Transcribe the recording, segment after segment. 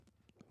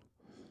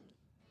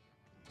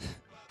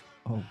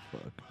Oh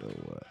fuck, no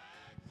what?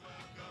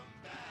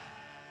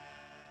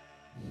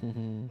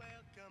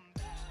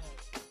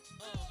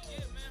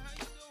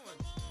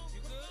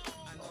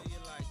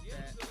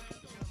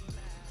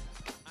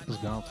 Was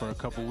gone for a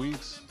couple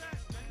weeks.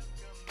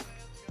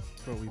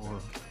 Bro, we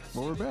back.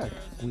 But we're back.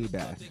 We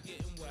back.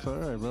 It's all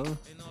right, bro.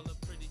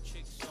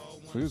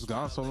 We was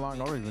gone so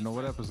long, I don't even know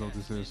what episode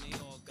this is.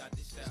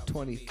 It's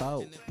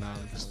 24. No,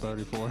 It's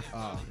 34.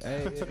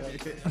 hey, that's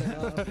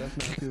not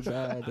too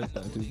bad. That's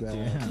not too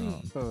bad.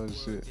 Damn. Oh,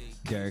 shit.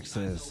 Derek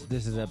says,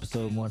 this is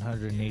episode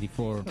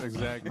 184.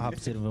 Exactly.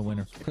 Opposite of a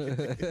winner.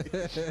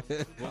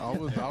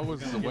 I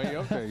was way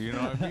up there, you know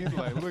what I mean?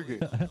 Like, look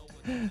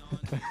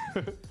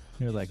at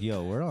You're like,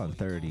 yo, we're on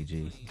 30,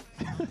 G.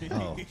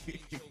 Oh,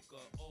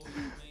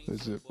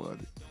 that shit funny.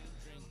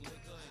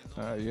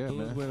 All right, yeah, Who's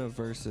man. winner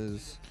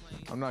versus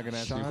I'm not gonna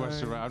answer your Shine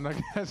question right. I'm not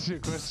gonna answer your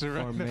question or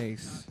right now.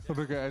 Mace? I'm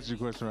not gonna answer your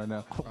question right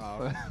now.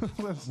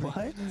 Let's see.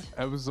 what?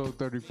 Episode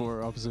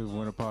 34, Opposite of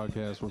Winter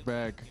Podcast. We're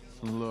back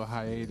from a little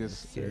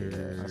hiatus.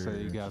 I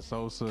said you got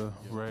Sosa,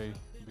 Ray,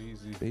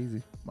 Beezy,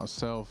 Easy.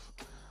 myself.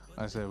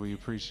 I said we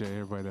appreciate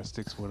everybody that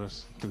sticks with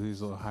us through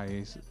these little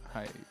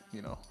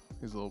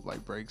these little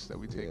like breaks that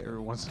we take Yeah. every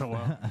once in a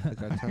while.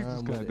 Take our time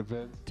Just with kind of it.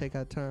 depends. Take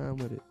our time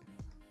with it.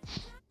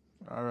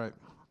 All right.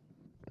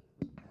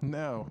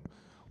 Now,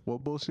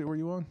 what bullshit were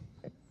you on?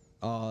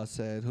 I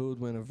said who would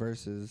win a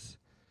versus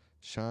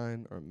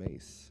Shine or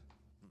Mace?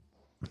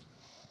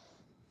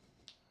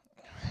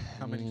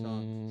 How many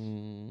songs?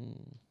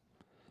 Mm,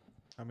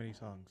 How many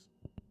songs?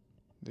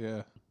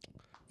 Yeah.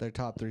 their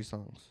top 3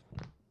 songs.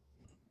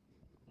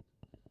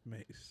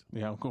 Mace.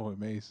 Yeah, I'm going with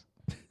Mace.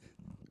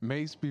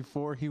 Mace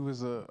before he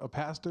was a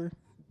pastor?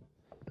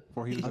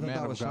 Before he was I a thought man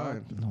that of was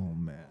God? Shine. Oh,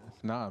 man.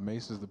 Nah,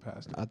 Mace is the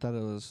pastor. I thought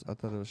it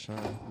was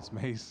Shine. It's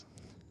Mace.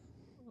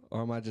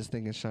 Or am I just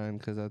thinking Shine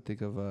because I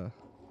think of oh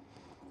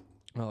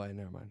wait,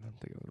 never mind. I'm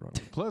thinking of the wrong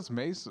one. Plus,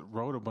 Mace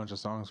wrote a bunch of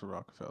songs for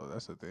Rockefeller.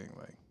 That's the thing.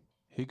 Like,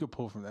 he could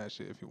pull from that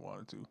shit if he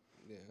wanted to.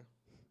 Yeah.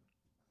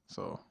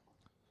 So,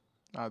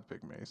 I'd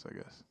pick Mace, I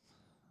guess.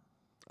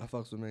 I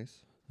fucks with Mace.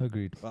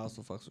 Agreed. But I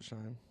also fucks with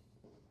Shine.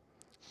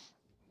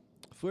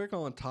 If we're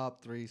going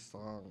top 3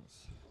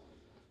 songs,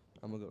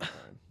 I'm gonna go with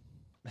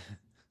Shine.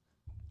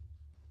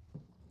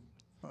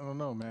 I don't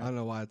know, I man. don't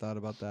know why I thought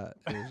about that.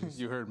 It was just-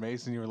 You heard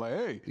Mace and you were like,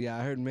 hey. yeah,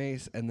 I heard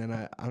Mace, and then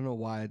I don't know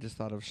why I just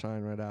thought of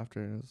Shine right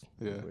after. It was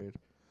Yeah. weird.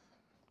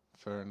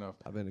 Fair enough.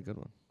 I've been a good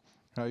one.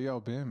 How y'all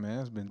been, man?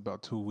 It's been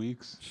about 2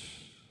 weeks.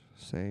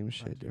 Same Not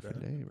shit, too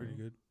different bad. day, bro. Pretty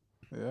good.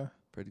 Yeah.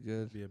 Pretty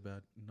good.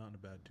 Not in a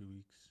bad 2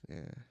 weeks.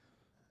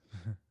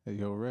 Yeah. Hey,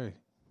 yo, Ray.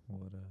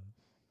 What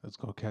Let's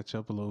go catch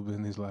up a little bit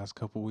in these last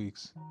couple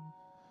weeks.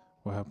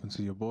 What happened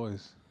to your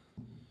boys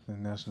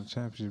in the national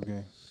championship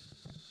game?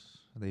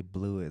 They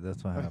blew it.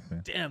 That's what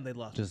happened. Damn, they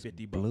lost Just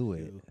 50 bucks. blew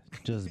it. too.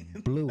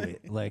 Just blew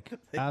it. Like,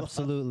 They lost.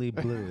 absolutely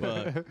blew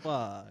it.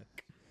 Fuck.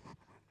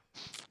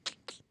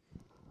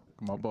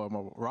 My boy,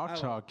 my rock I-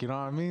 chalk, you know what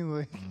I mean?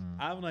 Like,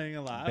 I'm not even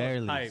gonna lie. I was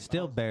Barely. hyped.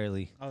 Still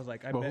barely. I was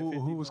like, I but bet who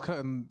 50 was bucks.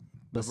 cutting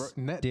the But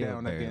net still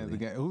down at the end of the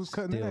barely. game? Who's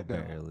cutting the Still net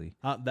down? barely.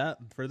 That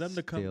for them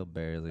to come. Still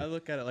barely. I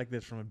look at it like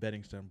this from a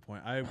betting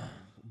standpoint.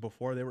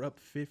 Before they were up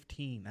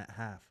 15 at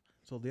half,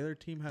 so the other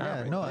team had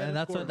Yeah, they no, had to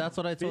and score that's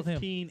what I told him.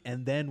 15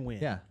 and then win.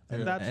 Yeah,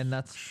 and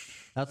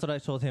that's what I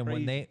told him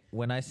crazy.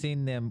 when I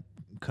seen them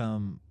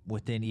come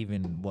within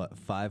even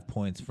 5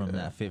 points from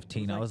that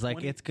 15. It was I like was like,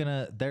 20 it's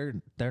gonna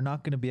they're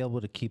not gonna be able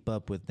to keep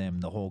up with them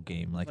the whole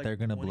game. Like they're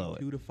gonna blow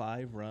it.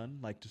 2-5 run,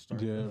 like to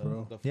start. Yeah,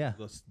 bro. Yeah.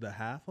 The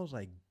half. I was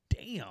like,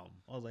 damn.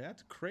 I was like,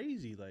 that's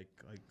crazy. Like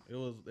it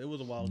was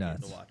a wild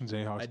Nuts. game to watch. I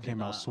Jayhawks did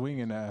came out not-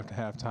 swinging after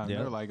halftime. Yeah.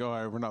 They're like, all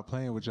right, we're not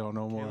playing with y'all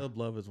no more. Caleb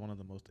Love is one of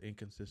the most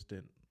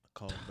inconsistent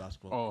college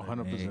basketball. Oh,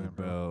 players. 100%, Hey,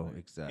 bro. bro,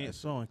 exactly. It's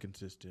so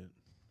inconsistent.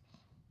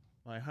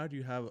 Like, how do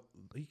you have?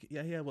 He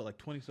had what, like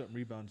 20-something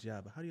rebounds.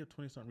 Yeah, but how do you have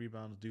 20-something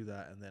rebounds, do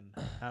that, and then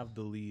have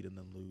the lead and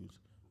then lose?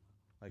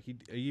 Like he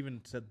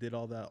even did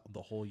all that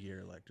the whole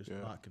year. Like just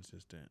Yeah. not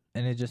consistent.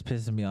 And it just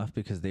pisses me off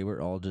because they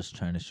were all just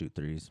trying to shoot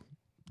threes.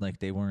 Like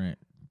they weren't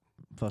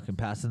fucking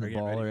passing the They're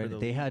getting ball ready or for the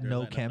they league. had They're no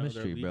letting them know they're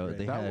chemistry, league bro. ready.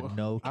 They That had wa-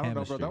 no I don't know,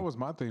 chemistry. bro. That was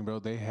my thing, bro.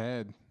 They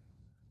had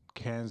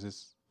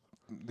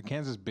the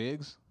Kansas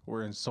bigs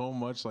were in so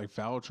much like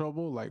foul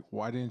trouble. Like,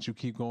 why didn't you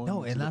keep going? no,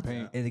 into and the that's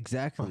paint?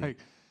 exactly.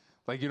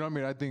 Like you know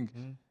what I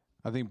mean?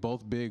 I think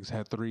both bigs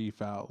had 3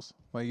 fouls.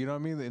 Like you know what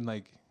I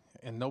mean?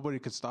 And nobody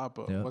could stop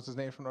him. Yep. What's his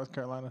name from North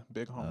Carolina?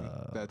 Big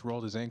homie that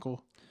rolled his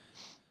ankle.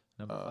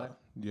 Number 5.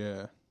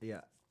 Yeah,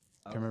 Yeah.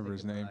 Can't remember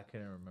his name. I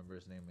can't remember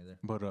his name either.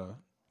 but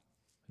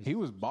he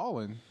was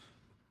balling.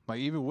 Like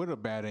even with a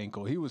bad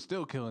ankle, he was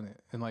still killing it.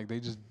 And like they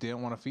just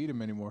didn't want to feed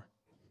him anymore.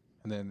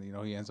 And then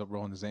he ends up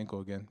rolling his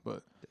ankle again.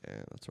 But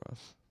Yeah, that's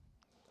rough.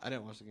 I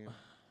didn't watch the game.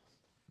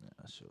 Yeah,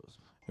 that shit was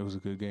it was a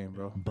good game,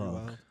 bro.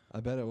 bug. I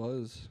bet it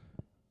was.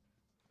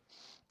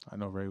 I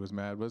know Ray was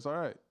mad, but it's all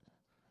right.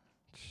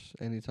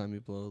 Anytime you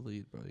blow a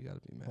lead, bro, you gotta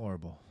be mad.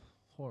 Horrible,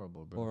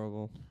 bro.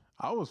 Horrible.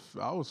 I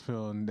was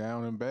feeling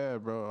down and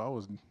bad, bro. I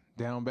was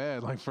down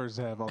bad like first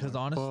half. I was 'Cause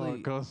like, honestly-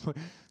 fuck. I was like,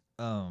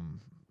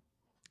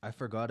 I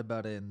forgot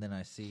about it, and then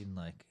I seen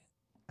like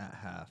at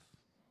half,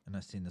 and I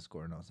seen the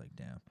score, and I was like,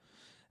 damn.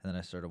 And then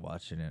I started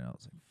watching it, and I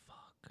was like, fuck.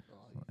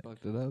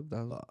 Fucked it up.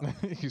 That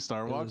was, You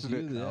start it was watching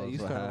it. you, yeah, That you was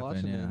what started happened,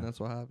 watching it, yeah. and that's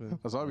what happened.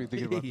 That's all I be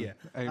thinking about. Yeah.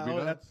 Hey,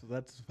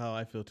 That's how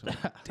I feel too.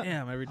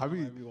 Damn, every I time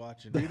I be- be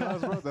watching.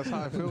 bro, that's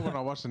how I feel when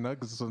I watch the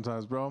Nuggets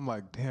sometimes, bro. I'm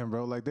like, damn,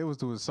 bro, like they was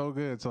doing so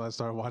good until I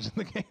started watching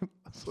the game.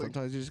 I was like,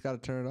 Sometimes you just gotta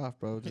turn it off,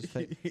 bro. Just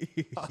take,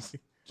 I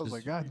was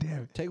like, God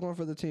damn it. take one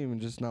for the team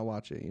and just not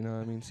watch it. You know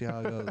what I mean? See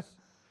how it goes.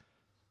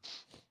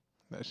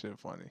 That shit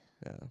funny.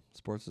 Yeah,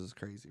 sports is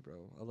crazy, bro.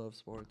 I love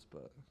sports,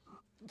 but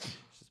it's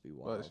just be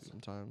wild Bless you.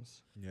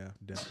 sometimes. Yeah,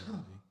 definitely.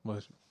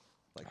 But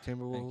Like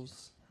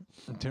Timberwolves,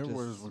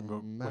 Timberwolves Just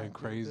went smack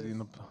crazy this.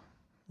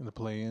 in the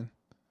play-in.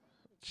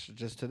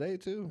 just today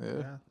too.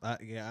 Yeah.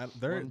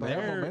 They're One by They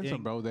have they're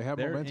momentum, bro. They have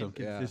they're momentum.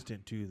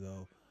 inconsistent too,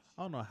 though.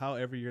 I don't know how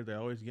every year they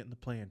always get in the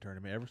play-in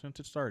tournament ever since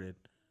it started.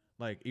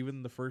 Like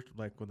even the first,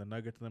 like when the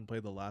Nuggets then play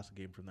the last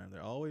game from there,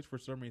 they're always for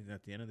some reason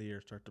at the end of the year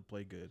start to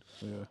play good.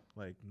 Yeah.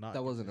 Like not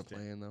That wasn't a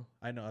consistent. play-in though.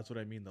 I know that's what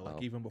I mean though. Like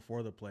Oh. even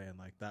before the play-in,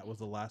 like that was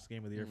the last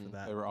game of the year for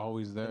that. They were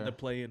always Then there. the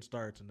play-in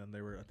starts, and then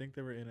they were. I think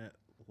they were in it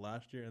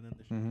last year, and then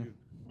this Mhm. year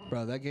too.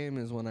 Bro, that game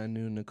is when I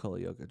knew Nikola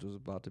Jokic was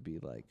about to be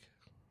like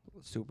a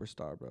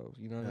superstar, bro.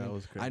 You know what I That mean?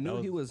 was cra- I that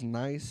knew he was- was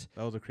nice.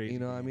 That was a crazy. You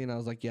know what I game. mean? I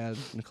was like, yeah,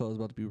 Nicola's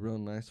about to be real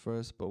nice for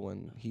us. But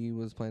when he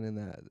was playing in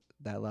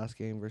that last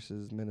game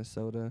versus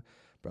Minnesota,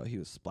 bro, he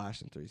was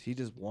splashing threes. He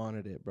just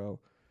wanted it, bro.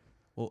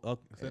 Well,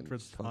 except And for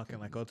just talking fucking-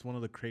 like, oh, it's one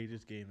of the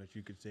craziest games that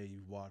you could say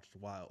you've watched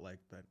while like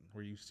that,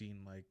 where you've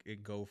seen like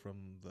it go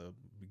from the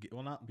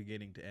well, not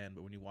beginning to end,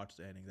 but when you watch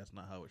the ending, that's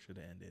not how it should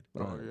have ended.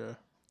 Oh Right.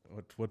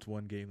 yeah. What's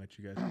one game that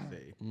you guys could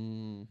say?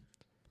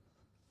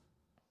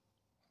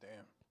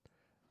 Damn.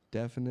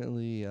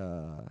 Definitely.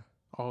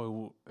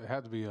 It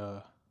had to be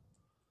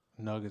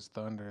Nuggets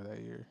Thunder that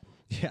year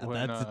Yeah,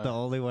 When, that's the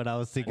only one I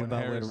was thinking when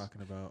about. Harris- When,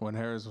 Talking about when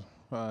Harris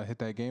hit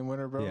that game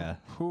winner, bro. Yeah.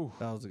 Whew,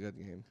 That was a good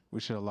game. we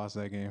should have lost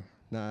that game.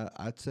 Nah,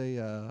 I'd say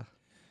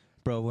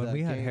bro, when that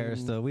we had Harris,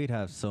 game- though, we'd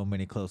have so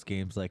many close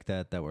games like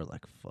that were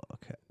like,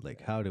 fuck.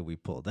 Like, how did we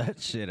pull that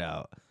shit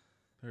out?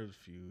 there's a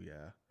few,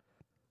 yeah.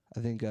 I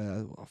think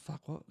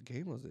fuck, what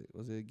game was it?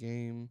 Was it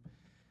game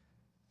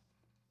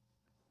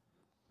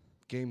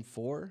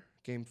 4?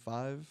 Game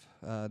 5?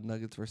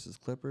 Nuggets versus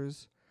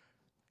Clippers?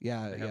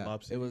 Yeah, They had yeah.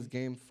 Lob It was City?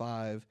 game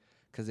 5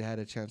 because they had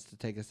a chance to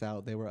take us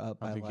out. They were up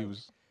I by think like he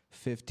was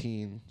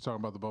 15 talking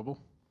about the bubble.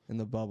 in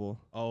the bubble.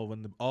 Oh,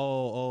 when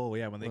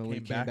yeah, when they when came, we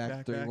came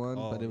back 3-1,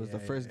 Oh, but it was the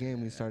yeah, first yeah, game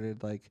yeah, we yeah.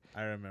 started like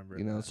I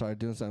remember. started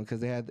doing something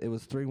because it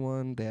was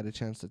 3-1. They had a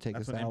chance to take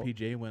That's us when out.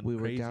 MPJ went. We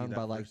were crazy down that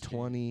by like first game.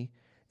 20,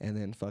 and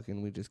then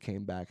fucking we just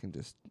came back and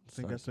just. I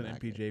think that's when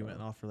started smacking MPJ it, went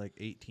bro. off for like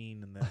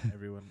 18, and then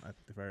everyone,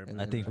 if I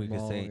remember. I think we could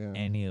Jamal, say yeah.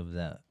 any of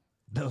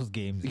those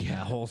games in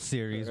that whole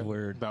series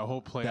were That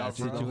whole that playoff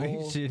the run.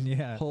 whole- situation.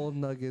 Yeah. Whole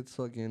Nuggets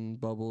fucking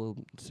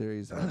bubble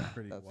series.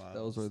 pretty wild.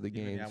 Those were the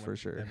Even, games yeah, for when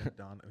sure.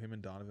 him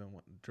and Donovan,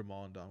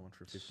 Jamal and Don went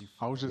for 50.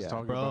 I was just Yeah.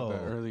 talking about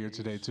that Bro. earlier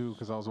today too,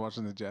 because I was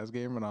watching the Jazz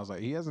game and I was like,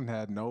 he hasn't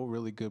had no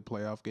really good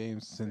playoff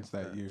games since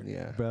that year.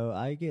 Yeah. Bro,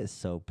 I get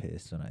so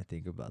pissed when I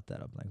think about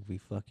that. I'm like, we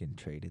fucking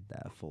traded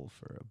that fool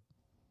for a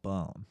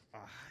bum.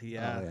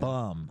 Yeah. Oh, yeah.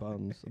 Bum.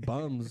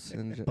 Bums.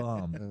 And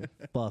Bum.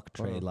 Fuck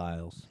Trey Bum.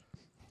 Lyles.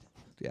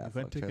 Yeah. He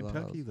went to fuck Trey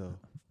Kentucky Lyles.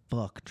 though.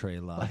 Fuck Trey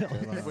Lyles.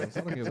 Trey Lyles. I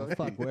don't give a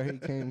fuck where he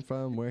came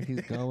from, where he's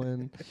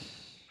going,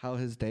 how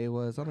his day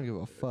was. I don't give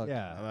a fuck.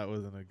 Yeah. That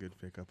wasn't a good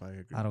pickup. I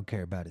agree. I don't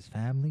care about his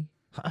family.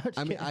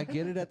 I mean, I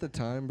get it at the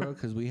time, bro,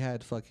 because we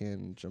had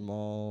fucking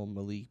Jamal,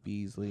 Malik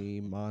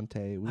Beasley,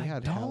 Monte. We I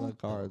had hella don't,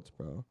 though. guards,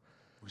 bro.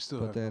 We still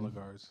But have then- hella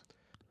guards.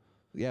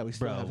 Yeah, we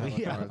still Bro, have hella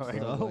we have guards,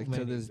 bro. so Like to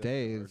many this good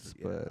day, guards, it's,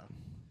 yeah. but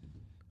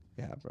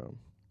yeah, bro.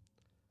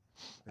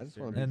 I just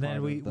want to be And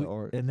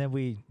part then of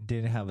we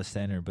didn't have a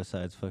center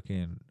besides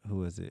fucking who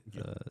was it?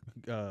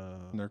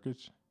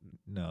 Nurkic.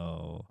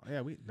 No.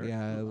 Yeah,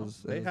 Yeah, it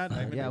was- They it had. was-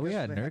 I mean, Yeah, I we guess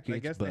had they I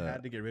Nurkic, guess they but-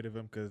 had to get rid of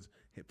him because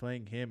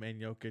playing him and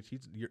Jokic,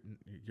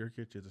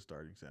 Jokic is a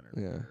starting center.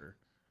 Yeah.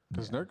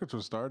 Because Nurkic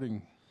was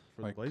starting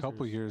for like the a couple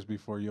Blazers. years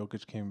before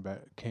Jokic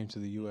came to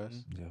the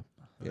U.S. Yeah.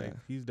 Like, Yeah.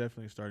 he's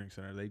definitely a starting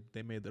center.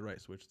 They made the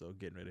right switch though,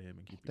 getting rid of him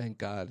and keeping. Thank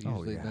God. Oh,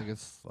 Usually yeah.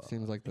 Nuggets Fuck.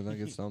 seems like the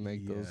Nuggets don't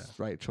make Yeah. those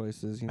right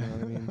choices. You know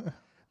what I mean?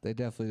 They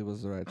definitely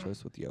was the right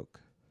choice with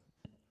Yoke.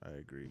 I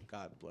agree.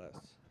 God bless.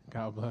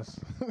 God bless.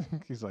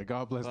 He's like,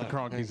 God bless the Fuck,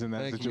 Cronkies in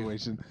that thank you.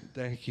 situation.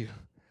 Thank you.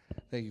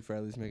 Thank you for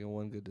at least making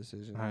one good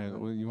decision. All right,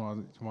 well, you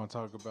want to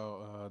talk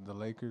about the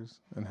Lakers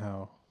and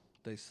how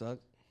They suck.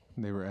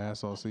 they were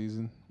ass all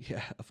season?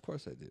 Yeah, of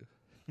course I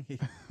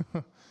do.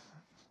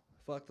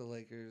 Fuck the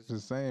Lakers.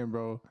 Just saying,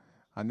 bro.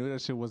 I knew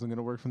that shit wasn't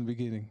gonna work from the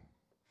beginning.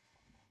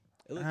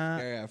 It looked Uh,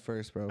 scary at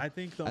first, bro. I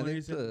think the I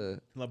only think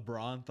reason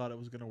LeBron thought it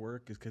was gonna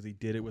work is because he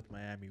did it with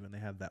Miami when they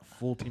had that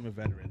full team of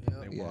veterans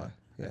and they Yeah, won.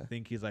 I yeah.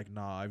 think he's like,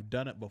 nah, I've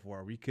done it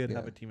before. We could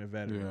have Yeah. a team of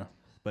veterans, Yeah.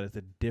 but it's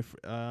a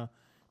different.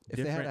 If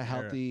they had different a era.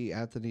 healthy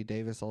Anthony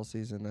Davis all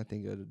season, I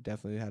think it would have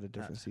definitely had a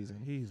different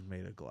season. He's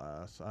made of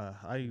glass. Yeah,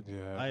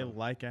 I bro.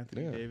 like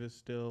Anthony Yeah. Davis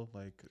still.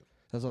 Like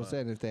That's what I'm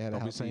saying. If they had a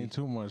Don't be saying healthy,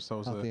 too much,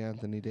 Sosa. healthy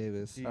Anthony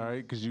Davis, He- All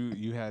right, because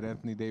you had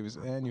Anthony Davis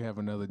and you have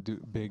another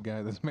big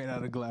guy that's made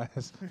out of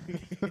glass.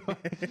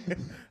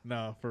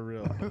 No, for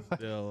real.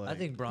 Still, I like,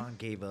 think Braun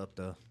gave up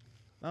though.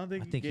 I don't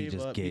think I think he gave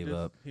just up. gave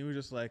up. He was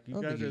just like, I you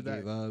don't guys think are he that.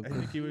 gave up. I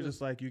think he was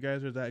just like, you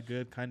guys are that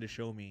good. Kind of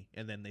show me,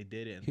 and then they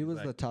did it. and he he's was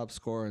like, the top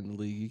scorer in the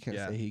league. You can't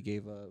Yeah. say he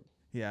gave up.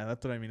 Yeah,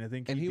 that's what I mean. I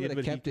think And he did would have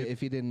what kept it could. if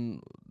he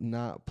didn't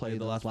not play the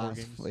the last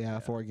last, four games? Yeah.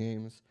 4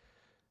 games.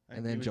 I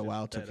And think he then was just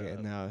Joel took fed it, and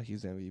up. now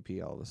he's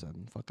MVP all of a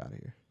sudden. Fuck out of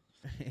here.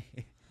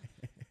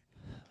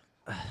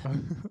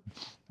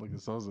 Look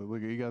at Sosa.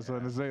 Look at you got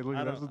something to say. Look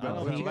I at don't- that. I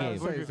don't What you think gotta he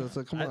say? gave-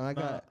 So come on, I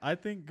got. I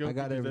think I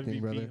got Jokic is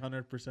everything, MVP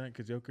brother. 100%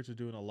 because Jokic is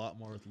doing a lot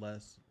more with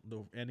less.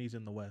 And he's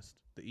in the West.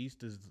 The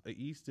East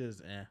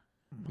is eh.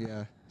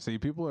 Yeah, See,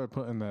 people are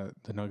putting the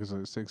Nuggets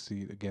at 6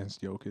 seed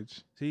against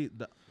Jokic. See,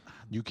 the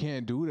You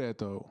can't do that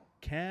though.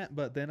 can't,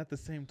 but then at the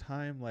same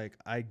time, like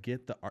I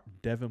get the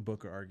Devin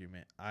Booker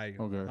argument.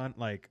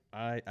 Okay.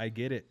 I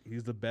get it.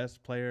 He's the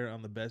best player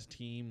on the best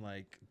team.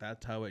 Like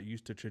that's how it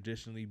used to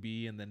traditionally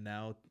be, and then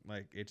now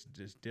like it's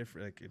just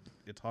different. Like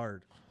it's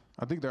hard.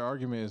 I think their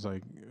argument is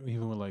like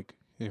even with like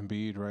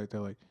Embiid, right? They're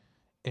like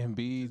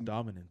Embiid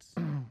Dominance.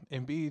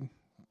 Embiid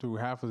through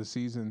half of the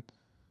season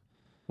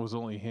was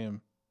only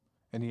him,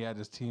 and he had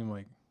his team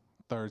like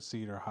 3rd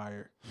seed or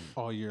higher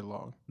all year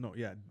long. No,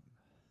 yeah,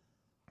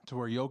 To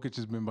where Jokic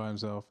has been by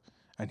himself,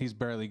 and he's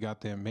barely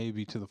got them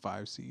maybe to the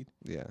 5 seed.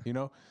 yeah. You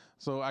know,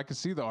 so I can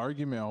see the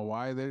argument on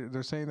why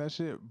they're saying that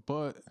shit,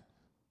 but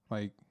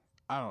like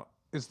I don't.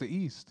 It's the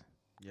East.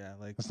 yeah.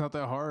 Like It's not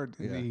that hard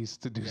in the Yeah.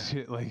 East to do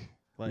shit like.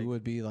 We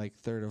would be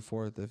like 3rd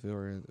or 4th if we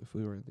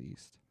were in the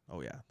East. oh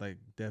yeah, like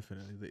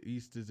definitely the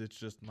East is. It's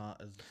just not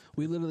as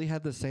We literally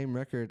had the same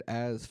record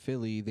as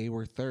Philly. They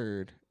were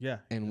 3rd, yeah.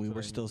 and that's we what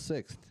were I mean. still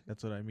 6th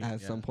That's what I mean.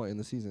 at yeah. some point in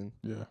the season.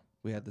 Yeah.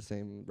 We had the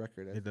same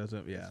record. As It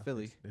doesn't. Yeah,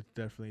 Philly. It's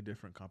definitely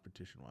different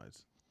competition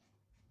wise,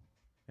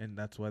 and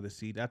that's why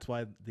That's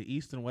why the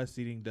East and West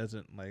seeding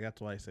doesn't like.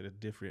 That's why I said it's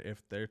different.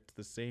 If they're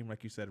the same,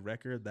 like you said,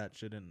 record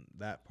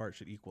that part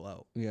should equal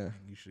out. Yeah,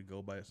 And you should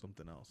go by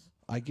something else.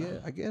 I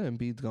get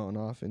Embiid's going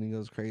off and he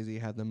goes crazy.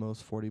 Had the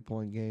most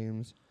 40-point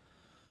games,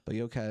 but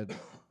Jokic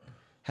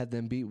had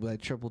them beat with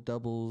like triple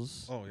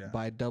doubles. Oh yeah,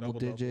 by double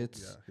Double-double,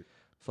 digits. Yeah.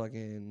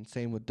 Fucking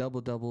same with double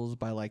doubles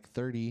by like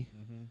 30.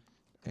 Mm-hmm.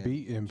 And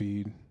Beat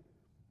Embiid.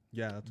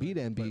 Yeah. That's Beat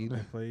what Embiid.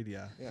 They played.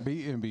 Yeah. Yeah.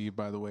 Beat Embiid,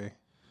 by the way,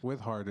 with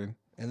Harden.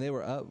 And they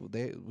were up.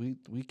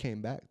 We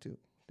came back too.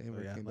 They So,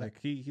 were yeah, came like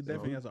back. he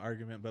definitely has an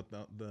argument, but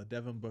the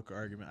Devin Booker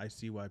argument, I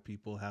see why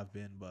people have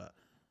been, but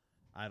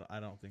I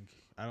don't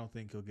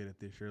think he'll get it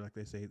this year. Like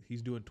they say,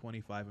 he's doing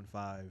 25 and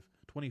 5,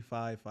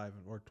 25 5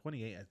 and, or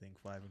 28, I think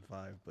 5 and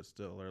 5, but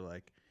still, they're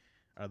like,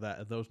 are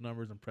those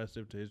numbers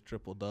impressive to his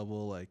triple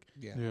double? Like,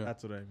 Yeah. Yeah.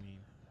 that's what I mean.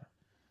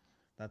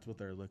 That's what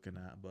they're looking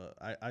at, but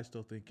I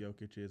still think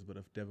Jokic is. But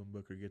if Devin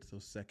Booker gets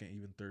those second,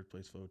 even third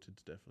place votes,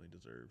 it's definitely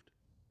deserved.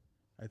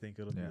 I think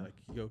it'll be Yeah. like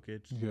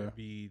Jokic, Yeah.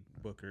 Embiid,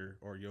 Booker,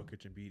 or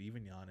Jokic and Embiid,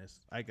 even Giannis.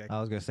 I I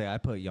was gonna say I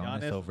put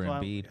Giannis over so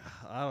Embiid.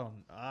 I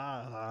don't.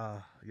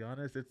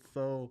 Giannis,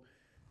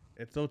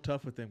 it's so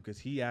tough with him because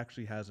he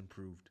actually has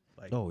improved.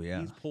 Like, Oh, yeah.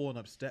 he's pulling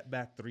up step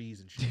back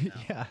threes and shit.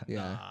 Now. Yeah.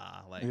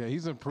 Yeah. Like, Yeah,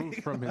 he's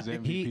improved from his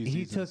MVP He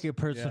seasons. took it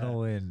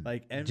personal and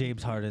Like,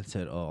 James Harden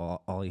said,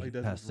 "Oh, all he he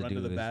does has is to run do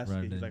to the is basket.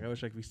 run." He's like, I and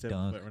wish I could be 7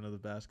 dunk. foot, run to the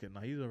basket. Now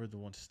he's over the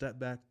one step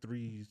back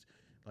threes.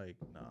 Like,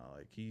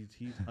 like he's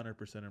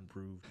 100%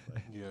 improved.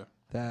 Like, Yeah.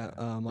 That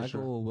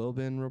Michael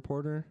Wilbin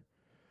reporter,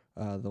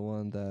 the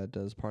one that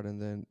does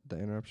pardon the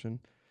interruption.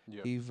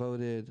 Yeah. He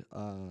voted.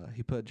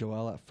 He put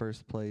Joel at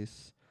 1st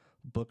place,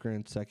 Booker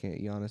in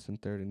 2nd, Giannis in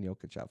 3rd, and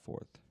Jokic at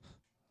 4th.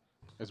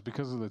 It's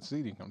because of the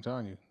seeding. I'm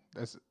telling you.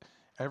 That's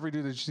every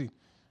dude that you see.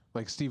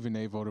 Like Stephen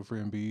A. voted for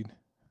Embiid.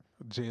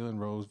 Jalen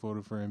Rose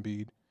voted for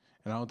Embiid.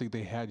 And I don't think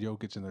they had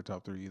Jokic in their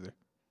top 3 either.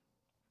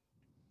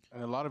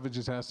 And a lot of it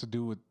just has to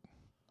do with,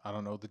 I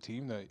don't know, the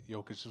team that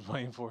Jokic is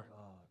playing for.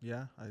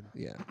 yeah.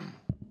 Yeah.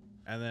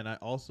 And then I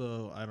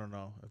don't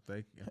know if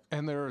they.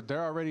 And they're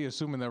already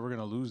assuming that we're going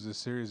to lose this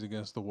series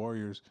against the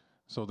Warriors.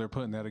 So they're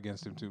putting that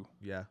against him too.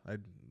 Yeah,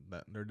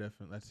 they're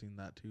definitely. I've seen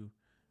that too.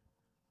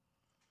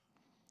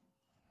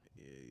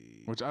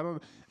 Which I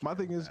don't. My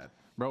thing is,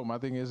 bro. My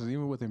thing is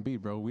even with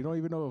Embiid, bro. We don't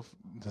even know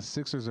if the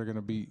Sixers are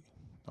gonna beat.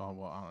 Oh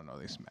well, I don't know.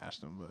 They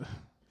smashed them,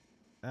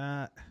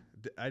 but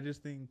I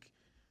just think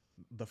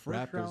the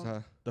first Raptors, round. huh?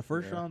 The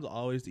first Yeah. round's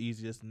always the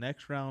easiest.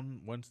 Next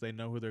round, once they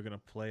know who they're gonna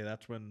play,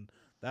 that's when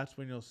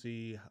you'll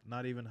see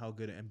not even how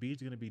good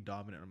Embiid's gonna be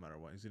dominant no matter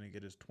what. He's gonna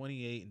get his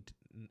 28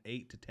 and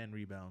 8 to 10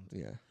 rebounds.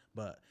 Yeah.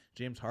 But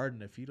James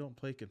Harden, if he don't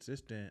play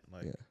consistent,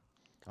 like Yeah.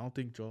 I don't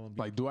think Joel Embiid.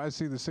 like, do I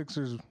see the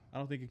Sixers? I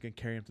don't think it can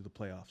carry him to the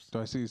playoffs. Do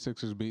I see the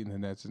Sixers beating the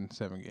Nets in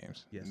 7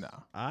 games? Yes, No,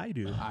 I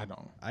do. I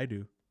don't. I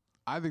do.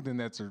 I think the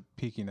Nets are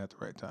peaking at the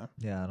right time.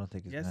 Yeah, I don't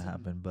think it's Yes, gonna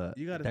happen, but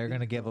you gotta they're think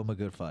gonna give so. him a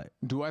good fight.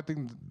 Do I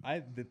think? The I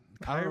don't-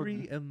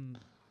 Kyrie and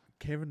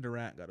Kevin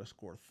Durant got to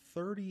score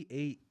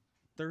 38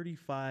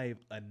 35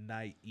 a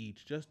night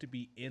each just to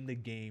be in the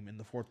game in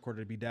the fourth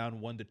quarter, to be down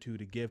 1-2,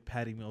 to give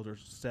Patty Mills or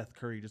Seth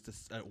Curry just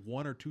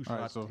one or two All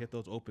right, shots so- to hit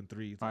those open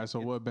threes. All right, so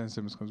what Ben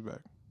Simmons comes back?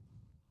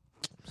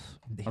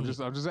 I'm He-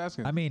 just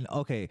asking. I mean,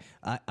 okay,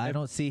 I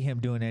don't see him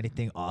doing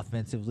anything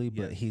offensively,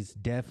 but Yes. he's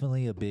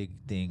definitely a big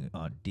thing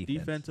on defense.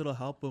 Defense, it'll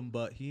help him,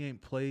 but he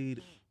ain't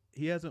played.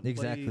 He hasn't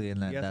Exactly, played,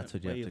 and he that's hasn't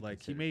what you have played, to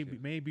like he consider, too.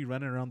 may be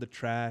running around the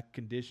track,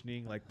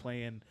 conditioning, like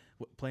playing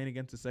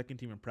against the second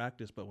team in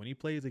practice. But when he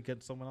plays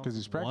against someone else, Because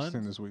he's practicing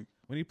once, this week.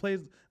 when he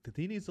plays,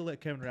 he needs to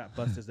let Kevin Durant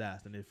bust his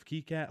ass. And if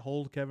he can't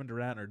hold Kevin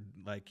Durant or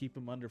like keep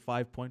him under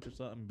 5 points or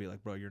something, be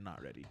like, bro, you're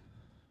not ready.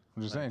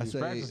 I'm just saying I he's say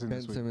practicing Ben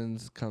this week.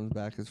 Simmons comes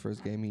back his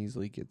first game. He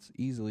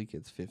easily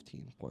gets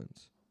 15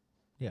 points.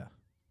 Yeah,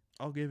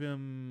 I'll give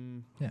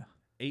him yeah.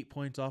 8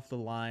 points off the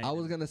line. I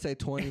was gonna say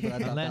 20, but I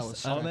thought that was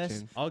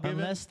stretching.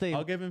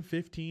 I'll give him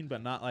 15,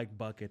 but not like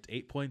buckets.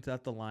 8 points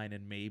at the line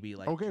and maybe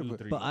like Okay, 2,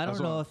 3. But I don't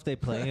That's know what- if they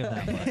play him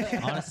that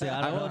much. Honestly, I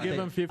I don't know. will if give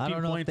they- him 15 I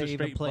don't know if points they of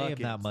even straight play him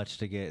that buckets. much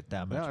to get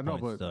that much Yeah, I know,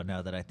 points. but- Though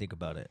now that I think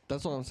about it,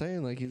 That's what I'm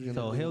saying. Like he's gonna.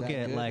 So be he'll that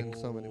get, good like, in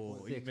so many Oh,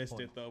 points. he 6 missed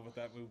points. it though, but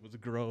that move was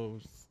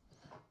gross.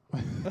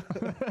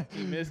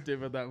 He missed it,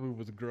 but that move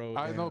was gross.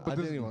 I know, but I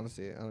this, didn't even want to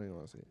see it. I don't even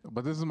want to see it.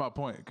 but this is my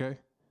point, okay?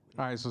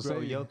 All right, so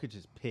bro, say Jokic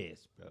is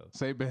pissed, bro.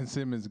 say Ben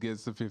Simmons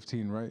gets the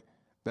 15, right?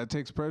 That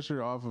takes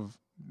pressure off of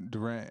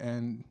Durant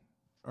and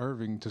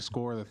Irving to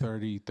score the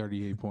 30,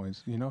 38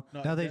 points, you know?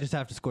 No, Now they it- just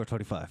have to score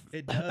 25.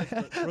 it does,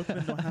 but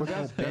Brooklyn don't have But no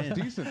that's bench.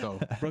 decent, though.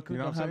 Brooklyn You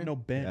know don't what I'm have no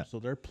saying? bench, Yeah. so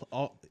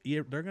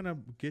they're gonna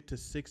get to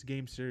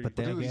 6-game series. But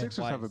then Do the again-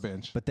 Sixers have a twice.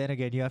 bench? But then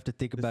again, you have to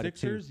think The about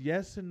Sixers,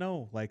 yes and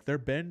no. Like their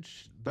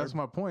bench, That's they're-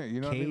 my point.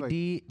 You know what I mean?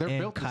 KD Like, they're and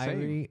built the same.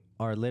 Kyrie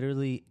are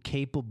literally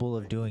capable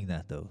of doing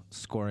that, though,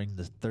 scoring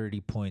the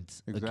 30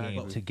 points a Exactly.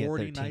 game but to get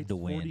 40 their team nights, to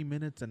win. 40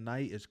 minutes a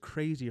night is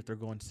crazy if they're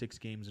going 6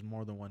 games in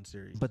more than one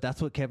series. But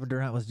that's what Kevin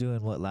Durant was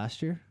doing, what,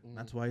 last year?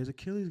 That's why his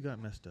Achilles got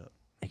messed up.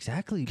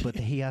 Exactly, but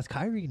he has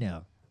Kyrie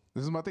now.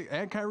 This is my thing.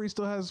 And Kyrie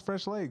still has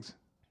fresh legs.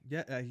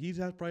 Yeah,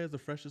 probably has the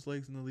freshest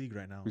legs in the league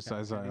right now.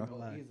 Besides Can't Zion. even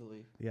lie.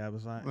 Easily. Yeah,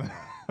 besides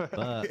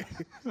But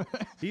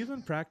he's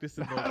been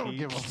practicing. I don't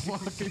give a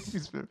fuck.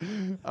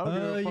 I don't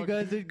give a you fuck.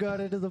 guys had got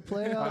into the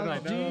playoffs. I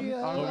know. Gee,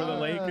 Over the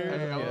Lakers.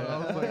 Hey, I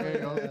was like,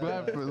 hey, I was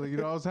glad for, like, you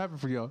know, I was happy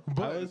for y'all. I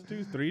But was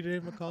too.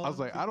 3J McCollum. I was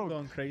like, I people don't-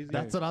 going crazy.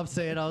 That's what I'm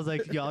saying. I was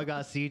like, y'all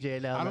got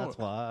CJ now. I That's don't-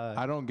 why.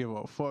 I don't give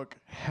a fuck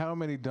how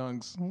many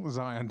dunks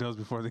Zion does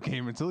before the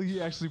game. Until he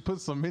actually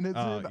puts some minutes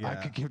Oh, in, I yeah.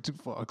 could give 2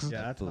 fucks.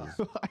 Yeah, that's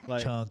Fool.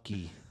 like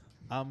Chunky.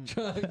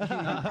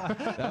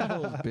 That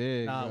was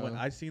big. Nah, bro. when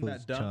I seen Who's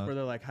that dunk Chunk? where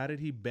they're like, how did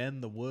he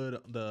bend the wood?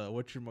 The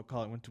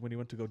when he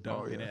went to go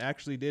dunk, and yeah. it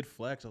actually did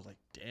flex. I was like,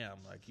 damn,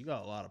 like you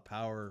got a lot of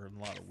power and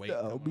a lot of weight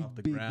That'll coming be off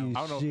the big ground. I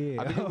don't know. Shit.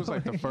 I think it was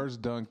like the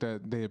first dunk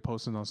that they had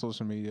posted on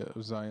social media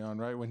of Zion,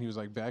 right? When he was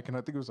like back. And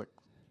I think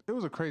it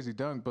was a crazy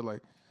dunk, but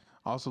like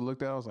I also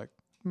looked at it, I was like,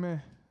 meh.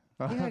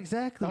 Yeah,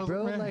 exactly, I was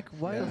bro. man, Like,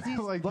 why yeah. is he?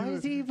 Like, why you-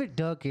 is he even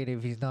dunking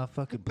if he's not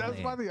fucking That's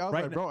playing? my thing. I was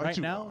like, bro, aren't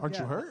you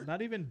yeah, hurt?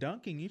 Not even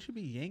dunking. You should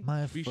be yanked.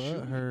 My You should be foot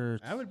shooting.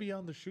 hurts. I would be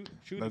on the shooting.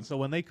 That's- So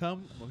when he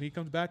comes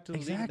back to the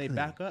league, Exactly. they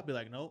back up. Be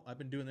like, no, I've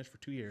been doing this for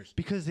 2 years.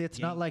 Because it's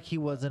not Yank. like he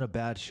wasn't a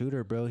bad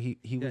shooter, bro. He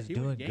Yeah, was he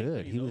doing yank good.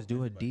 when He he's was open,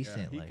 doing but yeah,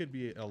 decent. he like, could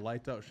be a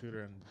lights out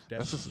shooter and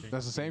That's definitely.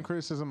 the same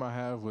criticism I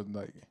have with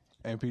like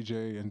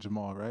MPJ and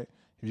Jamal, right?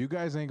 If you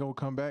guys ain't gonna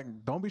come back,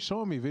 don't be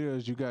showing me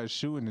videos you guys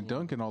shooting and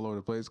dunking all over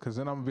the place, because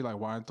then I'm gonna be like,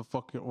 why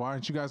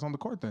aren't you guys on the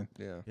court then?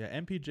 Yeah. Yeah,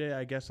 MPJ,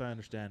 I guess I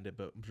understand it,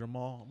 but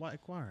Jamal, why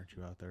aren't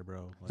you out there,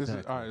 bro? Like, This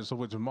is all right. So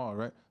with Jamal,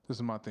 right? This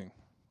is my thing.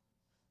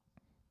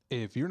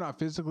 If you're not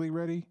physically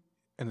ready,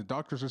 and the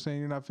doctors are saying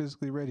you're not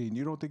physically ready, and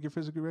you don't think you're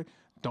physically ready,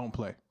 don't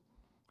play.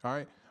 All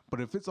right. But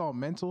if it's all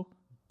mental,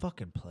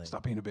 fucking play.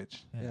 stop being a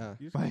bitch. Yeah.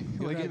 you just- Like,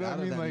 You like you get know what out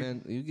I of mean? that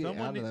Like, you get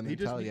out of that he just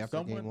mentality needs after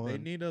game someone. one. They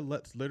need to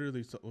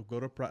go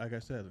to like I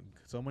said,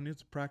 someone needs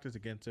to practice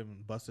against him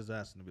and bust his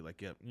ass and be like,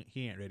 "Yep,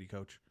 he ain't ready,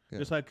 coach." Yeah.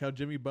 Just like how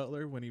Jimmy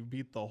Butler, when he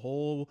beat the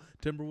whole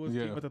Timberwolves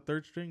Yeah. team with the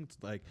third string, it's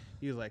like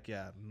he was like,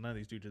 "Yeah, none of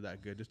these dudes are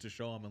that good." Just to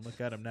show him and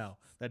look at him now,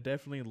 that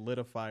definitely lit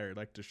a fire,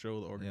 like to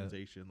show the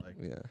organization, like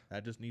Yeah.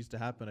 that just needs to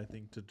happen. I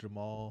think to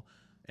Jamal,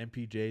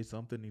 MPJ,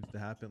 something needs to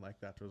happen like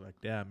that. So it's like,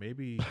 damn,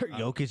 maybe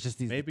Jokic just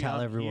needs to maybe tell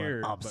I'm everyone,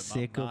 here, I'm but I'm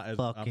sick not of as-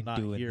 I'm fucking not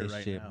doing here this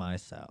right shit now.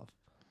 myself.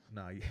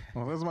 Nah, yeah.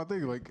 well, that's my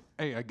thing. Like,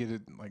 hey, I get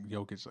it. Like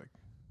Jokic, like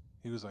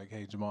he was like,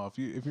 hey Jamal,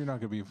 if you're not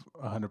gonna be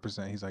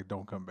 100%, he's like,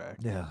 don't come back.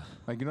 Yeah.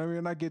 Like, you know what I mean?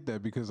 And I get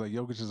that, because like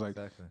Jokic is like,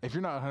 Exactly. if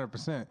you're not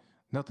 100%,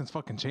 nothing's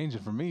fucking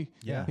changing for me.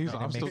 Yeah. He's And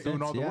like, it I'm still makes doing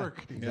sense, all the yeah.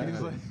 work.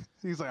 Exactly.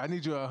 He's like, I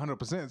need you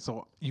 100%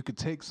 so you could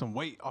take some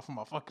weight off of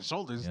my fucking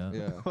shoulders. Yeah.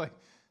 Yeah. Like,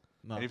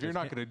 No, and if you're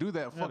 'cause not gonna do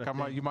that, Yeah, fuck,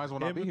 the you might as well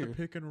him not be with here. the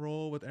pick and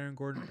roll with Aaron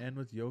Gordon and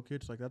with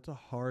Jokic, like that's a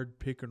hard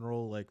pick and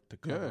roll, like to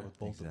cover Yeah. with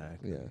both of them.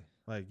 Exactly. Yeah.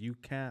 Like you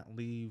can't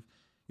leave.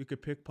 You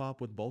could pick pop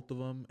with both of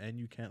them, and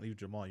you can't leave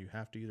Jamal. You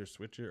have to either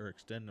switch it or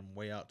extend them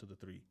way out to the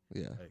 3.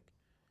 Yeah. Like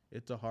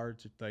it's a hard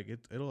to like.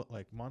 It'll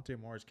like Monte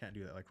Morris can't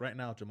do that. Like right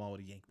now, Jamal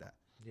would have yanked that.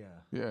 Yeah.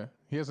 Yeah,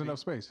 he has enough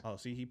space. Oh,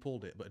 see, he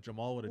pulled it, but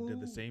Jamal would have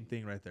did the same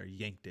thing right there.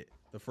 Yanked it.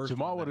 The first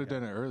Jamal one would that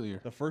have he done it earlier.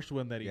 had. The first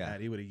one that he Yeah.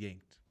 had, he would have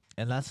yanked.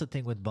 And that's the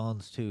thing with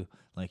Bones too.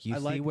 Like you I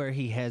see like- where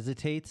he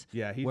hesitates,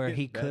 Yeah, he's where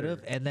getting he could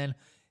have, better. and then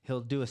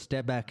he'll do a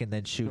step back and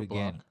then shoot He'll block.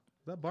 again.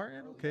 Is that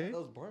Barton? Okay.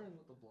 was Barton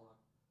with the block.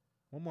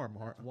 One more,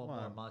 Mark. One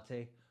more,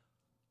 Mate.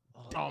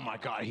 Oh my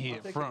God, he hit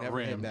Monte can front never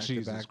hit rim. back to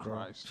Jesus back, bro.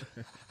 Christ.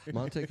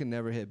 Monte can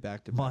never hit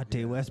back to back.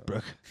 Monte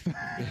Westbrook.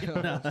 Yo,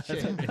 I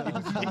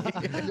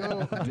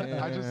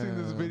just seen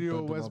this video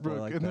of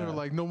Westbrook, and they were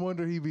like, "No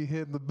wonder he be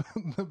hitting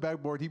the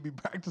backboard. He be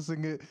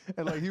practicing it,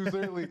 and like he was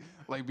literally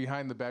like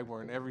behind the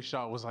backboard, and every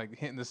shot was like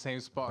hitting the same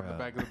spot in the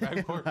back of the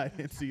backboard. I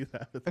didn't see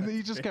that. And then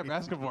he just kept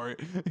asking for it.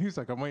 He was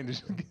like, "I'm waiting to."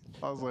 Shoot."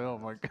 I was like, "Oh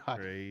my God."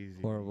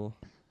 Crazy. Horrible.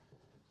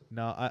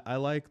 No, I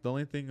like the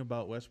only thing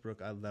about Westbrook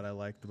that I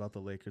liked about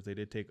the Lakers. They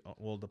did take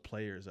the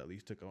players at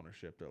least took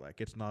ownership. They're like,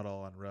 it's not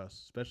all on Russ,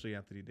 especially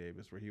Anthony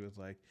Davis, where he was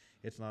like,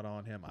 it's not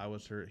on him. I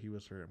was hurt. He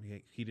was hurt.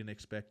 He didn't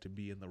expect to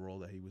be in the role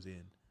that he was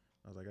in.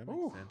 I was like, that makes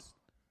Ooh. sense.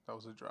 That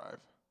was a drive.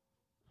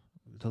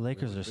 The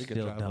Lakers are We could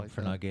still drive dumb like for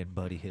that. not getting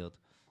Buddy Healed.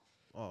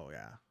 Oh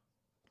yeah,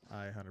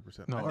 I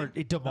 100%. No, I Or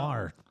think-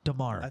 Demar. I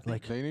think-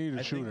 Like, They need a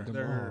I shooter. think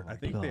they're. I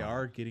think they God.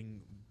 are getting.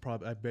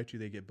 Probably, I bet you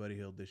they get Buddy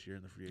Hield this year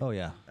in the free. oh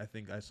agency. yeah, I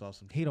think I saw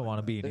some. he don't want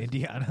to be in This-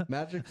 Indiana.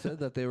 Magic said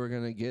that they were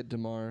gonna get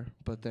DeMar,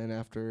 but then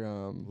after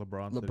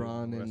LeBron said it was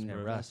LeBron and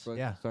Westbrook. Russ, Westbrook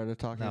yeah. started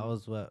talking. That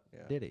was what Yeah.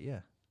 did it. Yeah,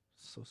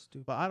 so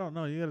stupid. But I don't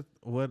know. You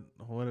got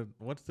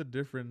what's the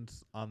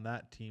difference on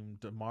that team?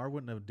 DeMar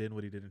wouldn't have done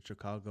what he did in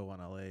Chicago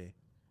on LA.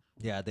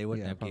 Yeah, they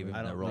wouldn't Yeah, have gave him probably.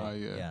 I the don't role.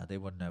 think- Yeah, they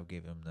wouldn't have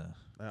gave him the.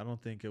 I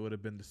don't think it would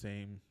have been the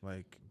same.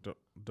 Like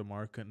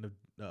DeMar couldn't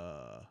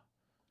have.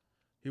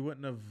 He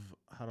wouldn't have.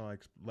 How do I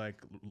like?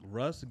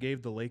 Russ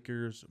gave the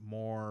Lakers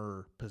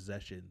more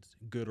possessions,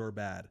 good or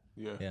bad.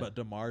 Yeah. Yeah. But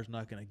DeMar's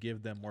not going to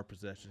give them more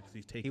possessions because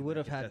he's taking. He would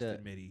that have had to.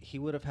 contested midi. He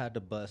would have had to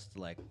bust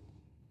like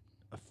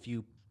a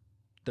few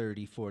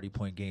 30,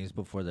 40-point games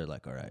before they're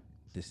like, all right,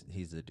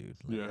 he's the dude.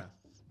 Like, Yeah.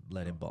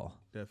 let him ball.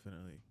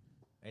 Definitely.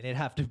 And it'd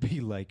have to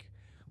be like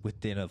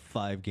within a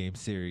 5-game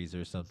series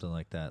or something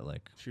like that.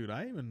 Like, Shoot,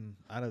 I'm not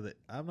even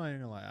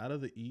gonna lie. Out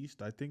of the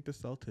East, I think the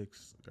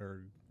Celtics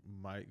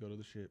might go to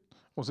the ship.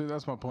 Well, see,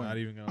 that's my point. Not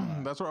even gonna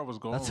lie. That's where I was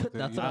going. that's with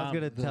that's it, what I was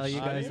gonna the tell you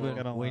I guys ain't when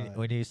gonna when, lie.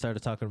 when you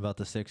started talking about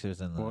the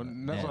Sixers and the Well,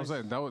 that's what I'm Nets.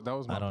 saying. That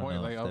was I my don't point.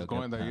 know Like if I was they'll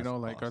going get there. You know,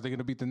 past like, are Boston. they going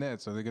to beat the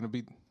Nets? Are they going to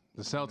beat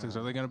the Celtics?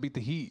 Are they going to beat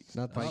the Heat?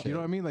 Not the Like, shit. you know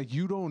what I mean? Like,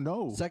 you don't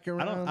know. Second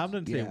round. I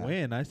didn't say yeah.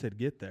 win. I said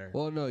get there.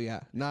 Well, no, yeah,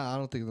 I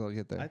don't think they'll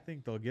get there. I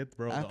think they'll get,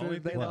 bro. The After only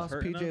they thing that's lost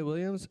hurting PJ them-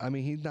 Williams, I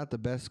mean, he's not the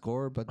best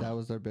scorer, but that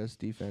was their best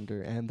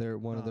defender, and they're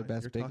one of their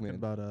You're best big talking men.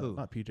 about Who?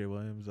 not PJ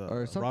Williams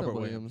Or something Robert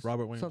Williams.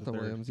 Robert Williams. Something III.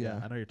 Williams,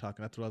 yeah. I know you're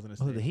talking. That's what I was gonna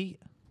say. Oh, the Heat,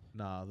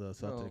 Nah, the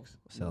Celtics.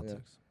 No, yeah.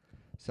 Celtics.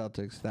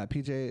 Celtics. That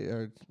PJ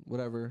or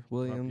whatever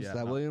Williams, yeah,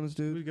 that no. Williams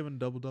He was dude, giving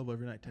double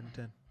every night, 10 and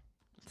 10.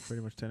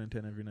 Pretty much 10 and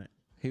 10 every night.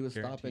 he was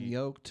stopping guaranteed.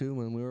 Yoke too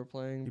when we were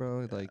playing,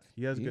 bro. Like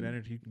He has good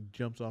energy. He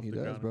jumps off he the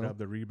does, ground bro. and grab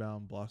the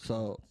rebound, blocks.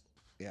 So,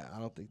 yeah, I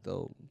don't think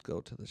they'll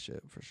go to the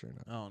ship for sure.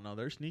 Not. Oh no,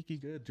 they're sneaky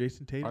good.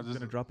 Jason Tatum's just-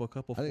 gonna drop a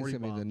couple I think 40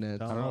 it's gonna be the bombs. Nets.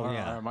 Tell I him. don't know. Oh,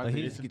 yeah. My But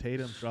thing- he's- Jason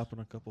Tatum's dropping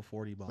a couple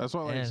 40 bombs. That's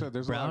why, like I And said,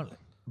 there's a Brown, lot.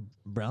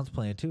 Brown's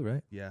playing too,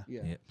 right? Yeah.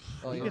 Yeah. Yeah.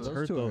 Oh, He yeah, gets those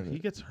hurt two are though. gonna- He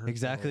gets hurt.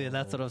 Exactly, and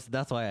though.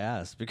 that's why I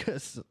asked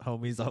because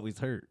homie's always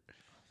hurt.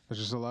 There's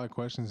just a lot of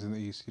questions in the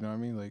East. You know what I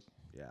mean? Like,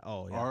 Yeah.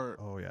 Oh yeah. Are-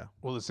 oh yeah.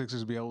 will the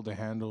Sixers be able to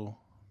handle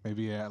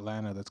maybe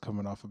Atlanta that's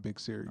coming off a big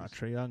series?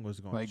 Trey Young was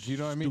going Like, you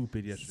know what I mean?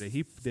 stupid yesterday.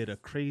 He did a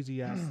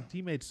crazy ass.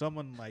 He made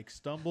someone like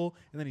stumble,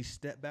 and then he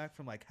stepped back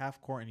from like half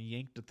court and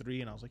yanked a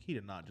three. And I was like, he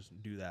did not just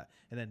do that,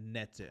 and then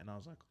nets it. And I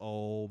was like,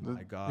 oh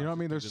my god. You know what I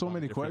mean? There's so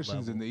many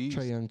questions in the East.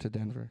 Trey Young to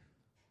Denver.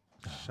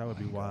 That would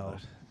be wild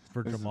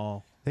for This-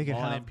 Jamal. They can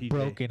Jamal and have MPJ.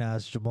 broken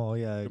ass Jamal.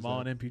 Yeah, Jamal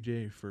and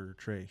MPJ for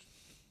Trey.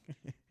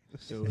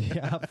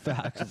 yeah,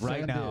 facts.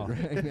 Right Send now,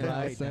 it, right now,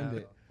 Right send now.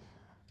 it.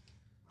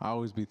 I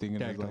always be thinking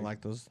Derek of don't like,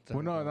 like those.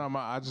 well, no,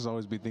 I just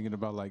always be thinking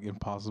about like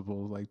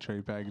impossible like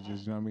trade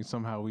packages. You know what I mean?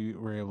 Somehow we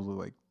were able to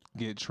like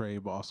get Trey,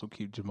 but also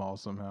keep Jamal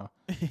somehow.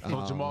 So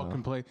Oh, Jamal no.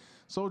 can play.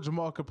 So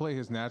Jamal could play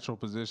his natural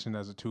position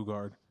as a 2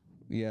 guard.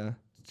 Yeah.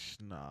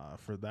 Nah,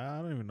 for that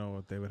I don't even know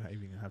what they would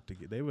even have to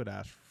get. They would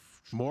ask.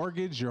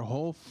 Mortgage your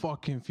whole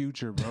fucking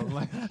future,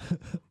 bro.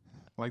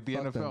 Like the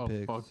Fuck them NFL.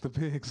 picks. Fuck the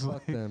picks. Fuck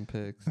Like, them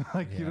picks.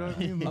 like you know what I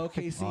mean?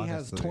 OKC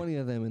has Honestly. 20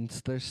 of them, and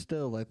they're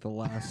still like the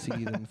last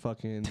seed in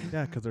fucking.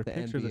 Yeah, because their The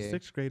picks are the NBA.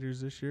 6th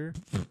graders this year.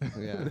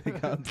 Yeah. They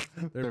got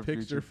their Their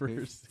picks future are for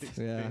picks. 6th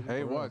Yeah. graders.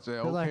 Hey, watch. Hey,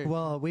 They're okay. like,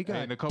 well, we got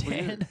in a couple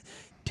 10, years.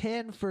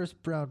 10 first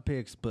round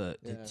picks, but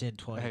Yeah. it's in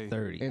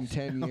 2030. In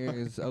 10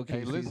 years,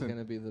 OKC is listen, going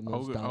to be the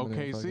most dominant.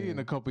 OKC fucking- in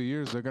a couple of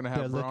years they're gonna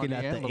They're have looking Bronny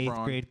at and the 8th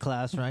LeBron. grade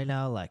class right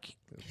now. Like,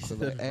 So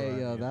like,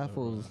 hey, that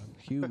fool's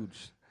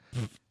huge.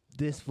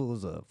 this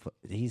fool's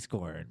he's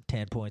scoring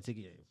 10 points a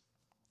game.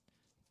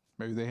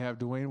 Maybe they have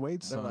Dwayne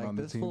Wade's They're son like, on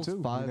the this team fool's too. You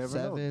 5'7". never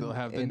know. They'll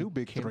have the in new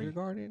big 3.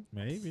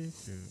 Maybe.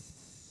 Shoot.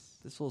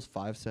 This fool's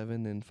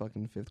 5'7" in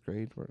fucking 5th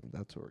grade.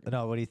 That's what we're gonna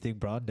No, what do you think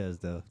Braun does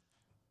though?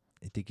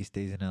 You think he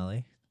stays in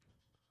LA?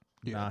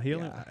 Nah, he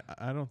only. Yeah.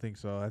 I don't think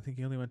so. I think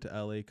he only went to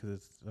L.A.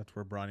 because that's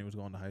where Bronny was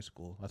going to high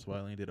school. That's why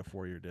he only did a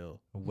 4-year deal.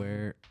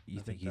 Where you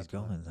I think think he's that's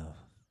why. going though?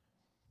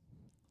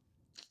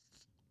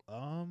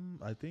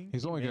 I think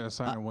He's only made- going to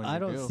sign a 1 year I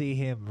don't deal. see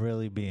him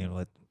really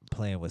being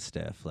playing with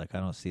Steph. Like I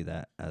don't see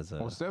that as a.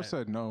 Well, Steph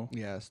said no.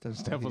 Yeah,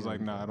 Steph was like,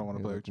 "Nah, I don't wanna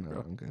He play was with you, like,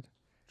 bro." "No, I'm good.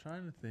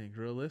 Trying to think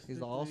realistically. He's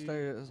the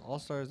all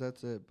stars.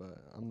 That's it.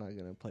 But I'm not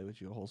gonna play with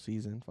you a whole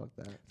season. Fuck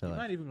that. so, He like,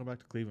 might even go back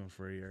to Cleveland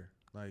for a year.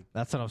 Like,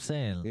 that's what I'm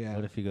saying. Yeah.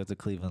 What if he goes to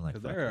Cleveland? Like,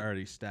 because fuck they're it.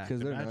 already stacked. 'Cause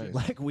they're Imagine, nice.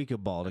 Like we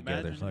could ball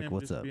together. imagine Like him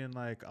what's just up? being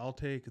like, I'll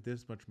take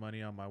this much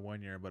money on my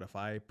 1 year, but if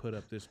I put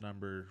up this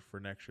number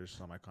for next year,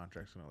 so my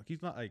contract's gonna. Like,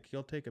 he's not like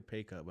he'll take a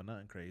pay cut, but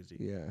nothing crazy.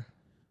 Yeah.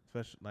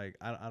 Especially like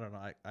I don't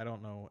know. I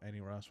don't know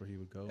anywhere else where he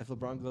would go. If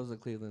LeBron goes to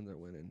Cleveland, they're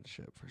winning the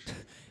ship for sure.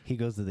 He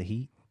goes to the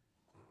Heat.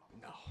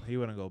 He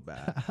wouldn't go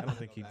back. I don't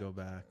think he'd go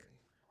back.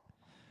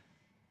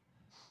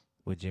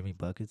 With Jimmy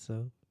Buckets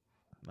though.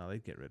 No,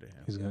 they'd get rid of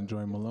him. He's going to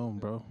join Malone,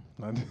 bro.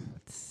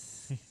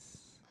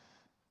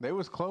 They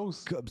was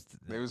close.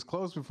 They was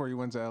close before he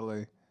went to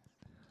LA.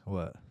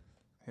 What?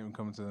 Him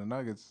coming to the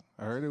Nuggets.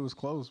 I heard it was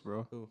close,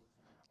 bro. Who?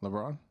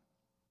 LeBron.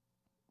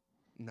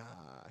 Nah,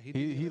 He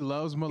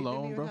loves he didn't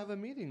Malone, even bro. have a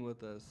meeting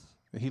with us.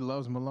 He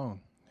loves Malone.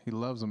 He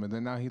loves him, and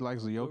then now he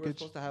likes We were Jokic.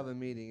 supposed to have a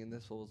meeting, and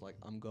this fool was like,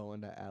 "I'm going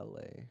to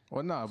LA."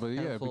 Well, nah, but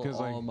yeah, Cancel because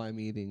like all my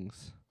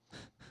meetings.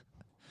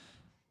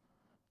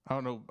 I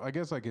don't know. I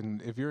guess like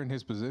if you're in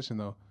his position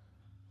though,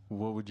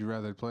 what would you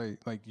rather play?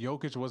 Like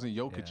Jokic wasn't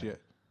Jokic Yeah. yet.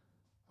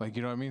 Like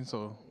you know what I mean?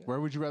 So where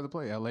would you rather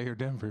play? LA or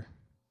Denver?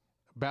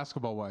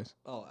 Basketball wise.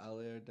 Oh,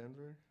 LA or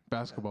Denver?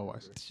 Basketball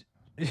wise.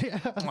 Yeah.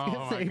 I was gonna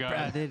Oh, my say,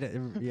 God.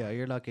 Brandon, yeah,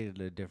 you're not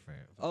getting a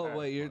different. Oh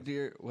wait,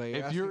 wait.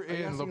 If you're are you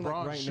in asking,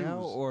 LeBron's right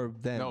now shoes- or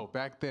then? No,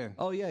 back then.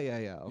 Oh yeah.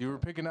 Okay. You were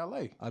picking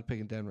LA. I'd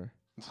pick in Denver.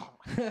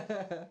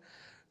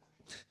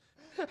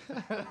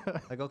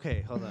 Like,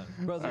 okay, hold on.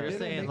 Bro, they You're didn't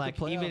saying make like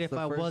the even playoffs if the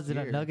I first wasn't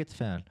year. a Nuggets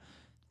fan,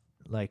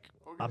 like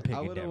I'm I picking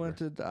would have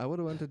Denver. I would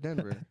have went to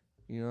Denver.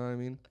 You know what I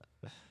mean?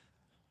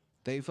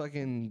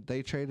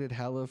 They traded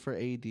Hella for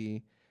AD,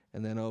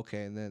 and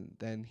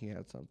then he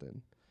had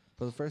something.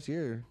 But the first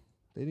year,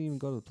 they didn't even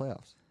go to the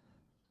playoffs.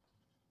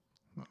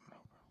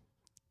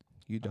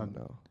 You don't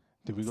know.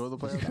 Did we go to the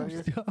playoffs that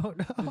year? Oh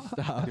no.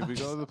 Stop. Did we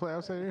go to the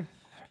playoffs that year?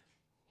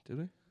 Did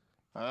we?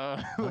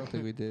 I don't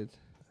think we did.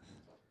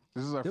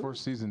 This is our Did we?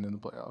 first season in the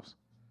playoffs.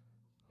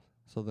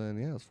 So then,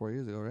 yeah, it was 4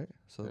 years ago, right?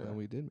 So Yeah. then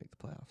we did make the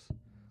playoffs.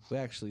 We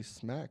actually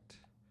smacked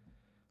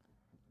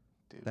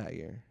Did that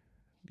year.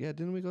 Yeah,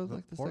 didn't we go to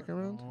like the second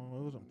round? No,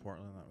 it wasn't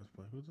Portland that was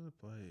play. Who did it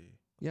play?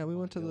 Yeah, we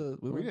went to the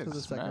We went to didn't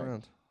the second smack.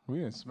 round We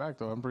didn't smack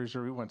though. I'm pretty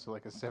sure we went to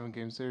like a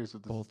 7-game series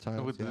with the both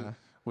times. with Yeah,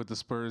 the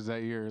Spurs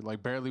that year.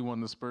 Like barely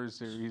won the Spurs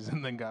series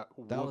and then got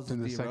that whooped was in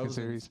the the second DeRozan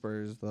series.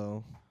 Spurs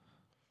though.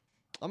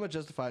 I'm gonna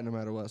justify it no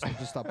matter what. So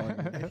just stop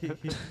arguing.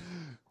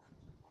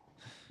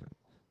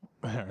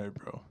 All right,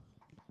 bro.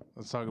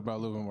 Let's talk about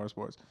a little bit more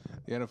sports.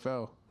 The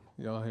NFL.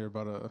 Y'all hear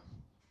about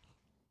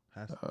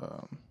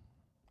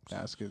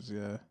Haskins?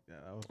 Yeah. Yeah,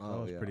 that was,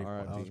 Oh, yeah, pretty.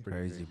 That was R.I.P. pretty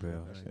Crazy,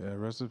 bro. Yeah.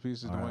 Rest in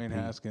peace to Dwayne R.I.P.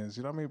 Haskins.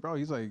 You know what I mean, bro?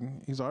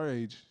 He's our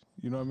age.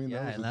 You know what I mean? Yeah,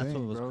 That was and the that's thing,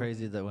 what was bro.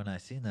 crazy that when I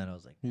seen that I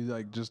was like, He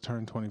like just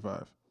turned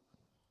 25.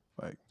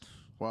 Like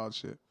wild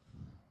shit.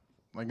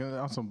 Like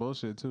on some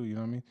bullshit too. You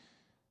know what I mean?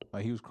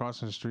 Like he was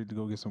crossing the street to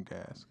go get some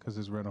gas because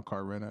his rental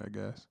car ran out of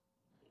gas.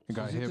 He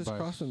got was he hit just by.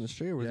 crossing the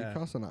street, or was Yeah. he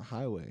crossing a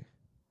highway?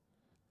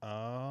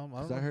 I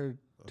Because don't I know. heard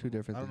two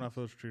different I don't know things. if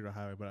it was street or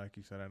highway, but like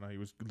you said, I know he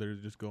was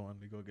literally just going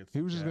to go get.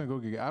 He was some just gas. gonna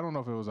go get. I don't know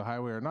if it was a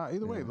highway or not.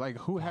 Either way, Yeah. like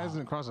who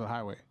hasn't crossed a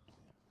highway?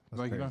 that's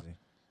Like, you crazy. know-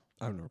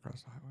 I've never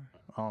crossed the highway.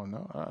 Oh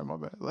no! All right, my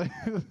bad. Like,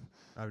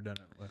 I've done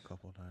it a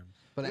couple of times.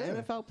 But Yeah.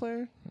 an NFL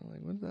player, I'm like,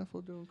 what is that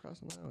fool doing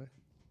crossing the highway?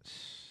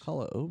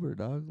 Call it Uber,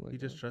 dog. Like, He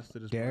just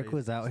trusted his. Derek wife,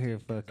 was out here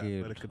his fucking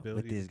athletic with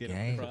ability to his get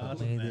gang. across,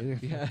 homie, and then-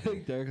 dude. yeah,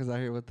 Derek was out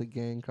here with the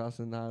gang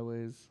crossing the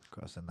highways.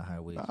 Crossing the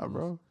highway. nah,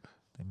 bro.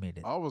 They made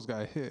it. I almost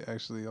got hit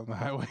actually on the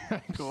highway. I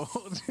ain't gonna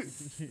hold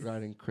you.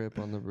 Riding crip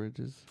on the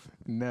bridges.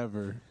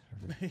 Never.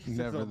 He says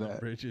Never all the that.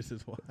 bridges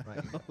is wild.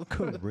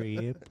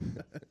 Carib.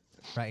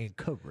 Right in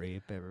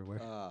Carib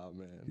everywhere. Oh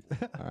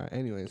man. All right.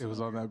 Anyways, It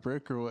was on that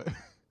brick or what?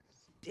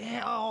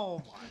 Damn.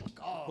 Oh my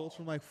God. Pulls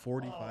from like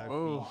 45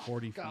 Oh, feet,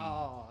 40 feet.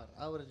 God.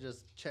 I would have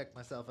just checked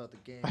myself out the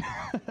game.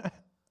 It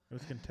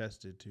was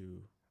contested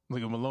too.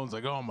 Look at Malone's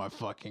like, oh my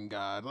fucking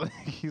god! Like,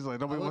 he's like,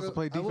 nobody wants to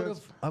play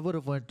defense. I would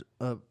have went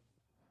up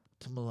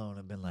to Malone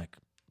and been like,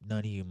 none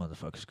of you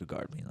motherfuckers could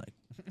guard me. Like,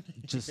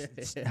 just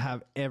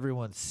have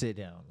everyone sit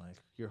down. Like,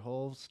 your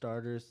whole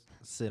starters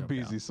sit 'em down.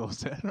 Beasley's so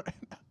sad right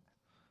now.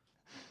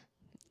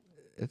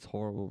 it's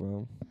horrible,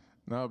 bro.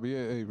 No, but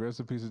yeah, hey, rest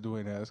in peace to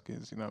Dwayne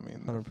Haskins. You know what I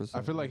mean? 100%.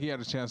 I feel like he had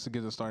a chance to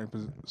get a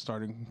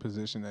starting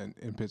position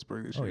in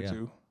Pittsburgh this Oh, year yeah.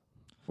 too,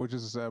 which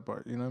is the sad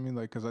part. You know what I mean?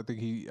 Like, because I think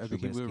he would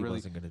Trubisky really.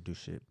 wasn't gonna do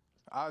shit.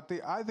 I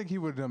think he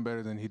would have done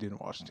better than he did in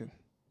Washington.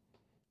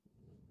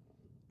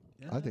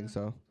 I think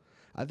so.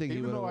 I think Even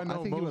he would. though I I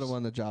know think he would have most-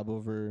 won the job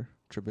over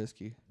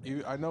Trubisky.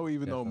 I know,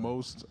 even though Definitely.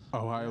 most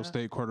Ohio Yeah.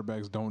 State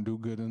quarterbacks don't do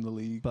good in the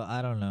league, But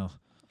I don't know.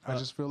 I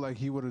just feel like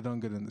he would have done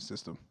good in the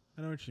system.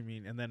 I know what you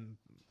mean. And then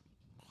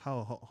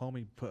how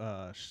homie put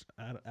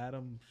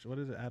Adam. What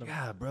is it? Adam.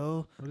 Yeah,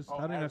 bro. What is, Oh,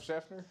 how do you Adam know-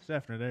 Scheffner?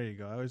 Scheffner. There you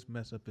go. I always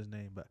mess up his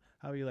name, but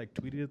how he like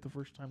tweeted it the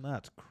first time.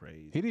 That's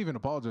crazy. He didn't even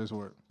apologize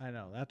for it. I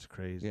know. That's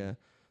crazy. Yeah,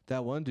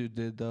 that one dude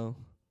did though.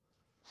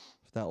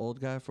 That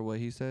old guy, for what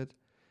he said,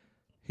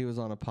 he was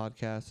on a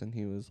podcast and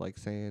he was like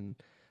saying,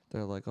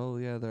 they're like, oh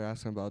yeah, they're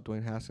asking about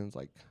Dwayne Haskins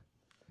like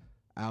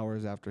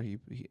hours after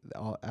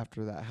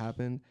after that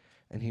happened,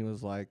 and he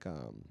was like,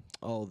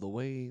 oh the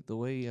way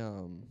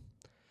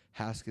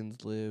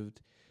Haskins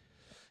lived,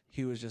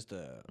 he was just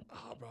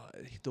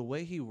the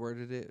way he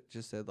worded it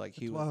just said like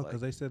he It's was wild like,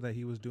 because they said that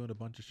he was doing a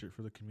bunch of shit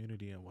for the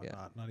community and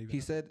whatnot. Not even.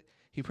 he said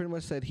he pretty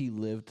much said he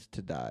lived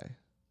to die,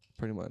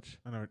 pretty much.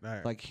 I know.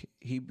 Like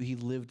he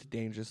lived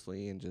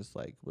dangerously and just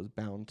like was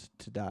bound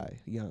to die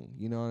young,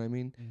 you know what I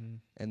mean? Mm-hmm.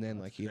 And then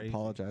That's like he crazy.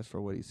 apologized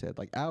for what he said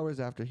like hours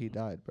after he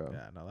died, bro.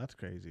 Yeah. No, that's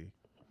crazy.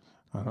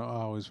 I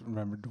always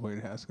remember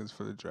Dwayne Haskins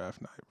for the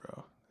draft night,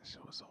 bro. That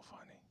shit was so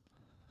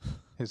funny.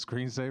 His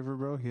screensaver,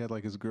 bro. He had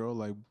like his girl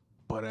like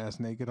butt ass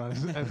naked on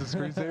his as a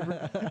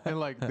screensaver,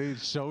 and like they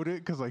showed it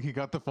because like he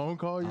got the phone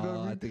call. You know what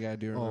I I mean? think I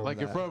do remember Like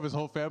that. in front of his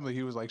whole family,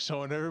 he was like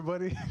showing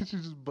everybody. She's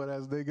just butt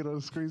ass naked on the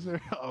screensaver.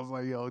 I was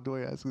like, yo,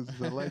 Dwayne Haskins is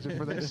a legend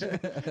for that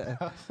shit.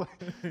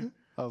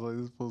 I was like,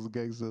 this fool's a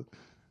gangster.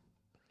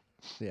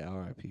 Yeah,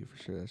 R.I.P.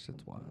 for sure. That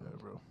shit's wild. Yeah,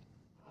 bro.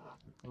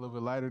 A little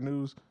bit lighter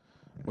news.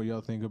 What y'all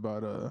think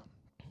about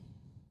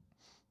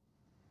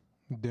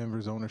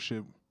Denver's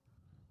ownership?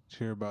 Did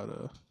you hear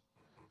about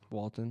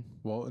Walton.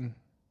 Walton,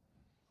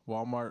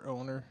 Walmart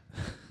owner,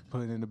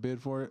 putting in a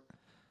bid for it?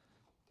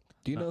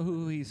 Do you know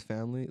who he's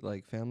family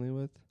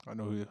with? I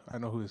know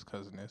who his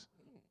cousin is.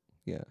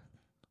 Yeah,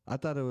 I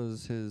thought it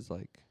was his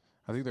like.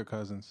 I think they're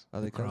cousins. Are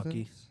they The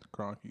Cronkies? cousins?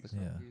 Cronkies.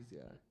 Yeah.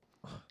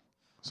 Yeah.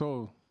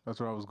 So that's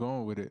where I was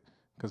going with it,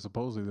 because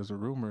supposedly there's a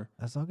rumor.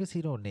 As long as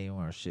he don't name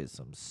our shit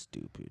some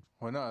stupid.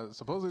 Well, no,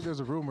 supposedly there's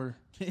a rumor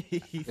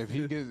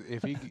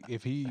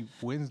if he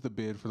wins the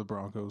bid for the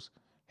Broncos,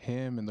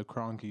 him and the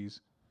Cronkies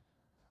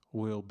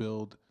will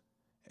build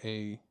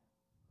a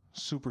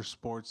super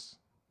sports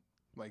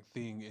like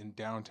thing in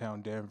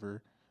downtown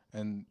Denver,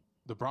 and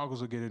the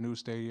Broncos will get a new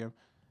stadium,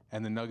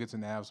 and the Nuggets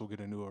and Avs will get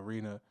a new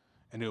arena,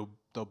 and they'll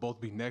both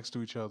be next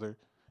to each other,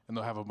 and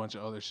they'll have a bunch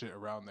of other shit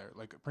around there,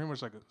 like pretty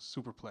much like a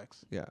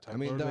superplex. Yeah, I Type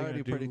mean What are they're they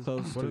already gonna pretty do?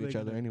 close What are to they each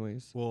other, gonna-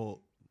 anyways.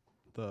 Well,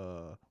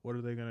 what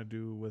are they gonna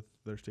do with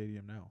their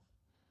stadium now?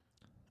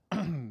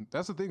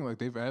 That's the thing. Like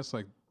they've asked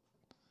like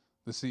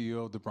the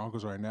CEO of the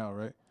Broncos right now,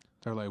 right?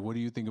 They're like, "What do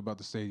you think about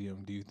the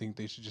stadium? Do you think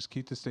they should just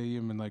keep the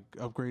stadium and like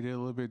upgrade it a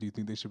little bit? Do you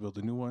think they should build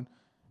a new one?"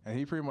 And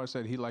he pretty much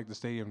said he liked the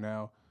stadium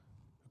now.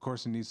 Of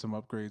course, it needs some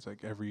upgrades,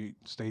 like every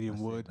stadium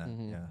would.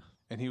 Mhm. Yeah.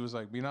 And he was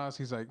like, being honest,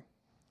 he's like,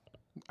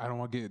 I don't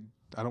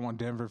want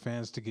Denver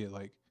fans to get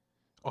like,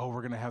 oh,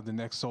 we're gonna have the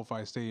next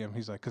SoFi Stadium.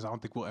 He's like, because I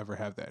don't think we'll ever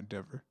have that in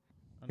Denver.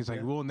 He's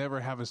like, we'll never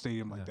have a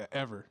stadium like that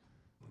ever.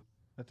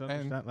 That's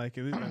understand. Like,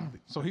 it is,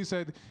 So he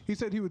said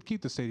he would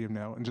keep the stadium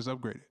now and just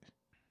upgrade it,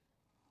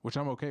 which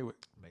I'm okay with.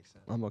 Makes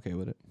sense. I'm okay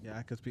with it. yeah,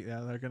 because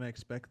they're gonna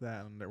expect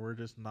that, and that we're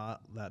just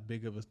not that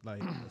big of a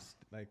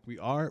like we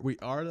are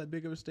that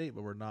big of a state,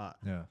 but we're not.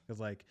 Yeah. Because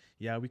like,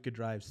 yeah, we could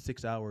drive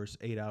 6 hours,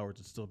 8 hours,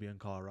 and still be in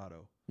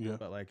Colorado. Yeah,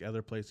 But like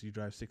other places, you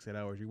drive 6, 8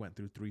 hours, you went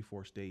through 3,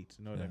 4 states.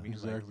 You know what I Yeah, mean?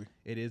 Like, exactly.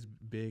 it is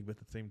big, but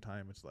at the same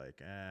time, it's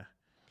like,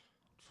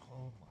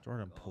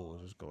 Jordan Poole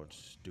is just going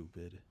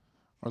stupid.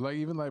 Or like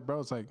even like bro,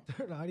 it's like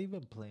They're not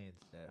even playing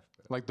Steph,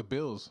 bro. like the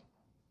Bills.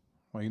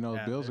 Well, you know,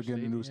 Yeah, the Bills their are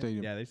getting a new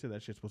stadium. Yeah, they said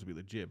that shit's supposed to be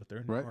legit, but they're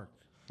in New Right. York.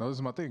 No, this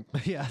is my thing.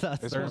 yeah,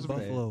 that's It's They're supposed in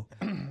to be-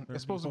 Buffalo.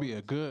 It's supposed to be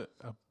a good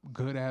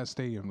ass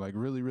stadium, like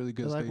really, really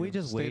good like stadium. we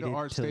just State waited of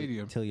art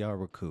stadium, till y'all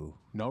were cool.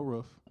 no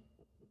roof,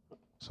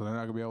 so they're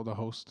not gonna be able to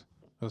host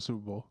a Super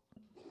Bowl.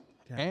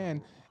 Yeah.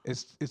 And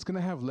it's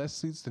gonna have less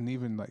seats than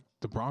even like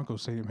the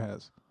Broncos stadium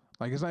has.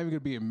 Like it's not even gonna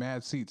be in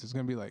mad seats. It's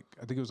gonna be like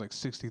I think it was like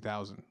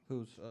 60,000.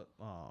 Who's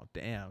Oh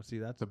damn! See,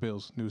 that's The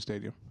Bills' new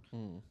stadium.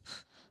 Hmm.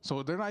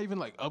 So they're not even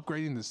like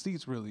upgrading the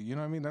seats really. You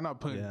know what I mean? They're not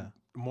putting Yeah.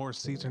 more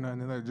seats or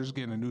nothing. They're just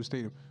getting a new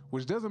stadium,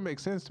 which doesn't make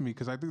sense to me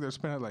because I think they're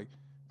spending like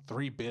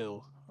 $3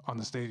 billion on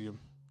the stadium.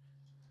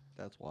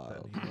 That's that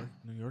wild.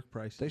 New York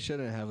price. They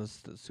shouldn't have a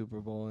Super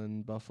Bowl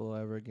in Buffalo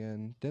ever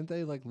again. Didn't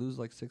they like lose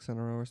like 6 in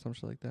a row or some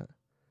shit like that?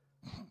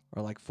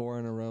 Or like 4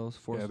 in a row?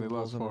 Four Yeah, Super they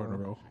lost Bowls 4 in a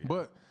row.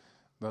 But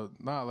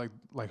not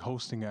like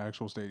hosting an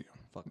actual stadium.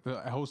 Fuck.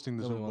 Hosting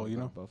the Nobody Super Bowl, wanted you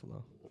to go know. to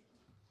Buffalo.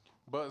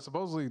 But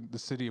supposedly the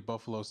city of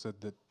Buffalo said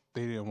that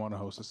they didn't want to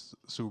host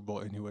a Super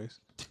Bowl anyways,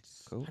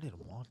 Cool. I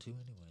didn't want to,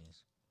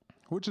 anyways.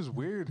 which is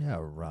weird. Yeah,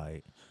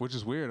 right. Which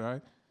is weird,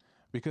 right?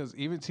 Because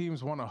even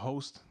teams want to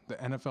host the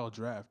NFL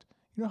draft.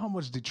 You know how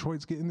much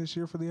Detroit's getting this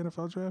year for the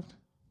NFL draft?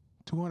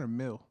 200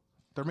 mil.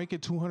 They're making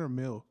 200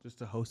 mil just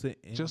to host it.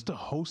 just to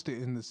host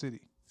it in the city.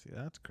 see,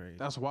 that's crazy.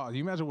 That's wild.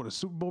 You imagine what a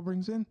Super Bowl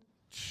brings in?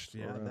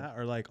 Yeah, that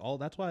or like all.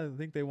 That's why I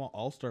think they want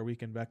All Star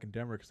Weekend back in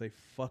Denver because they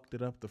fucked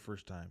it up the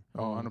first time.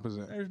 Oh,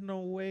 100%. There's no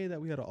way that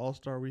we had an All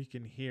Star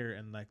Weekend here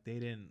and like they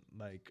didn't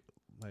like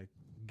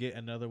get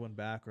another one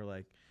back or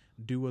like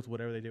do with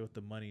whatever they did with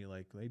the money.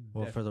 Like they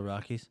Well, for the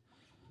Rockies?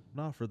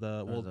 not for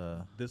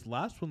the this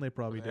last one they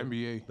probably The did.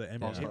 NBA. The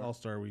NBA All-Star.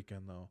 All-Star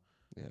weekend though.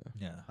 Yeah.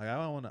 Yeah. Like I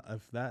don't want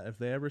to if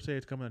they ever say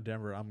it's coming to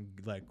Denver, I'm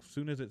like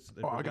soon as it's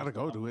Oh, I gotta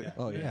go to it.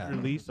 Oh, yeah.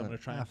 released, I'm gonna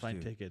try and Have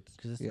find to. tickets.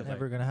 Because it's Yeah.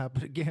 never gonna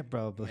happen again,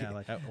 probably. Yeah,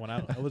 like when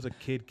I was a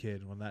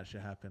kid when that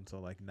shit happened. So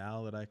like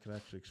now that I could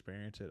actually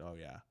experience it, oh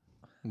yeah.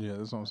 Yeah,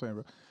 that's what I'm saying,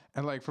 bro.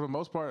 And like for the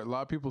most part, a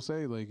lot of people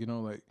say like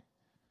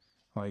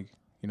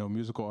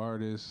musical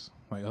artists,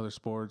 like other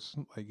sports,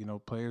 like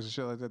players and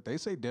shit like that. They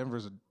say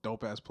Denver's a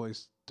dope ass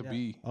place to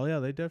be. Oh yeah,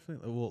 they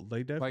definitely. Well,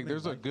 they definitely Like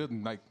there's a good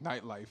like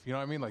nightlife. You know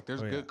what I mean? Like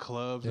there's Oh, yeah. good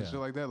clubs and Yeah. shit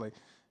like that.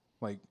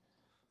 Like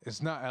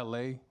it's not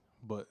LA,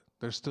 but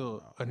there's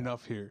still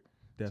enough here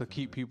to definitely.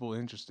 keep people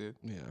interested.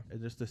 Yeah.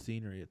 It's just the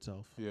scenery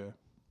itself. Yeah.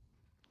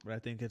 But I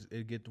think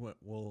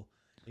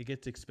it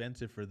gets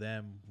expensive for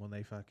them when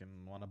they fucking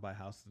want to buy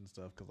houses and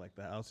stuff because like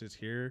the houses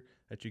here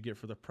that you get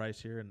for the price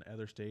here in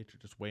other states are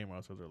just way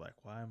more. So they're like,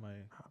 why am I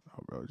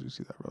Oh, bro, did you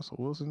see that Russell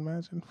Wilson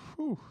mansion?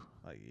 Whew.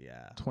 like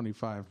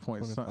 25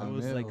 point 25. something It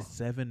was mil. like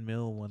 $7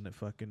 million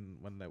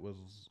when that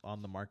was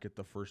on the market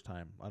the first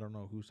time. I don't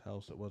know whose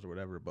house it was or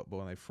whatever, but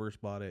when they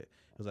first bought it,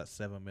 it was at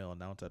 $7 million.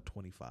 Now it's at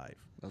 25.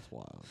 That's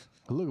wild.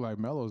 It looked like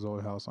Melo's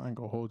old house. I ain't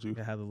gonna hold you. It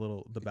had the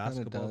kinda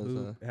basketball does,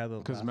 hoop. It had the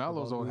Because basketball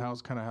Melo's old hoop.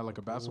 house kind of had like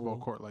a basketball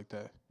pool. court like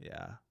that.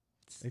 Yeah,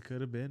 it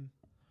could have been.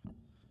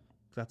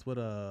 That's what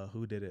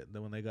who did it?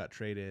 Then when they got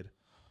traded,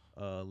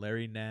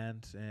 Larry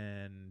Nance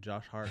and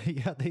Josh Hart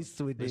Yeah, they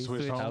switched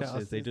switched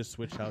houses. They just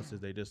switched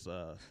houses. They just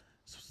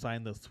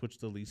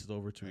switched the leases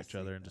over to each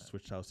other and just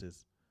switched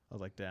houses. I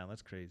was like, damn,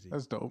 that's crazy.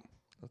 That's dope.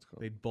 That's cool.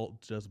 They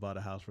both just bought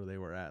a house where they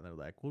were at, and they're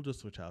like, we'll just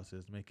switch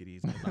houses, make it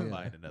easy. I'm not Yeah.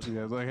 buying another.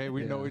 Yeah, it's like, hey,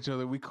 we know Yeah. each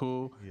other. We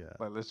cool. Yeah.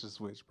 Like, let's just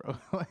switch, bro.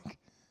 Like,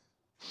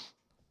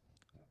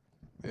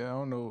 yeah, I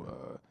don't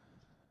know.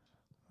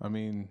 I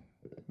mean,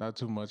 not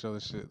too much other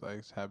shit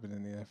like's happened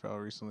in the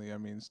NFL recently. I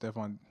mean,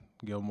 Stephon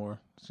Gilmore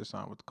just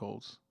signed with the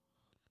Colts.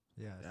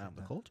 Yeah. Damn,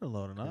 the Colts are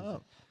loading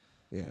up.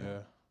 Yeah.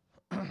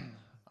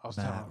 I was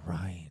Matt telling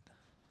Ryan.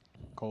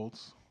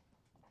 Colts.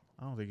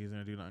 I don't think he's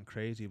gonna do nothing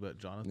crazy, but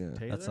Jonathan Yeah.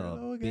 Taylor. That's a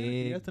though, again,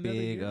 he big, has another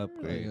big year.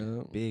 upgrade.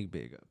 Yeah.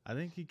 Big up. I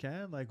think he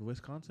can. Like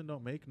Wisconsin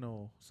don't make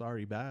no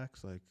sorry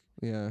backs. Like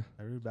Yeah.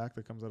 every back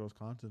that comes out of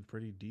Wisconsin's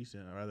pretty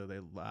decent. Whether they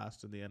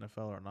last in the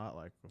NFL or not,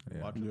 like if you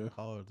Yeah. watch them in Yeah.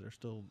 college, they're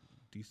still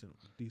decent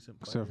Except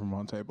players. for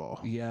Monte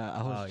Ball. Yeah.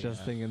 I was Oh, just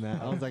yeah. thinking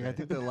that. I was like, I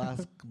think the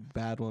last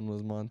bad one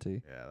was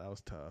Monty. Yeah, that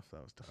was tough.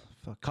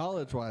 Fuck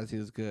College wise, he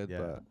was good, Yeah.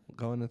 but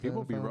going to the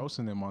People be NFL?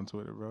 roasting him on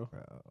Twitter, bro.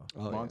 bro.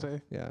 Oh,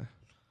 Monte? Yeah.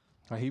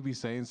 Like, he be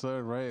saying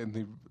something, right? And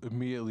they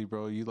immediately,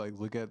 bro, you like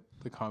look at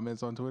the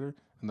comments on Twitter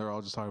and they're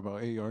all just talking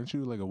about, hey, aren't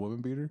you like a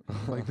woman beater?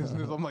 Like this and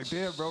this. I'm like,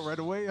 damn, bro, right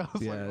away. I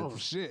was Yeah, like, oh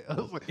it's- shit. I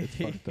was like,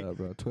 Fucked up,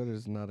 bro.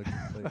 Twitter's not a good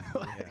place.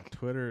 Yeah,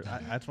 Twitter.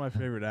 That's my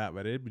favorite app,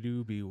 but it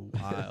do be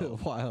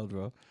wild. Wild,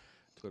 bro.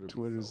 Twitter be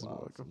Twitter's so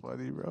wild fucking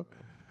funny, bro.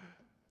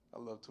 I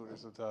love Twitter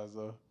sometimes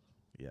though.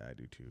 Yeah, I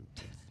do too.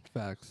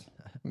 Facts.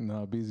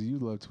 Nah, BZ, you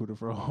love Twitter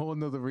for a whole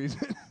nother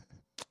reason.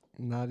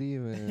 Not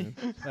even.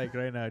 Like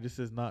right now, it just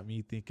says not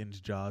me thinking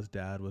Jaws'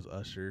 dad was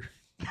Usher.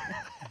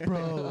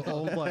 Bro,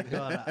 oh my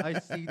god, I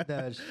seen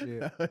that shit.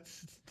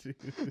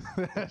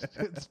 That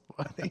shit's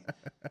funny.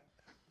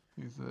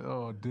 He said,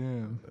 oh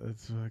damn.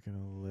 That's fucking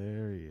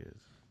hilarious.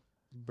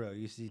 Bro,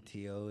 you see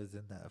T.O. is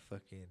in that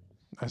fucking.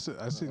 I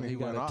seen He he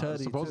got went a off.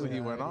 tutty, Supposedly too.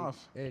 he went Yeah,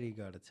 off. Eddie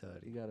got a You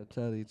tutty. got to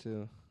teddy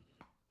too.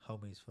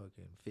 Homie's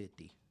fucking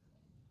 50.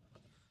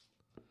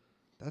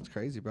 That's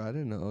crazy, bro. I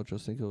didn't know Ocho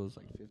Cinco was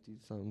like 50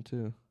 something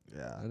too.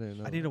 Yeah, I didn't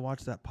know. I need to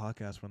watch that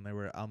podcast when they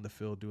were on the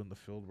field doing the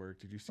field work.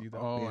 Did you see that?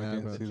 Oh, I Yeah,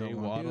 didn't bro. see that Jay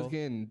one. Watt. He was Waddle?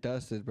 getting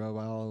dusted, bro,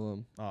 by all of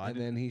them. Oh, I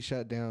and then he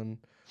shut down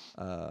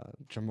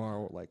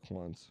Jamar like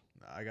once.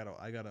 I gotta.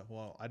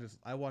 Well,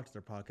 I watched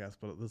their podcast,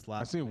 but this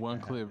last. I seen week one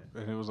I clip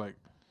haven't. and it was like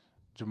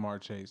Jamar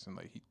Chase and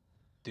like he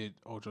did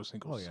Ocho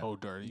Cinco Oh, yeah. so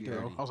dirty, bro.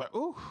 Dirty. I was like,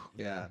 ooh.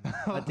 Yeah.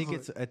 I think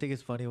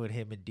it's funny when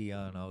him and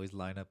Dion always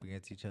line up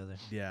against each other.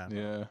 Yeah, no,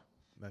 Yeah.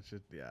 that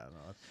should. Yeah, no.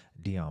 That's,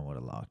 Dion would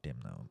have locked him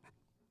though.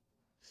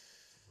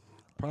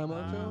 Prime Ocho?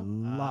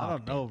 I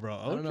don't know, bro.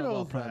 I don't know about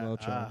Ocho's Prime that-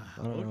 Ocho.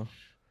 I don't know.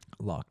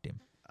 Locked him.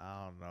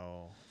 I don't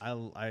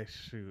know. I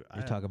shoot.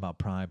 You're talking about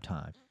prime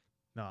time.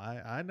 No,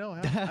 I know.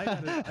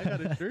 I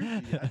got a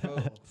jersey. I know.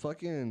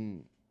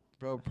 Fucking,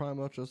 bro, Prime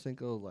Ocho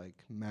Cinco like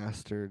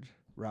mastered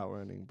route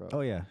running, bro.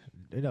 Oh yeah,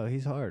 no,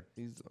 he's hard.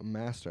 He's a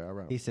master at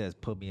route. He says,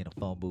 "Put me in a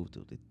phone booth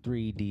with the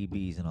 3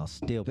 DBs, and I'll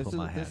still This put is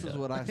my hand this is up."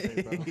 what I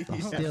say, bro. He I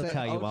still say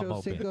tell you I'm Ocho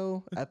open.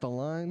 Cinco at the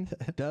line,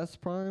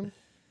 dust Prime,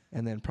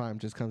 and then Prime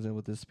just comes in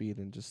with his speed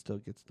and just still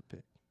gets the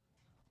pick.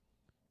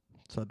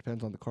 So it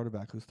depends on the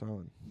quarterback who's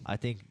throwing. I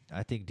think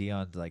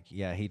Dion's like,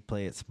 yeah, he'd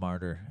play it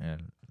smarter,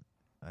 and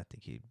I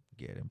think he'd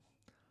get him.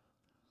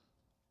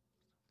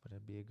 But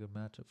it'd be a good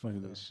matchup for Look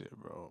at him. this shit,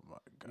 bro. Oh my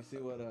You god. see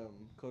what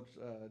Coach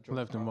George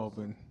Left him Karl's-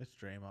 open. It's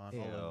Draymond.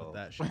 Ew. All over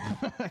that shit.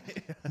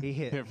 He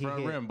hit. Hit he front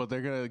hit- rim, but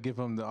they're gonna give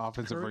him the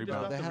offensive Curry Bro,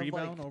 got rebound. they the have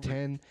rebound like over-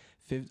 10,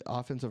 15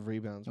 offensive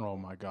rebounds. Oh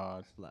my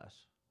god. Splash.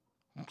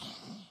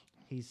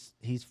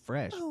 he's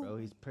fresh, bro.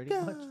 He's pretty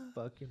much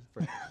fucking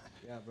fresh.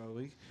 Yeah, bro.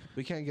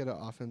 We can't get an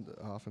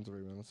offensive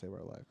rebound to save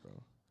our life,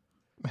 bro.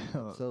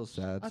 It's so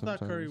sad. I thought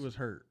Curry sometimes. was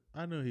hurt.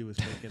 I knew he was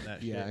faking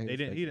that Yeah, shit. he was He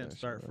faking didn't that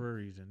start shit, for a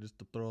reason, just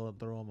to throw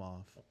him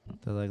off.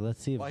 They're like,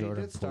 let's see if Well, he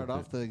Jordan did start pulled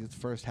off the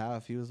first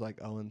half. He was like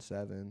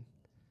 0-7,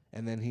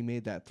 and then he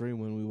made that 3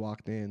 when we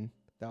walked in.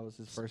 That was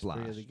his first 3 of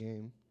the Splash.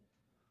 game.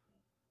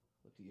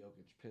 Look at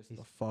Jokic pissed He's-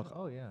 the fuck.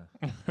 Oh yeah.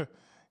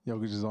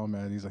 Jokic is all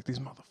mad. He's like, these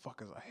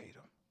motherfuckers, I hate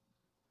them.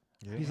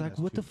 Yeah, He's he like, has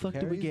what the 2 fuck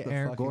did we Carries get the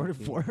Aaron fucking Gordon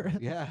team. for?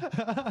 Yeah.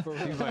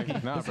 He's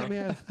like, nah, This bro. time he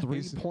had 3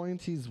 He's-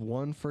 points. He's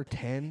 1 for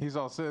 10. He's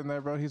all sitting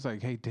there, bro. He's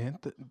like, hey,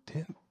 didn't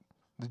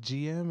the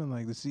GM and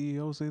like the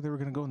CEO say they were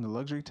gonna go in the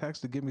luxury tax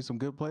to get me some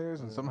good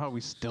players, and somehow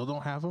we still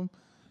don't have them?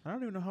 I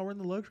don't even know how we're in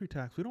the luxury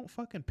tax. We don't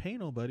fucking pay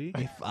nobody.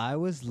 If I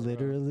was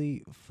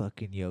literally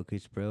fucking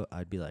Jokic, bro,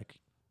 I'd be like,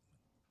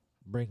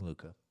 bring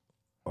Luca,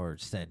 or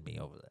send me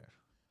over there.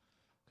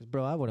 Cause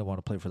bro, I wouldn't want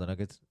to play for the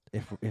Nuggets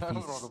if I don't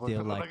he's wanna play still for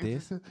the like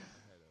Nuggets. this.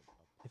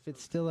 If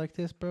it's still like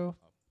this, bro,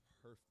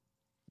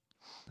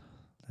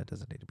 that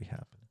doesn't need to be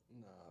happening.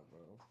 Nah, bro.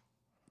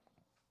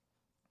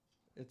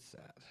 It's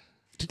sad.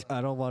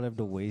 I don't want him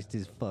to waste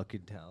his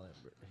fucking talent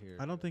here.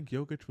 I don't think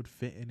Jokic would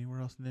fit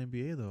anywhere else in the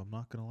NBA, though. I'm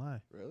not gonna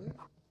lie. Really?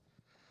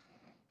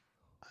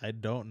 I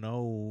don't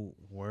know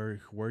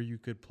where you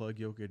could plug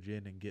Jokic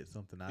in and get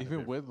something out of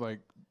Even it. with like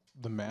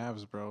the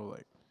Mavs, bro,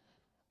 like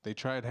they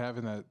tried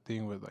having that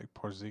thing with like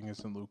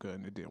Porzingis and Luca,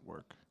 and it didn't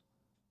work.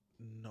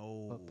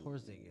 No. But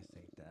Porzingis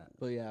ain't that.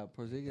 But yeah,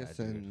 Porzingis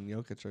Yeah, dude. and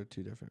Jokic are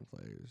 2 different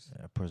players.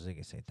 Yeah,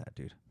 Porzingis ain't that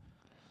dude.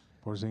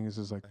 Porzingis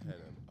is like I had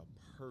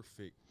a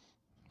perfect.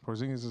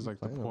 Porzingis is like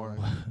the Playing poor.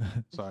 alright.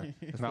 Sorry,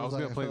 It no, I feels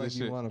was gonna I play feel this like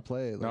shit. You want to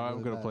play it? No, like, I'm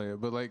really gonna bad. play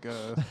it, but like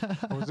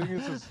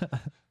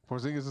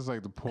Porzingis is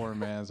like the poor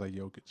man's like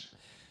Jokic.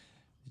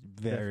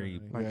 Very,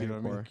 Definitely. Like, you know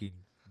what I mean? fucking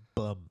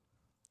bum.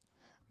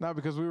 Not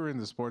because we were in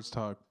the sports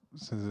talk.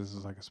 Since this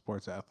is like a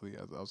sports athlete,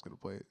 I was gonna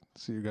play it.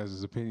 See your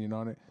guys' opinion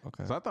on it.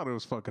 Okay. 'Cause I thought it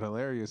was fucking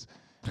hilarious,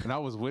 and I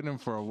was with him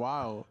for a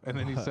while, and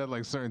then he said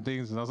like certain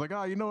things, and I was like,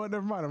 oh, you know what?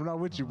 Never mind. I'm not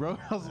with you, bro.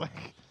 I was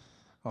like,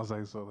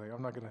 so like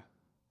I'm not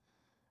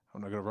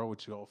gonna roll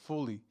with you all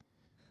fully,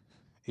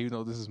 even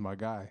though this is my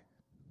guy.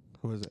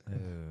 Who is it?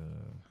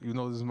 Even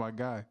though this is my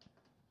guy,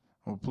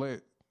 I'm gonna play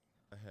it.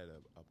 I had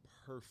a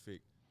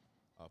perfect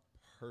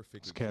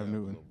It's Cam example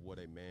Newton. of what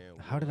a man.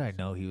 How did I was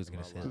know he was in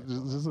gonna my say life. that?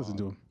 Just listen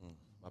to him.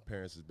 My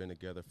parents has been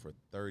together for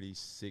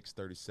 36,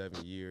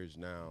 37 years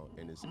now,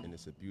 and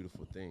it's a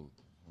beautiful thing.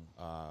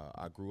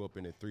 I grew up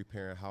in a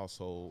 3-parent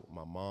household: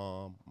 my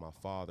mom, my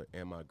father,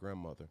 and my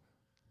grandmother.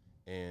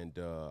 And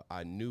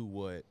I knew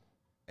what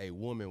a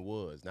woman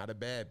was, not a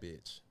bad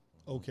bitch.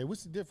 Okay,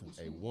 what's the difference?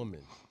 A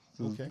woman.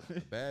 Okay. A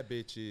bad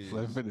bitch is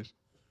Let him finish.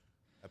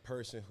 a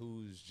person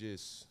who's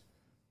just,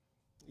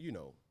 you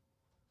know,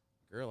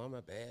 girl, I'm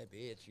a bad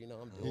bitch. You know,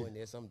 I'm doing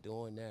this, I'm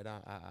doing that.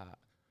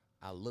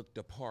 I look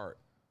the part,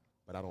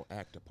 but I don't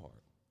act the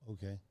part.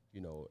 Okay.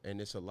 You know, and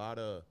it's a lot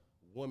of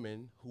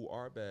women who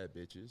are bad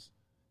bitches,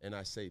 and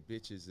I say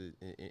bitches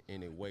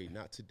in a way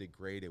not to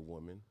degrade a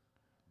woman,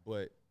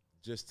 but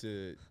just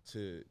to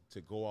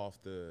go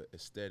off the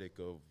aesthetic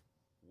of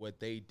what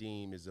they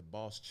deem is a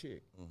boss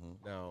chick.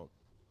 Now,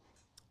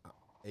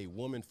 a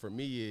woman for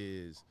me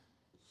is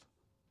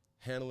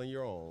handling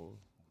your own,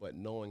 but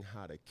knowing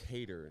how to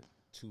cater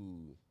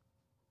to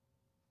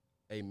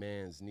a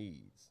man's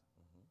needs,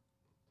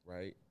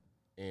 right?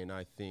 And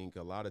I think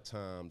a lot of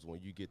times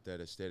when you get that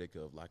aesthetic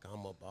of like,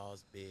 I'm a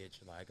boss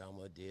bitch, like I'm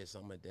a this,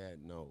 I'm a that,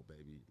 no,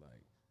 baby,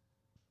 like,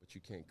 but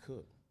you can't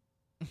cook.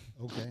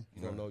 Okay.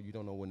 You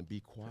don't know when to be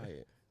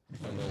quiet. You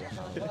don't know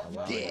how to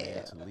allow a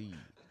man to lead.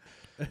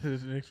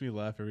 It makes me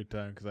laugh every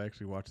time because I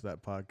actually watch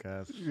that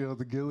podcast. You know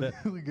the Gilly.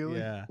 The Gilly.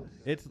 Yeah,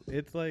 it's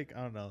like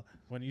I don't know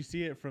when you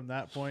see it from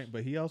that point.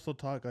 But he also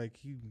talked like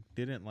he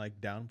didn't like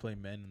downplay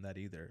men in that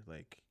either.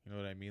 Like you know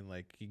what I mean?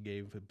 Like he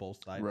gave both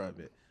sides Right. of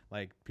it.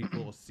 Like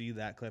people will see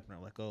that clip and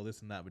are like, oh,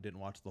 this and that, but didn't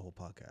watch the whole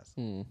podcast.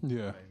 Yeah. You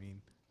know what I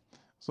mean,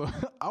 So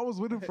I was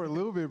with him for a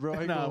little bit, bro. I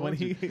ain't Nah, gonna when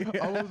hold you. he-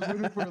 I was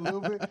with him for a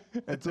little bit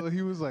until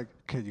he was like,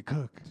 "Can you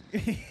cook?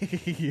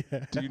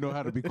 yeah. Do you know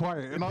how to be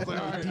quiet?" And I was like,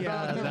 "All right,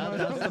 Yeah,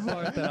 that's the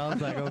part that I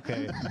was like,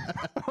 okay.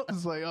 I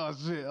was like, "Oh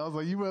shit!" I was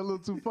like, "You went a little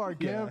too far,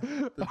 Cam."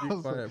 The I be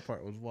was like, quiet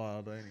part was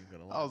wild. I ain't even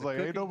gonna lie. I was The like,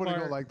 ain't cooking nobody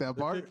gonna like that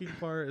the part. cooking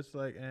part, it's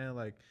like,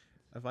 like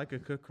if I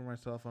could cook for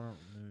myself, I don't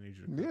really need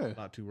you to cook. Yeah. I'm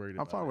not too worried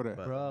I'm about fine it. with it.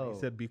 But Bro. he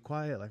said, "Be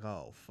quiet." Like,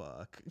 oh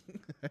fuck.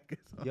 I guess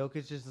I'll- Jokic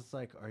is just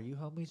like, are you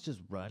homies just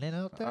running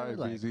out there? "All right,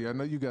 like, BZ, I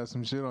know you got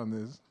some shit on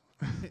this.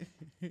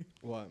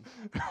 What?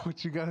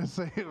 What you gotta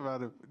say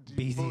about it?"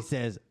 BZ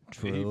says,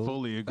 He true.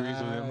 fully agrees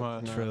with him, huh?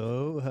 Facts.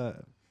 True.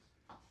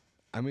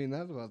 I mean,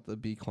 that's about the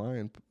be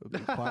quiet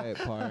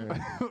part.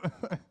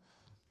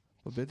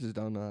 But bitches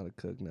don't know how to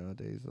cook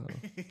nowadays, though.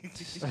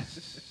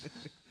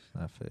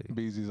 I feel you.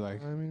 Beezy's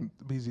like, I mean-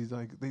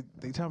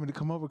 they tell me to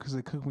come over because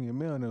they cooked me a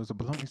meal and it was a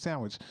bologna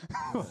sandwich.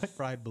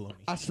 Fried bologna.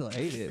 I still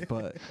ate it,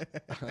 but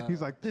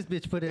He's like, This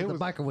bitch put it in the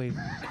microwave.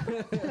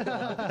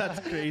 That's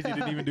crazy.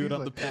 Didn't even do it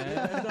on the pan.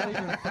 it's not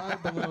even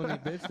fried bologna,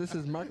 bitch. This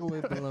is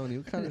microwave bologna.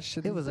 What kind of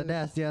shit? It was a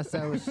nasty ass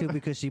sandwich too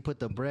because she put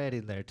the bread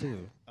in there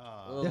too.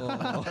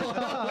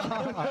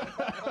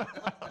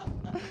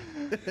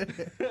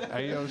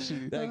 hey yo, she.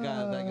 That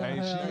guy. Hey,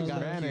 she used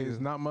got mayonnaise,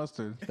 cute. not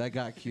mustard. That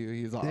got cute.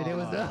 He's all. And it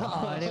was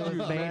and it She was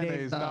used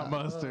mayonnaise, not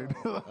mustard.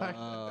 Like,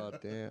 Oh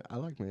damn! I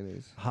like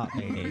mayonnaise. hot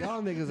mayonnaise.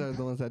 Y'all niggas are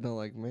the ones that don't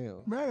like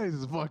mayo. mayonnaise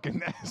is fucking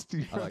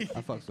nasty. I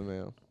fucks with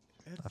mayo.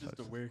 That's just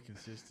a weird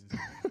consistency.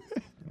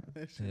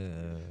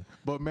 Yeah.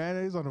 But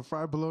mayonnaise on a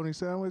fried bologna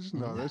sandwich?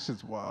 No, that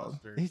shit's wild.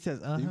 He says,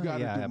 You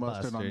gotta yeah, do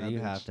mustard on that You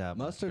bitch. have to have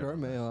Mustard or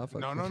mayo? I fucks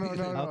No, with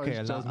okay,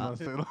 it's just no,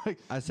 mustard. Like,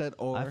 I said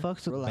or. I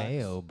fucks with relax.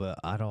 mayo, but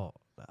I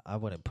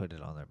wouldn't put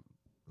it on there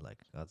like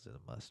I'd do the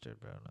mustard,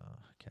 bro. No,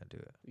 I can't do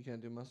it. You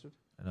can't do mustard.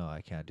 No,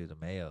 I can't do the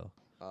mayo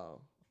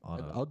Oh,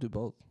 on I'll do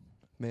both.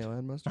 Mayo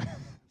and mustard.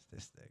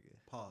 this nigga.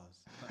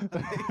 Pause.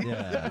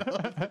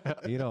 Yeah,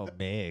 you don't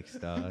mix,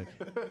 dog.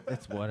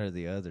 It's one or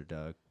the other,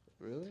 dog.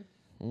 Really?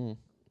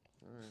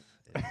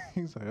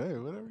 he's like, hey,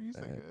 whatever you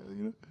say. You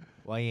know?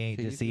 Why you ain't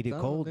Can just you eat it keep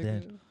cold going,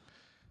 then? nigga?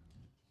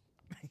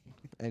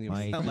 Why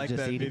Anyway, ain't Sound you like just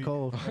that eat it video-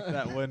 cold?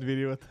 That one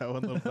video with that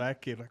one little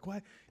black kid. Like,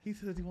 why? He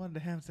said he wanted the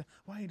ham sandwich.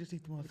 Why ain't you just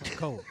eat the motherfucker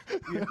cold?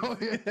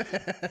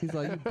 he's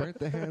like, you burnt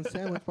the ham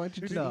sandwich. Why don't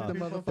you just No, eat the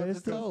there's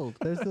motherfucker those- cold?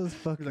 There's those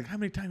He's fucking like, how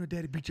many times your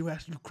daddy beat your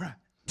ass and you cry?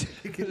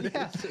 no,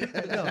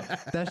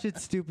 that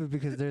shit's stupid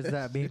because there's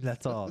that meme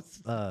that's all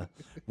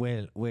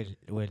when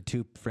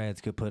two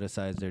friends could put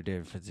aside their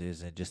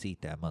differences and just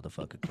eat that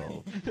motherfucker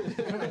cold.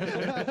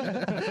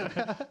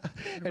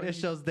 And it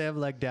shows them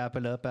like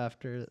dapping up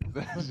after.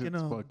 That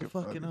shit's Fucking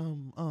fucking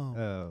funny.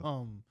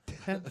 Oh.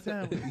 ham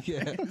sandwich.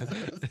 Yeah.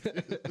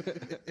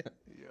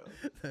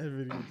 That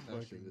video is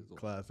That shit fucking is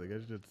classic.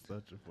 It's just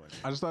such a funny.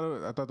 I just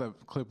I thought that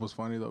clip was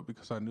funny though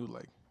because I knew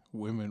like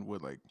women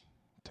would like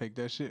take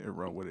that shit and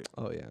run with it.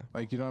 Oh yeah.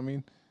 Like, you know what I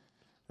mean?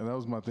 And that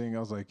was my thing. I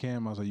was like,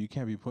 Cam, I was like, you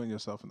can't be putting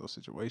yourself in those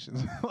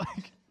situations.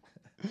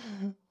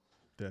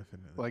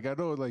 Definitely. like I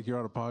know like you're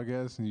on a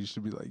podcast and you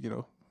should be like, you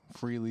know,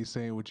 freely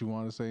saying what you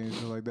want to say and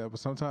shit like that. But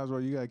sometimes, bro,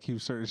 you gotta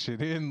keep certain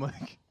shit in.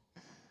 Like,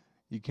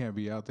 you can't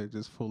be out there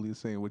just fully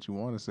saying what you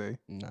want to say.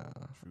 Nah,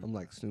 I'm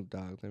like Snoop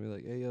Dogg. They be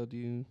like, "Hey yo, do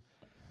you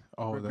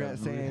Oh, regret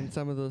saying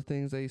some of those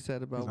things that you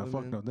said about He's like,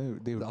 women?" fuck no,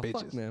 they were No,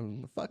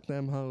 bitches. fuck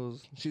them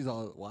hoes. She's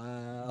all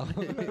wow.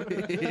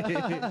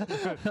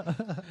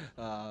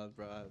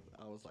 Bro,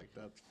 I was like,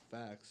 that's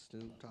facts,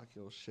 Snoop. Talk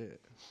your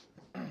shit.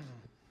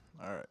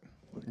 All right,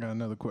 I got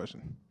another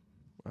question.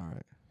 All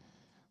right.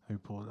 Let me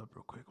pull it up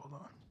real quick. Hold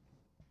on.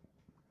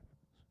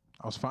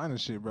 I was finding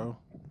shit, bro.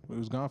 We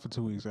was gone for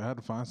 2 weeks. I had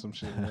to find some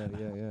shit.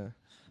 Yeah.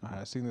 I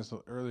had seen this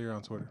earlier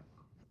on Twitter.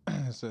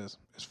 It says,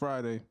 it's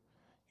Friday,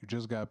 you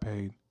just got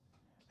paid,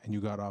 and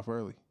you got off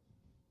early.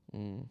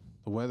 Mm.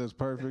 The weather's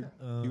perfect.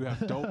 You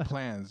have dope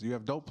plans. You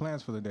have dope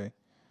plans for the day.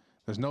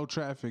 There's no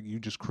traffic. You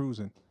just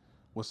cruising.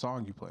 What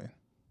song you playing?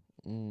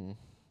 Mm.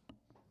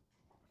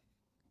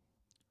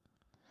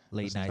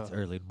 Late That's nights, tough.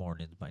 early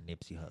mornings by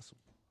Nipsey Hussle.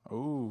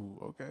 Oh,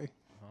 okay.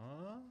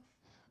 Huh?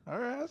 All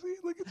right, I see.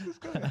 Look at this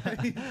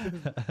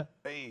guy.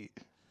 Hey.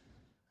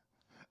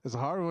 It's a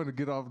hard one to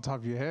get off the top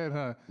of your head,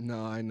 huh?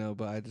 No, I know,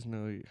 but I just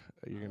know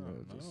you're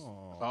gonna just.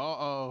 No.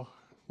 Uh-oh.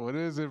 What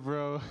is it,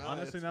 bro?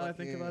 Honestly, it's now that I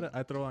think fucking- about it,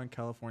 I throw on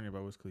California by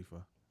Wiz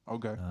Khalifa.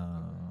 Okay.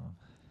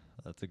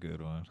 That's a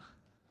good one.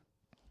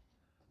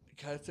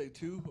 Can I say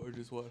two or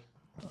just one?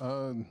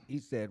 He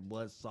said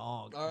what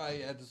song? All right,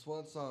 yeah, just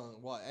one song.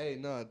 What? Hey,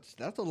 no,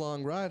 that's a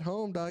long ride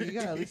home, dog. You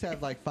gotta at least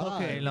have like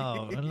five. Okay,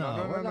 no, we're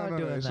not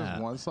doing It's that.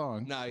 just one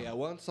song. Nah, yeah,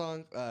 one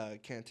song.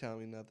 Can't Tell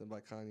Me Nothing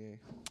by Kanye.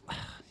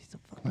 He's a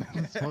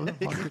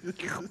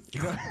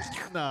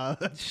Nah,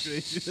 that's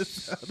crazy. The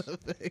sound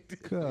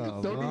effect.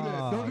 Come Don't do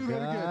that. Don't do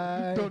that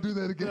again. Don't do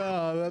that again.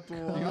 Nah, that's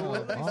wild. You know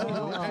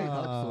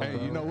what?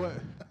 Hey, you know what?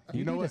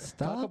 You know what?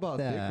 Stop Talk about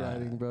that. dick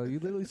riding, bro. You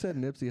literally said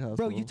Nipsey Hussle.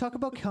 Bro, you talk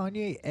about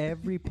Kanye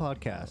every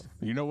podcast.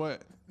 You know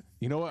what?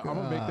 You know what? I'm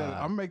gonna make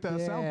that a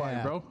soundbite,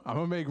 Yeah. bro. I'm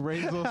gonna make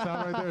Ray's little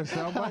sound right there a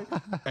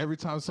soundbite. Every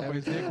time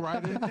somebody's dick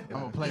riding, I'm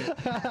gonna play it.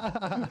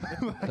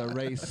 the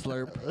Ray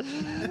slurp.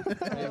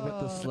 Ray with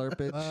the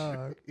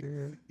slurpage.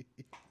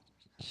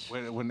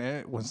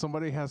 When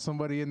somebody has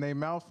somebody in their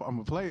mouth, I'm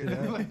gonna play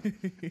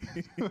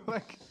it.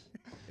 like,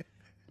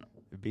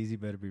 BZ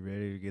better be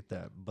ready to get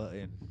that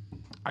button.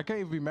 I can't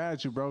even be mad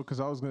at you, bro, because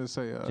I was gonna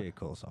say J.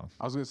 Cole song.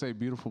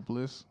 "Beautiful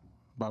Bliss"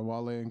 by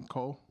Wale and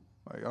Cole.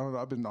 Like, I don't know,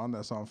 I've been on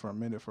that song for a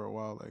minute for a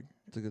while. Like,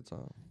 It's a good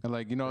song. And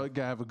like, you know, you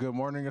gotta have a good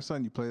morning or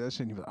something. You play that shit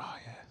and you be like, oh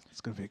yeah,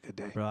 it's gonna be a good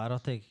day. Bro, I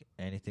don't think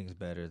anything's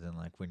better than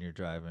like when you're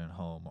driving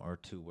home or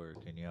to work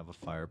and you have a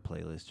fire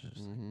playlist.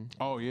 Just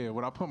Oh yeah,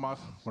 when I put my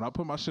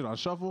shit on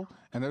shuffle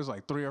and there's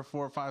like 3 or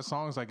 4 or 5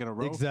 songs like in a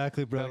row.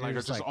 Exactly, bro. That like You're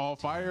are just all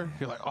fire.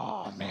 You're like,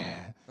 oh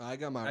man. I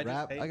got my I just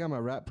rap. hate- I got my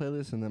rap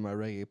playlist and then my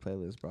reggae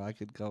playlist, bro. I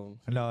could go.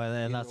 No,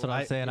 and that's what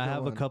I'm saying. I either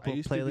have a one. couple I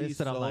used to be playlists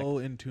that I'm like, so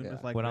in tune with Yeah.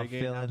 like when I'm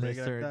reggae feeling and this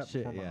reggae certain like that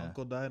shit, before my yeah.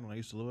 uncle died when I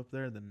used to live up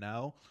there. And then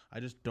now I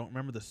just don't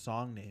remember the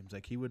song names.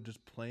 Like he would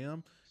just play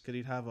them because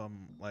he'd have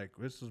like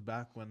this was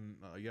back when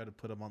you had to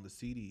put them on the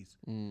CDs.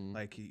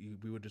 Like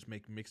we would just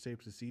make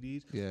mixtapes of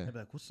CDs. Yeah. I'd be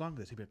like, what song is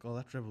this? He'd be like, oh,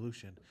 that's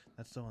Revolution.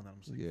 That's so. And I'm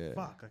just like, Yeah.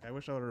 fuck. Like I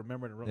wish I would have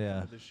remembered and wrote Yeah.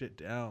 some of this shit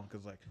down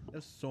because like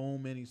there's so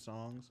many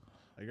songs.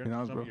 Like you're You know,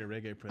 gonna some bro. of your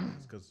reggae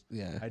playlists because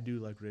Yeah. I do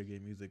like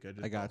reggae music.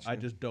 I got I you.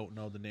 just don't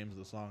know the names of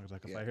the songs.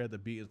 Like if Yeah. I hear the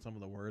beat and some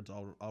of the words,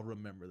 I'll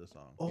remember the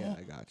song. Yeah,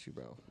 I got you,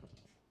 bro.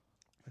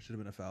 That should have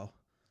been a foul.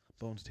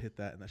 Bones hit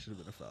that, and that should have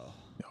been a foul.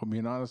 Yo,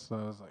 being honest, I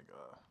was like,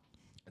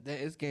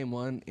 It's game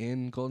 1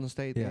 in Golden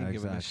State. They yeah, ain't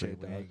giving a exactly. shit,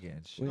 We dog. ain't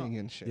getting shit. We ain't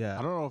getting shit. Yeah,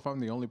 I don't know if I'm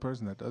the only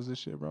person that does this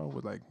shit, bro,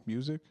 with like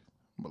music,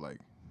 but like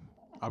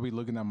I'll be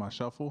looking at my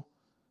shuffle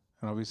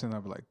and I'll be sitting there,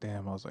 I'll be like,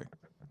 damn, I was like,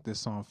 this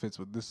song fits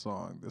with this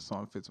song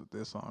fits with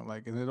this song.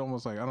 Like, and it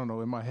almost like, I don't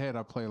know, in my head,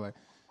 I play like,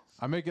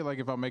 I make it like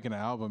if I'm making an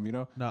album, you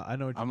know? no, I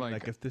know what you I'm mean.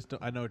 like- Like if this,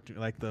 I know what you,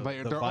 like the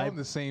Like the they're all in vibe,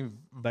 the same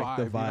like vibe.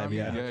 the you know what I vibe. mean?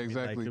 Yeah, Yeah, Like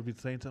exactly. you'll be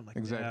saying something like,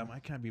 Exactly. "Damn, I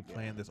can't be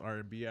playing this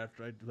R&B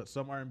after I." But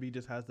some R&B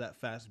just has that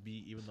fast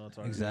beat, even though it's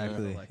R&B.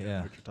 Exactly, Like I know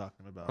yeah. what you're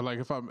talking about. Or like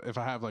if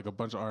I have like a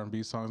bunch of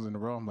R&B songs in a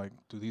row, I'm like,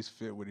 do these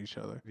fit with each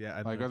other? Yeah,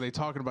 I Like, know are they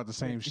talking about the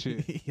same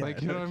shit? Yeah, like,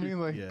 I you know know what I what you- mean?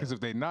 Like, yeah. because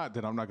if they not,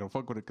 then I'm not gonna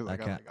fuck with it. Because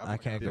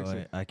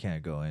I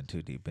can't go in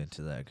too deep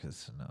into that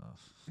because no,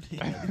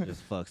 it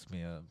just fucks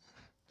me up.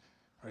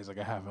 Or he's like,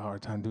 I have a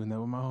hard time doing that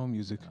with my own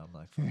music. I'm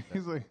like, fuck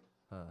He's that. like,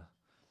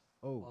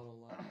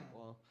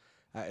 Well,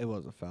 it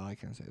was a foul. I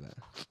can't say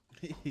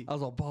that. I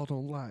was all ball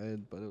don't lie,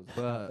 but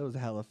But- it was a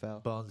hella foul.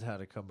 Bones had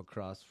to come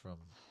across from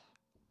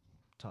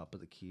top of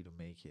the key to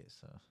make it.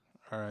 So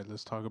all right,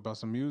 let's talk about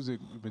some music.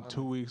 We've been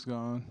 2 weeks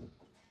gone.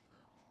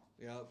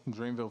 Yep.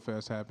 Dreamville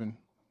Fest happened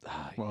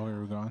while we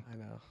were gone. I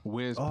know.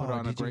 Wiz Oh, put on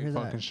a did you great hear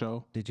that? fucking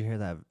show. did you hear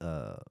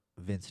that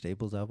Vince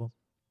Staples album?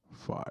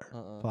 Fire.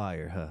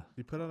 Fire, huh?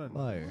 You put on a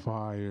Fire.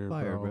 Fire,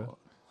 Fire, bro. bro.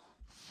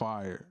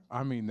 Fire.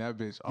 I mean, that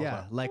bitch. I was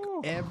Yeah, like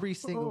 "Ooh, every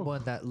single ooh."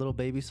 one, that little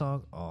baby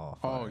song. Oh,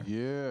 Oh, fire.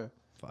 yeah.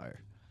 Fire.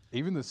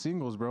 Even the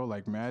singles, bro,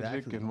 like Magic,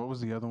 Exactly. and what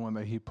was the other one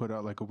that he put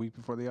out like a week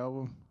before the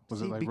album? Was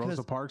See, it like because-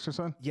 Rosa Parks or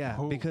something?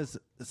 Yeah, Ooh, because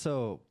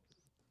so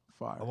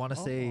fire. I want to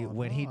say Oh,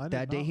 when no, he I did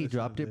that day not he listen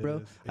dropped to it, bro.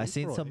 this. I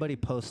seen April somebody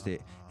 8th. post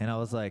it, and I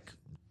was like,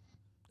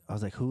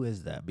 who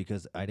is that?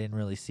 Because I didn't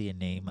really see a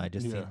name. I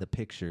just Yeah. seen the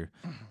picture,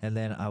 and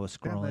then I was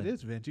Damn, scrolling that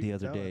is Vince. You the can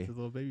other tell day. it's a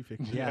little baby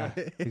picture. Yeah,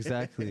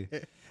 exactly.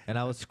 And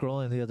I was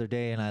scrolling the other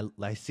day, and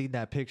I seen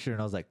that picture,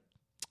 and I was like,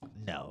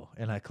 no.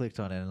 And I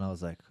clicked on it, and I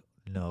was like,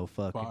 no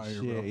fucking Fire,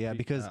 shit. bro. Yeah,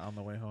 because on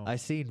the way home. I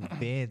seen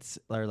Vince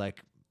or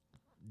like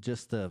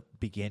just the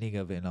beginning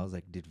of it, and I was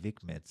like, did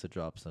Vic Mensa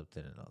drop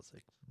something? And I was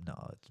like,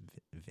 no, it's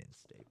Vince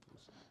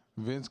Staples.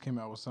 Vince came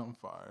out with something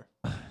fire.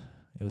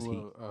 It was he.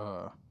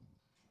 Well,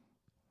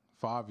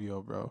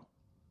 Fabio, bro.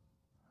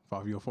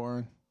 Fabio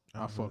Foreign.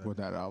 I fuck with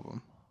that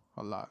album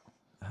a lot.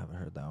 I haven't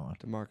heard that one.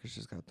 DeMarcus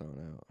just got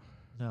thrown out.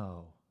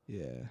 No,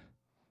 Yeah.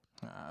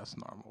 Nah, that's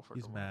normal for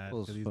he's DeMarcus. mad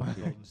Fool's because he's in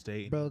fucking- Golden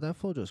State. bro, that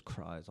fool just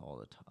cries all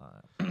the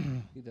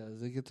time. He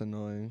does. It gets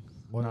annoying.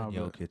 More Nah,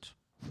 than but- Jokic.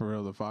 For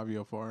real, the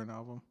Fabio Foreign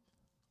album.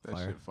 That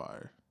Fire. shit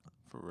fire.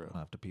 For real. I'll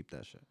have to peep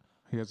that shit.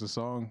 He has a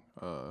song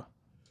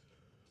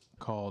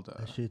called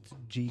That shit's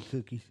G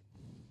cookies.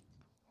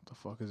 what the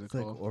fuck is it It's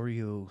like called?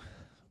 Oreo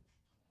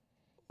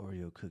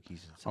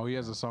cookies. And Oh, he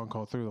has a song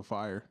called Through the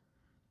Fire.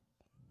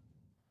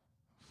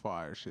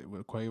 Fire shit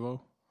with Quavo.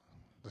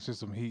 That's just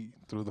some heat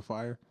through the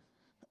fire.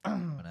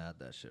 I'm gonna add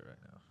that shit right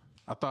now.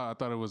 I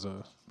thought it was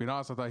a. Be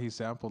honest, I thought he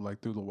sampled like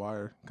Through the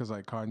Wire because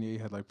like Kanye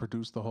had like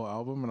produced the whole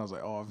album, and I was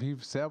like, oh, if he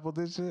sampled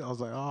this shit, I was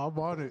like, oh, I'm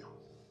on it.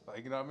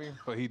 Like, you know what I mean?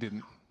 But he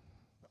didn't.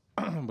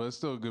 But it's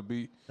still a good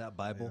beat. That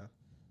Bible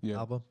Yeah.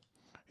 album.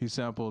 He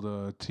sampled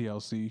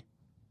TLC.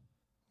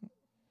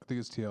 I think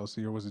it's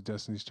TLC, or was it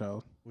Destiny's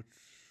Child?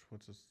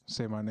 What's this?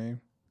 Say My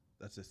Name.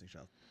 That's Disney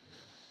Child.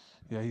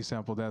 Yeah, he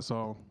sampled that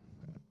song.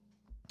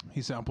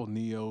 He sampled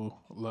Neo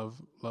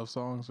love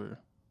songs, or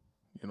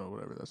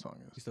whatever that song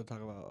You is. still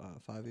talk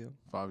about Fabio?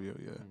 Fabio,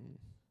 yeah.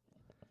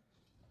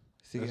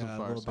 See, There's some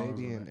fire Lil songs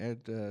Baby on and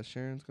Ed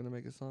Sheeran's gonna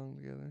make a song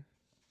together.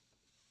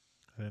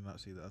 I did not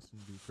see that. That's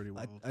gonna be pretty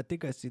wild. I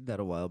think I seen that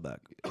a while back.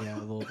 Yeah,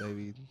 Lil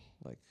Baby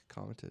like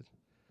commented,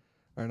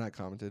 or not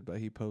commented, but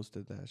he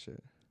posted that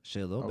shit.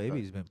 Shit, Lil Okay.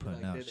 Baby's been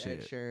putting out Did Ed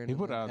shit. Sheeran He and,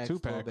 put like, out a ex Lil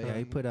 2-pack, Baby. Yeah,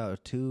 he put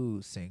out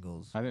 2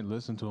 singles. I didn't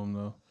listen to him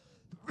though.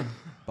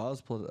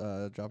 Boz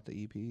dropped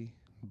the EP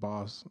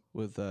Boss.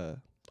 with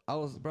I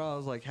was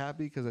like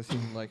happy because I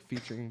seen like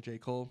featuring J.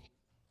 Cole.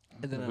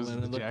 And then I Was it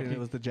went and the looked and Jackie? it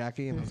was the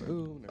Jackie, and I was like,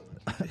 ooh, never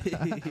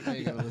mind. I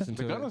ain't gonna listen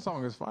The to Gunna it.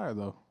 song is fire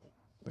though.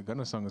 The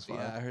Gunna song is fire.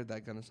 Yeah, I heard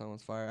that Gunna song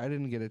was fire. I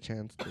didn't get a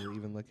chance to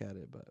even look at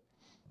it, but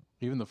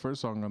Even the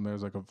first song on there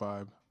is like a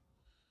vibe.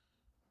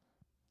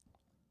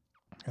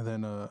 And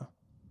then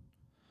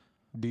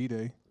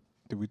D-Day.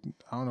 Did we?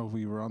 I don't know if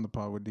we were on the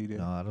pod with D-Day.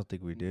 No, I don't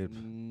think we did.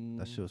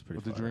 That shit was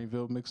pretty With the fire.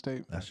 Dreamville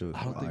mixtape. That shit was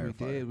I don't think we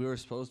fire. did. We were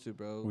supposed to,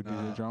 bro. With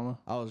D-Day drama.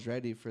 I was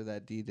ready for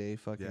that D-Day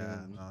fucking. Yeah,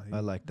 no, I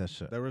like that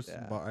shit. there was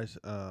Yeah. some bars.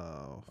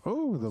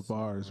 Oh, the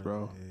bars,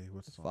 bro. Hey,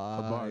 what's the song?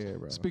 The bars. Fire,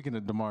 bro. Speaking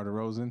of DeMar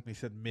DeRozan. He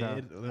said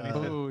mid. Then he said,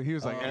 Oh, he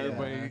was like Oh,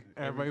 everybody, yeah.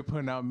 everybody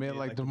putting out mid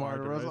like DeMar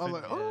DeRozan. I was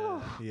like,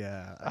 oh,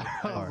 yeah.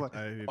 I was like,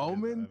 I didn't get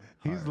Omen,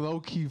 that. he's low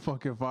key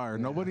fucking fire.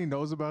 Nobody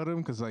knows about him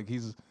because like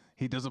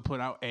he doesn't put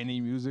out any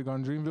music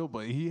on Dreamville,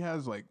 but he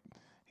has like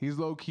he's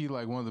low key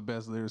like one of the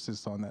best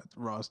lyricists on that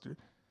roster.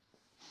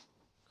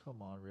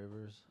 Come on,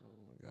 Rivers. Oh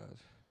my god.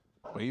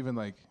 But even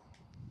like,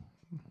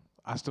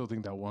 I still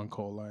think that one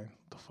Cole line.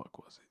 What the fuck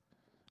was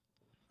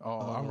it?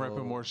 Oh, I'm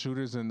repping more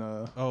shooters than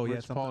Oh yeah,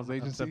 Rich Paul's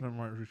agency.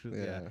 Yeah.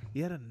 Yeah,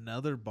 he had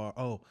another bar.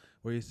 Oh,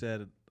 where he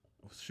said,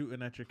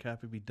 "Shooting at your cap,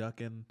 you be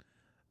ducking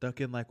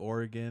like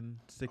Oregon."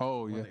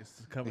 Oh, yeah.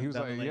 Coming He was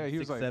down like- yeah, he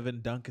was like-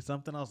 6'7" dunk or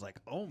something. I was like,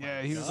 oh my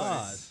Yeah, he was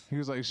god. like he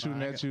was like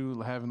shooting I at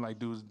you, having like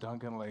dudes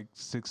dunking like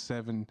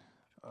 6'7",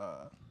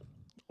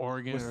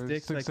 Oregon With or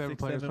sticks, like 6'7"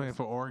 players 6'7" playing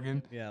for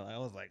Oregon. Yeah, I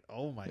was like,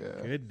 oh my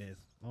Yeah. goodness.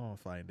 I'm gonna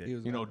find it. He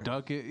was You know,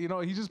 dunk it. You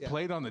know, he just Yeah.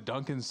 played on the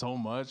dunking so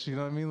much. You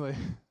know what I mean?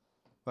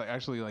 Like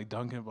actually like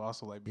dunking, but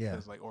also like Yeah.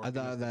 because like I Oregon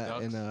thought is the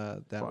that in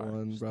Ducks. that Fire.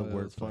 one, Just bro, the it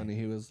was wordplay. funny.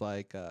 He was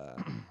like,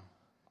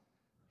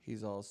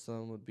 he's all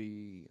some would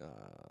be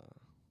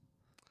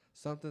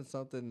something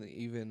something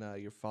even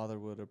your father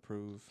would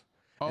approve.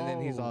 And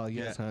then he's all,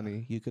 yes, yeah.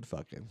 honey, you could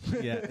fuck him.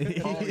 Yeah.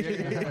 Oh,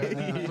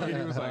 yeah. So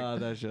he was like- oh,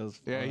 that shit was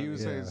Yeah, he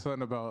was saying Yeah.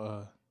 something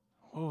about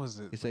what was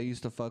it? He said he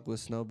used to fuck with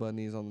snow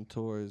bunnies on the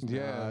tours.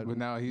 Yeah, but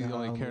now he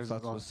only cares fucks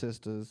about- with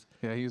sisters.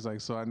 Yeah, he was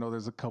like, so I know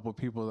there's a couple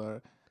people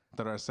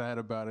that are sad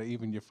about it.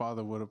 Even your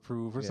father would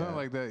approve or something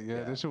Yeah. like that. Yeah,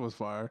 Yeah. that shit was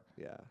fire.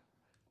 Yeah,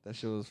 that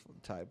shit was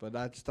tight. But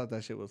I just thought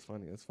that shit was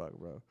funny as fuck,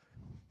 bro.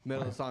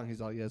 Middle of the song,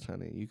 he's all, yes,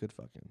 honey, you could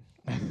fuck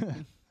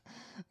him.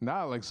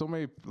 Nah, like so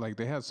many, like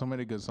they had so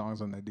many good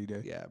songs on that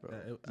D-Day. Yeah, bro.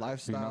 Yeah,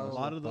 Lifestyle. a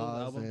lot of those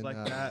Buzz, albums and,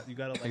 like that, you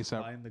gotta like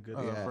A$AP find the good.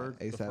 Yeah, Ferg,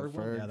 the A$AP Ferg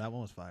one? Ferg. Yeah, that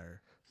one was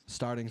fire.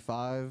 Starting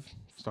Five.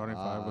 Starting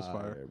Five was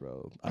fire.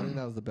 bro. I think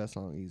that was the best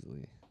song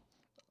easily.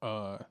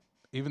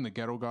 Even the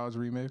Ghetto Gods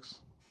remix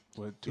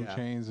with Two Yeah.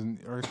 Chainz and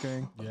Earth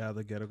Gang. Yeah,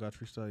 the Ghetto Got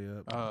Freestyle.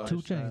 Yeah, 2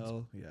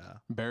 Lifestyle, Yeah.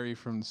 Barry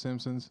from The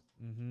Simpsons.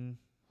 Mm-hmm.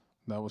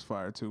 That was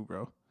fire too,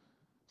 bro.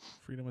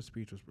 Freedom of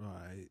speech was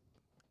right.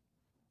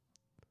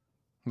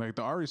 Like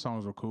the Ari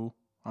songs were cool.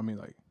 I mean,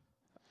 like,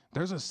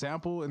 there's a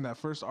sample in that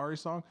first Ari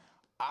song.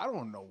 I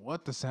don't know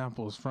what the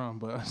sample is from,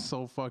 but it's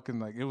so fucking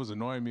like it was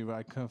annoying me, but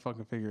I couldn't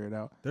fucking figure it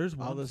out. There's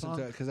I'll one listen song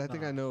to it because I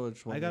think Nah. I know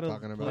which one I you're gotta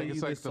talking play about. It's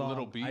you like this the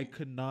little song. beat. I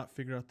could not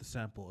figure out the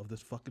sample of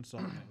this fucking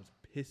song. And it was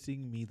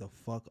pissing me the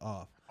fuck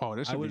off. Oh,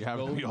 this I should be was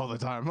happening to me going- all the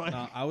time. Like,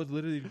 Nah, I was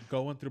literally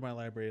going through my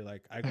library.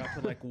 Like I got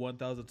to like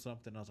 1,000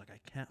 something. I was like, I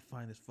can't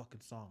find this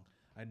fucking song.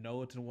 I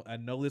know I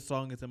know this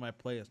song is in my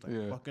playlist. I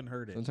Yeah. fucking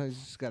heard it. Sometimes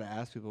you just gotta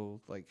ask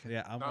people like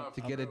Yeah,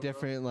 to get a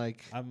different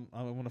like. I'm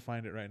gonna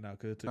find it right now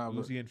because it's a Nah,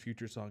 but- Uzi and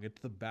Future song. It's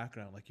the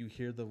background, like you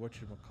hear the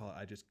whatchamacallit.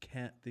 I just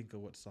can't think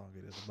of what song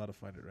it is. I'm about to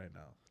find it right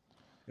now.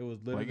 It was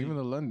literally like even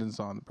the London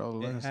song, bro. The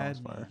it London song's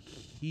had me fire.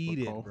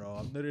 heated, Cole. bro.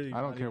 I'm literally. I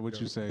don't not care even what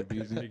you say, joking.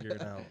 BZ. Figure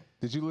it out.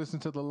 Did you listen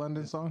to the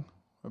London song?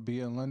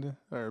 Bia in London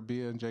or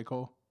Bia and J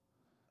Cole?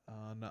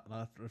 Not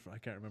I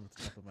can't remember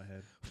the top of my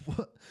head.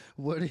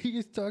 What are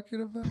you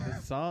talking about? The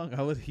song,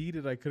 I was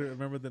heated. I couldn't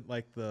remember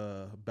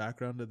the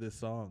background of this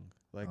song,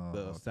 like Oh,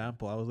 the okay.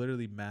 sample. I was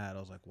literally mad. I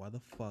was like, why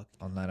the fuck?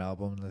 On that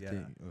album? Yeah. Okay.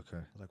 I was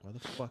like, why the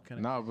fuck can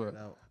I Nah, figure but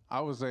it out?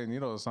 I was saying, you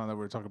know, the song that we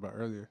were talking about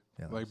earlier,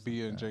 Yeah, that like was-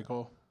 Bia and J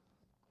Cole,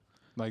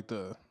 like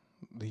the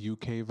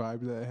UK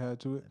vibe that it had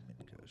to it.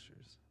 Mini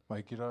Coasters.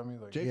 Like, you know what I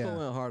mean? Like J. Yeah. Cole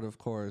went hard, of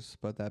course,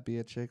 but that Be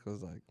a Chick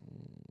was like,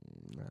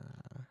 nah.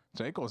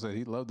 J Cole said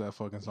he loved that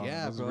fucking song.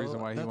 Yeah, That's bro. the reason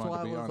why he That's wanted why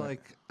to be I was on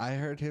like, I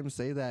heard him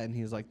say that, and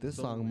he's like, this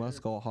So song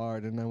must go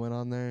hard. And I went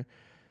on there,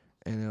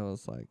 and it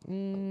was like, I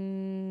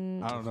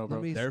don't know, bro.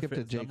 Let me Their skip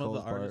to J. some Cole's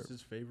of the part.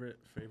 artists' favorite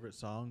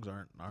songs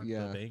aren't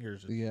Yeah. the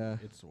bangers. It's, Yeah.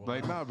 it's it.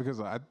 Like, nah,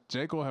 because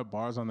J Cole had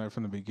bars on there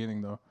from the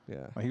beginning, though.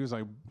 Yeah. Like, he was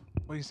like,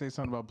 what do you say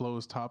something about blow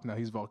his top? Now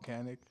he's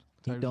volcanic.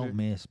 He type don't shit.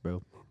 miss,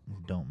 bro. He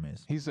don't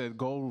miss. He said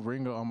gold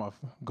ring on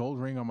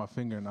my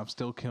finger, and I'm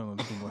still killing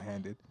him single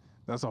handed.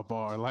 That's a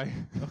bar. Like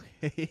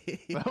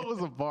that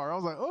was a bar. I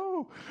was like,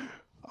 oh.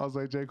 I was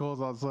like, J Cole's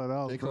on something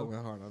else, J. Cole bro.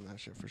 went hard on that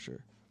shit for sure.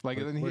 Like,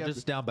 and then he We're had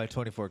just down by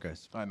 24,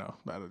 guys. I know.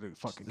 I don't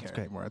fucking It's care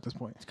okay. anymore at this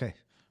point. It's okay.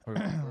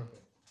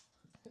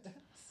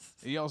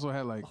 He also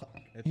had like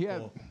It's he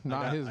had cool.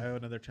 not his. I have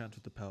another chance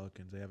with the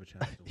Pelicans. They have a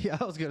chance. To win. Yeah,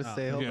 I was gonna Oh,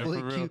 say. yeah, Hopefully,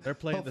 for real. Q, They're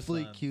playing the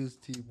hopefully Suns. Q's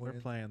team We're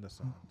wins. playing the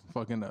Suns.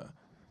 Fucking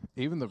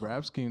even the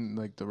rap scheme,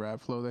 like the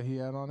rap flow that he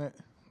had on it,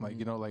 like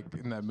you know, like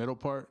in that middle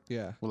part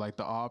Yeah. with like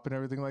the op and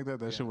everything like that.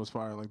 That shit was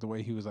fire. Like the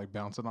way he was like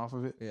bouncing off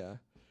of it. Yeah.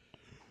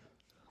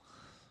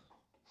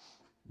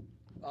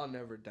 I'll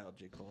never doubt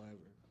J. Cole ever.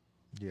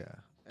 Yeah.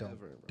 Don't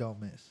Ever, bro. don't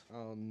miss.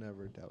 I'll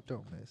never doubt.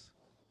 Don't miss.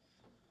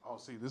 Oh,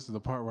 see, this is the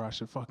part where I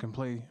should fucking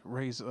play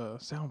Ray's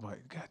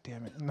soundbite. God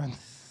damn it! And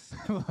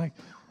then, like,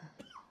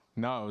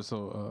 no.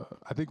 So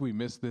I think we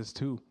missed this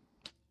too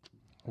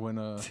when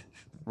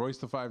Royce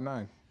the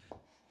 5'9",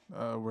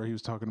 where he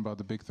was talking about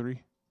the big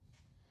three,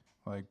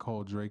 like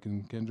Cole, Drake,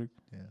 and Kendrick.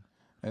 Yeah.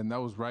 And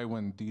that was right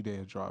when D-Day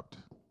had dropped.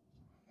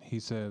 He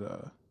said,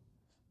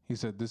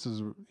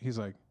 he's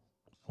like,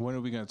 when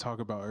are we going to talk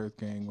about Earth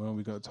Gang? When are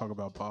we going to talk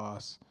about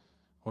Boss?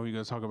 When are we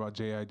going to talk about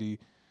JID?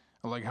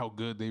 I like how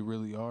good they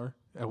really are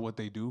at what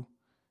they do.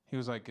 He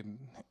was like,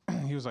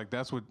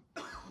 that's what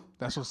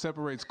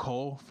separates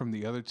Cole from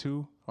the other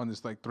two on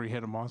this like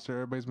three-headed monster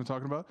everybody's been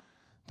talking about.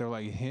 They're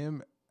like,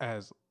 him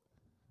as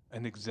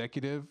an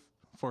executive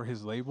for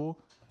his label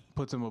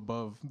puts him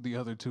above the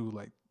other two.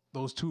 Like,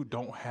 those two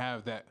don't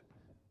have that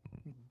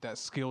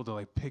skill to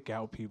like pick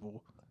out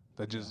people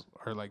that just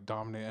are like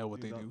dominant at what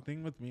Dude, they the do.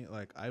 thing with me,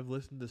 like I've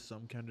listened to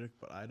some Kendrick,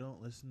 but I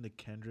don't listen to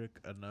Kendrick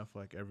enough.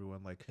 Like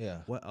everyone, like Yeah.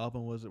 what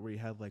album was it where he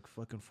had like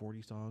fucking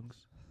 40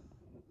 songs?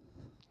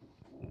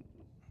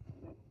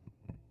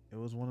 It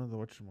was one of the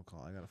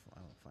whatchamacallit. I don't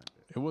find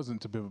it. It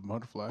wasn't To Pimp a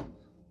Butterfly.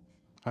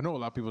 I know a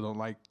lot of people don't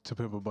like To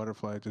Pimp a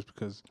Butterfly just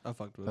because I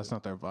fucked with that's it.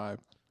 not their vibe.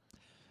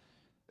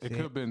 It See-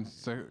 could have been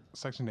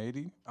Section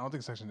 80. I don't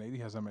think Section 80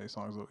 has that many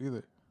songs though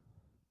either.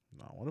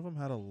 No, one of them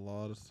had a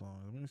lot of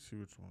songs. Let me see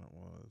which one it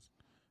was.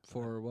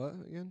 For what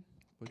again?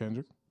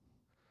 Kendrick.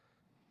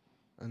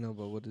 I know,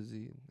 but what is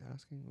he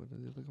asking? What is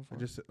he looking for? I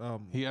just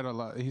He had a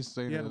lot. He's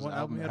saying he had his one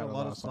album. He had a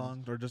lot of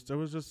songs. songs, or just there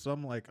was just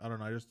some like I don't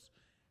know.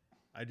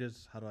 I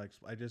just how do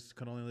I just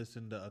could only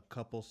listen to a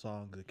couple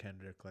songs of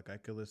Kendrick. Like I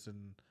could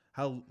listen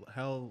how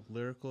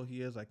lyrical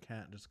he is. I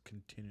can't just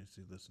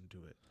continuously listen to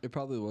it. It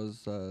probably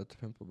was To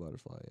Pimp a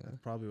Butterfly. Yeah. That's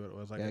probably what it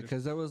was. Like Yeah, I just-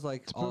 because there was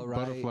like To Pimp all a right.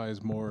 Butterfly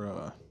is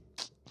more.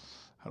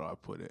 How do I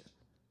put it?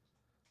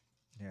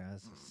 Yeah,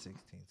 that's a 16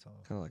 song.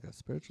 Kind of like a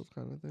spiritual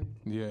kind of thing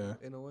Yeah.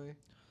 in a way.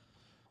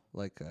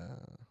 Like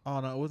oh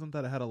no, it wasn't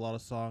that it had a lot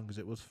of songs.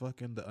 It was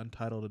fucking the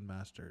Untitled and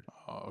Mastered.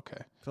 Oh,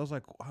 okay. So I was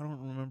like, I don't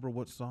remember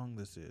what song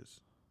this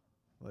is.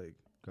 Like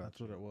that's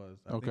what it was.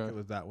 I think Okay. it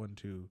was that one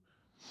too.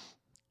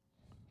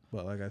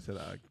 But like I said,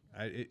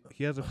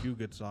 he has a few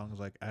good songs.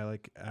 Like I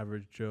like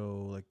Average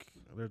Joe. Like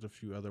there's a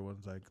few other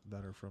ones like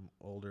that are from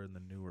older and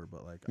the newer.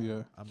 But like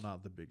Yeah. I'm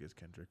not the biggest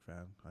Kendrick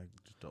fan. I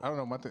just don't. I don't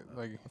know. My thing,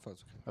 like I thought it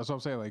was okay. that's what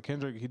I'm saying. Like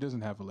Kendrick, he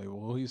doesn't have a label.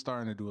 Well, he's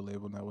starting to do a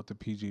label now with the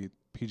PJ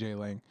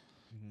Lang,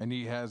 Mhm. and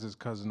he has his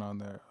cousin on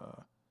there.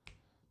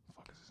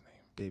 Fuck is his name?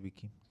 Baby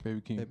Keem.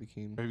 Baby Keem. Baby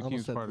Keem. Baby I almost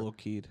Keem's said part of- Lil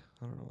Keed.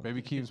 I don't know.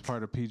 Baby Keem's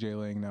part of PJ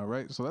Lang now,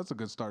 right? So that's a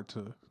good start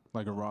to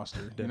like a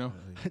roster, you know?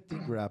 Definitely. I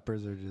think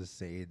rappers are just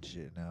saying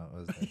shit now. It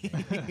was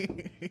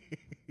like,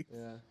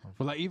 Yeah.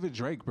 But like even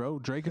Drake, bro.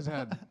 Drake has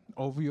had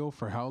OVO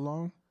for how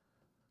long?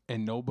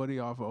 And nobody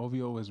off of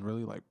OVO has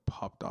really like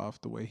popped off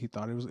the way he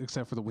thought it was,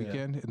 except for the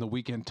weekend. And the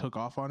weekend took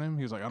off on him.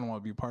 He was like, I don't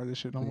want to be part of this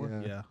shit no more.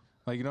 Yeah. Yeah.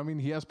 Like, you know what I mean?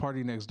 He has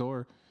Party Next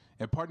Door.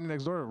 And Party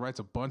Next Door writes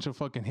a bunch of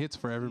fucking hits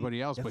for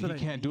everybody else, That's but what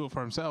he I can't mean. do it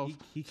for himself.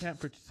 He can't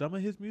some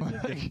of his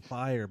music is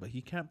fire, but he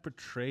can't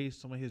portray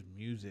some of his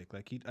music.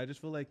 Like I just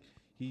feel like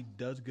he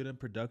does good in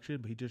production,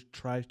 but he just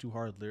tries too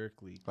hard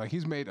lyrically. Like,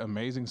 he's made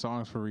amazing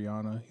songs for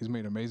Rihanna. He's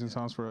made amazing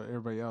songs for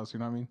everybody else. You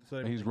know what I mean? So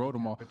And he's like, wrote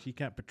them all. but he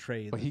can't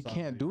portray. But the he songs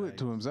can't that he do it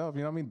to writes. himself.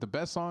 You know what I mean? The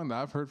best song that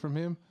I've heard from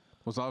him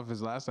was off of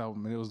his last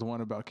album, and it was the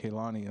one about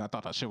Kehlani. And I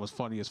thought that shit was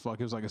funny as fuck.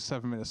 It was like a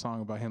 7-minute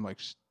song about him, like,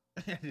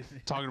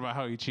 talking about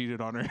how he cheated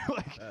on her,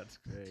 like, That's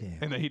great. damn.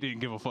 and that he didn't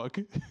give a fuck.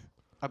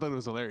 I thought it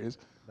was hilarious.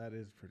 That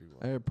is pretty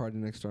I well. heard Party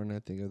Next Door and I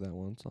think of that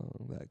one song,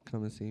 that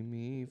Come and See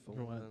Me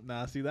for one.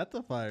 Nah, see, that's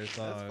a fire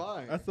song.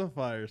 fire. That's a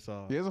fire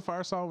song. He has a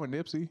fire song with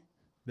Nipsey.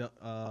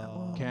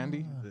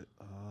 Candy.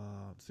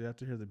 See, I have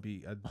to hear the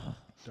beat. I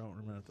don't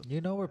remember the.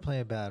 you know we're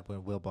playing bad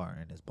when Will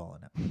Barton is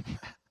balling out.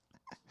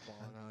 Oh,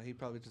 no, he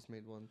probably just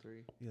made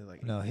 1-3. Yeah,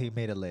 like No, he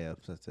made a layup.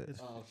 That's it. It's-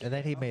 Oh, okay. And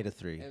then he made a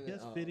 3. And he has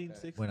then- oh, fitting okay.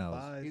 6 When I and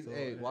was- 5. He's, so,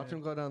 hey, watch yeah.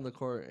 him go down the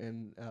court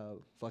and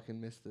fucking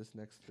miss this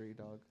next 3,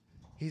 dog.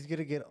 He's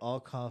gonna get all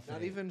confident.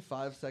 Not even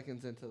 5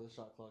 seconds into the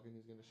shot clock and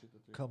he's gonna shoot the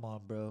 3. Come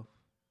on, bro.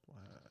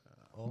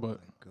 Oh But-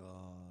 my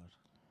god.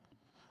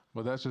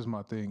 But that's just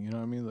my thing. You know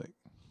what I mean? Like,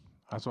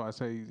 that's why I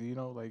say, you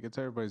know, like, it's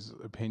everybody's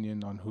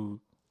opinion on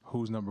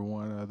who's number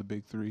one out of the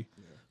big three.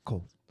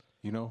 Cool.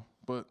 You know?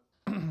 But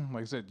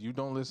like I said, you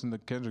don't listen to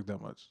Kendrick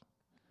that much.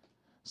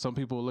 Some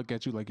people will look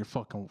at you like you're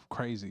fucking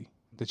crazy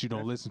that you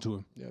don't listen to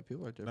him. Yeah,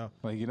 people are different.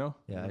 Like, you know?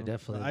 Yeah, I No.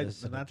 definitely I-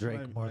 listen and to that's why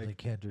Drake I'm more like- than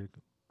Kendrick.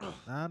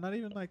 Nah, not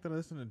even like that. I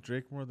listen to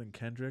Drake more than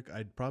Kendrick.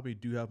 I probably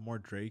do have more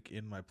Drake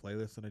in my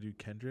playlist than I do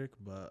Kendrick,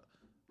 but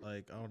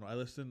like I don't know.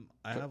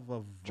 I have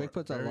a Drake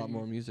puts out a lot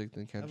more music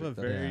than I have Kendrick. a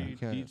though. very You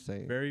can't deep,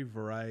 say. very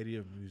variety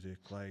of music.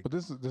 Like But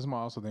this is my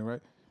also thing,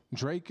 right?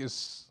 Drake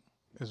is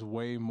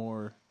way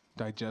more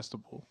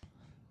digestible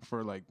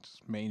for like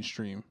just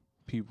mainstream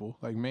people.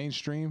 Like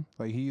mainstream,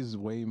 like he's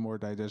way more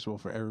digestible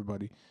for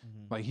everybody.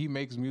 Like he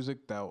makes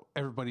music that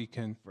everybody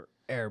can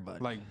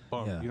Everybody. like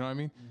bump. Yeah. You know what I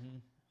mean?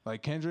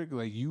 Like Kendrick,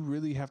 like you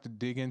really have to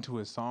dig into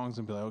his songs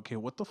and be like, okay,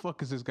 what the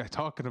fuck is this guy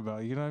talking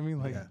about? You know what I mean?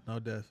 Like, Yeah, no,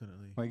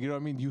 definitely. like you know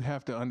what I mean? You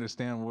have to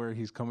understand where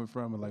he's coming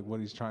from and like what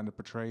he's trying to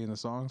portray in the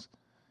songs.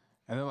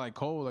 And then like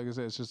Cole, like I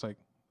said, it's just like,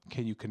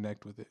 can you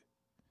connect with it?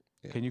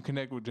 Yeah. Can you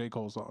connect with J.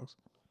 Cole's songs?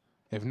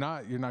 If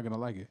not, you're not gonna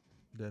like it.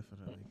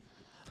 Definitely.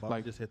 Bob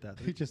Like- just hit that.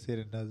 He just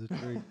hit another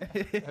three.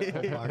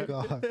 Oh my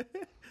god.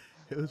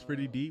 It was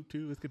pretty deep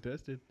too. It was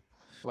contested.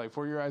 Like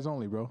For Your Eyes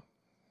Only, bro.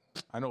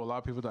 I know a lot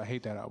of people that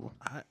hate that album.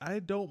 I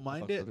don't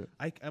mind fucks it. with it.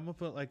 I'm gonna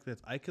put it like this.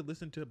 I could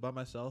listen to it by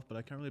myself, but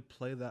I can't really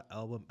play that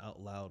album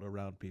out loud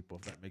around people.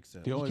 If that makes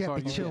sense. The You only can't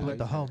song be you chill can with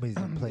the play, homies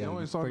and play. the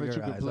only For song that Your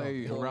you can Eyes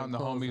play Only. around the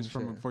Clothes homies and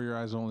from shit. For Your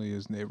Eyes Only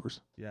is Neighbors.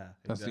 Yeah,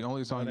 That's the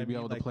only song Know what you'd be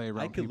able to play I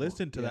around can people.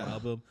 listen to that Yeah.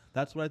 album.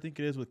 That's what I think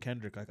it is with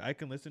Kendrick. Like I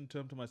can listen to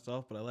him to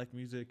myself, but I like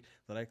music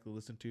that I can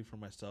listen to for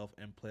myself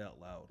and play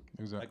out loud.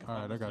 Exactly. Like if All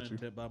I'm right, I got listening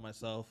you. to it by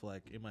myself,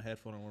 like in my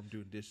headphone, or I'm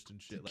doing dishes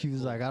and shit. He was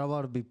cool. like, I don't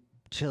want to be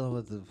chilling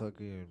with the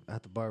fucking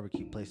at the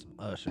barbecue, play some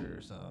Usher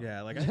or something.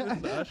 yeah, like I can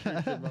listen to Usher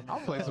and shit by I'll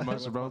play myself, some like,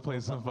 Usher, with bro. my- Play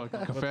with some my- fucking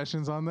with-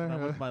 confessions on when I'm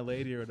there. with my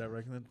lady or whatever.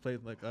 I can then play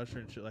like Usher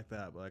and shit like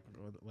that. But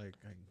like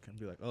I can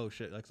be like, oh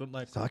shit, like something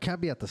like. So I can't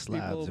be at the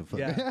slabs. People, and fuck-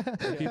 yeah,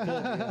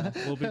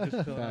 people will be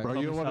just chilling. Bro,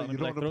 you don't wanna- you don't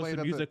like, wanna throw play it some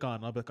at the- music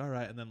on. I'll be like, all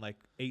right, and then like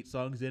 8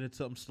 songs in, it's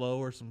something slow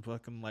or some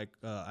fucking like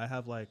I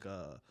have like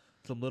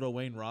some Lil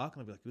Wayne rock,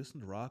 and I'll be like,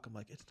 listen to rock. I'm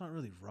like, it's not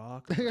really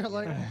rock. You're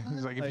like,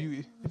 He's like, if Like,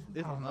 you,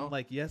 It's, I don't know. I'm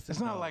like, yes, It's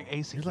and not no. like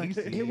AC. it was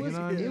you know what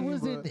I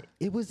mean? But-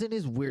 it was in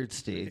his weird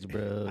stage,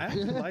 bro. I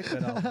actually like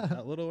that album.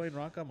 That Lil Wayne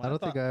rock album. I don't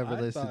think I ever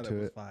listened thought to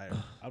was it. Fire.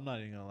 I'm not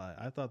even gonna lie.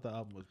 I thought the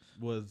album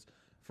was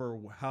for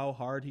how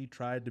hard he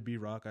tried to be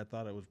rock. I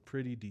thought it was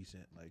pretty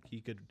decent. Like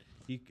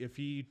if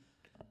he.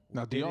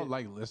 Now, do did y'all it-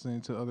 like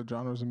listening to other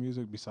genres of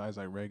music besides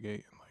like reggae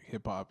and like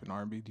hip hop and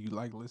R&B? Do you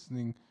like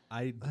listening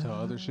I to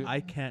other shit?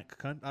 I can't.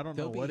 I don't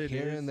There'll know be what it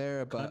here is. and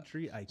there, but-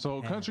 country. I So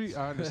can't. country,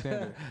 I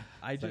understand it.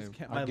 I just Same.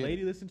 can't. I My get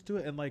lady listens to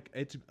it, and like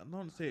it's. I'm not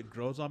gonna say it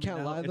grows on me. Can't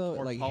now. lie It's though,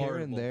 more like here and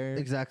tolerable. there.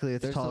 Exactly,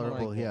 it's There's some,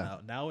 tolerable. like, yeah,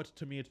 Now it's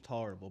to me it's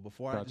tolerable.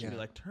 Before I Gotcha. would be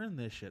like, turn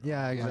this shit.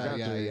 yeah, off. exactly.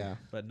 Yeah, yeah.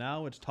 But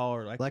now it's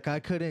tolerable. Like I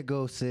couldn't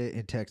go sit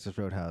in Texas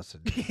Roadhouse.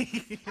 And,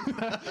 He's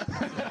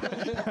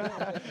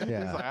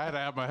yeah, like, I had to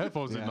have my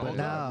headphones in Yeah. the whole but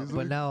now, time. He's but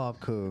like, now I'm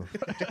cool.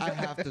 I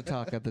have to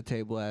talk at the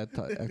table at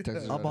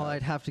Texas. I'm all, Roadhouse.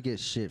 I'd have to get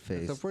shit So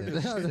faced. if we're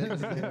just sitting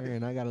there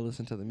and I gotta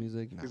listen to the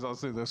music, nah. he's all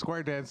sitting there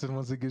square dancing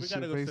once he We gets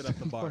gotta shit go sit faced. at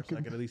the bar so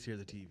I can at least hear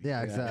the TV.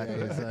 Yeah, exactly.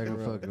 yeah, It's yeah. like a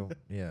Right. fucking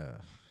yeah.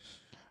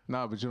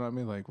 Nah, but you know what I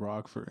mean? Like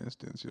rock, for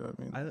instance. You know what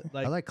I mean?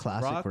 I I like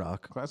classic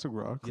rock. Classic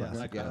rock. Yeah, classic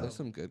like, yeah, rock. there's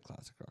some good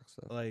classic rock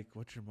stuff. Like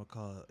what you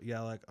call it?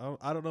 Yeah, like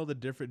I don't know the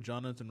different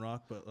genres in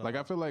rock, but Like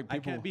I feel like I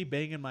people. can't be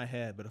banging my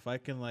head, but if I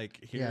can like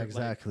hear, Yeah, like,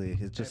 exactly.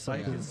 It's just if I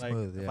something could, like,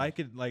 smooth. If Yeah. I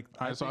could like,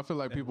 All right, so I think feel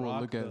like in people will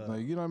rock, look at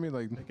like, you know what I mean?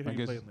 Like I can I hear you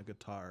guess playing the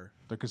guitar.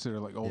 they're considered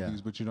like oldies,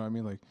 Yeah. but you know what I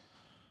mean? Like,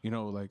 you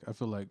know, like I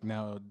feel like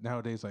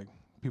nowadays, like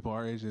people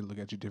our age, they look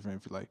at you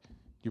different. If you're like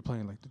you're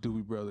playing like the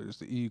Doobie Brothers,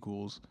 the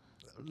Eagles,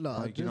 No,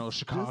 like you know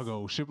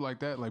Chicago, shit like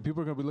that. Like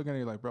people are gonna be looking at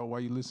you like, bro, why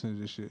you listening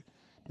to this shit?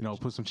 You know,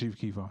 put some Chief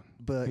Keef on.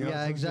 But You know, yeah, some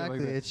shit like exactly.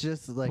 that. It's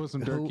just like Put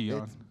some who- Durkee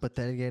it's- on. But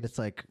then again, it's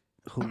like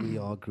who we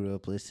all grew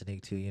up listening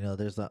to. You know,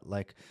 there's not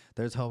like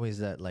there's homies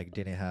that like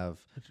didn't have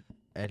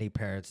any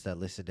parents that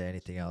listened to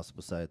anything else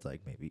besides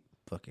like maybe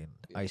fucking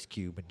Ice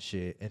Cube and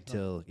shit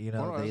until you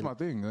know Well, no, that's my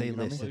thing. they you know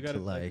what I mean? listened You gotta,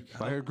 to like,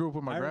 like I grew up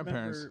with my I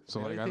grandparents, remember- so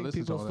I like I think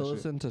listened to people all still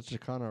that shit. listen to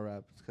Chicano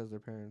rap because their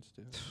parents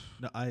do.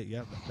 No,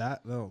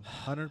 that no,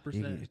 100%.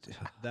 You-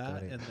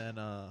 That don't and then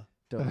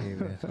don't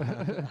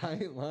even. I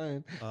ain't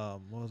lying.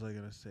 what was I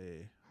gonna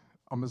say?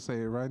 I'm gonna say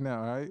it right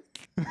now, all right?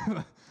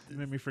 You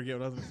made me forget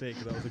what I was gonna say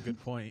because that was a good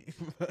point.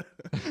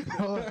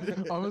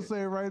 I'm gonna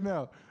say it right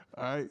now,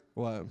 all right?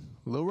 What?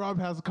 Lil Rob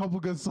has a couple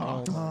good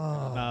songs.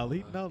 Oh,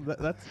 no,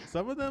 that's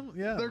some of them.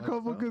 Yeah, They're a like,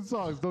 couple no. good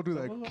songs. Don't do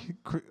Some of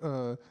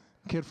that.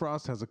 Kid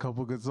Frost has a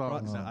couple good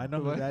Rock- songs. no, I know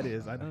who Like- that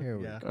is. I know. Here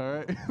we Yeah. All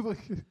right.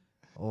 Like,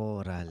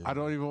 orale. I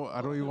don't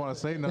even want to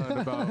say nothing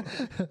about.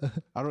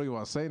 I don't even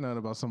want to say nothing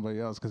about somebody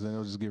else because then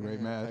they'll just get right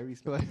mad.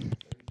 Like,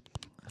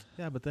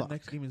 Yeah, but then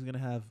next game is gonna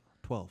have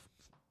 12.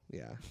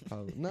 Yeah.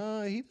 Probably.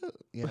 No, he does.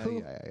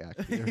 Yeah.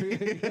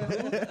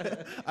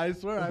 I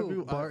swear,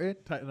 Who, Barton?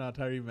 No,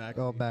 Tyree Mack.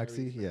 Oh,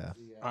 Maxi, yeah.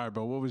 all right,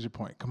 bro. What was your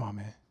point? Come on,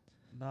 man.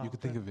 No, You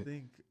could think of it.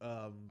 it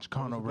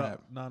Chicano was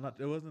rap. No, not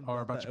it wasn't.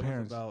 Or about that. your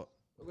parents.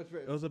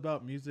 It was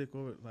about music.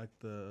 Like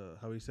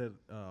how he said,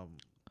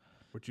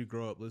 what you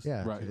grow up listening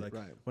Yeah. to. Right. Like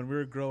Right. when we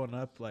were growing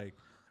up, like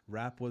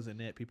rap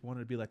wasn't it. People wanted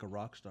to be like a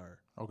rock star.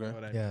 Okay. You know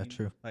what I Yeah, mean?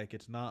 true. Like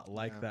it's not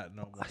like Yeah. that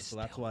no more. I So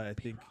that's still why I wanna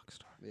be a think. rock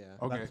star. Yeah.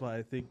 Okay. That's why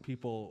I think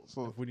people,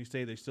 So- when you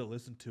say they still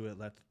listen to it,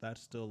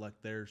 that's still like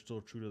they're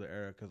still true to the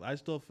era. Because I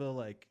still feel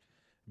like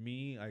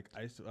me, like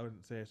I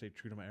wouldn't say I stay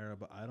true to my era,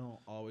 but I don't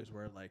always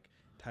wear like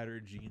tighter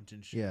jeans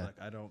and shit. Yeah.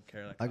 Like I don't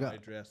care like I how got- I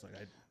dress. Like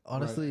I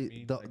Honestly, I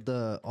mean? the Like-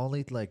 the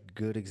only like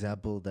good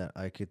example that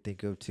I could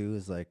think of too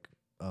is like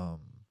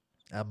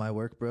at my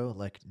work, bro.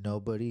 Like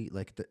nobody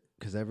like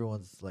because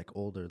everyone's like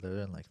older. They're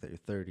in like their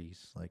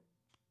 30s, like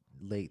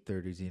late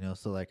 30s, you know.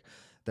 So like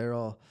they're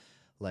all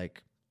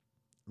like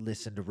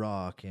listen to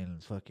rock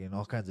and fucking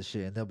all kinds of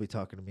shit, and they'll be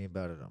talking to me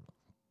about it. I'm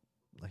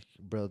like,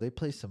 bro, they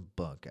play some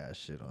bunk ass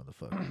shit on the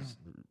fucking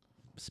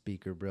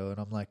speaker, bro, and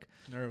I'm like,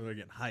 They're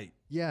getting hype.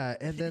 yeah,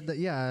 and then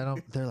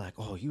they're like,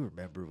 oh, you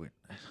remember when?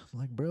 I'm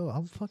like, bro,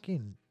 I'm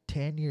fucking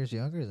 10 years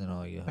younger than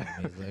all you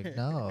homies. Like,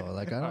 no,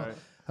 like I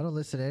don't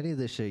listen to any of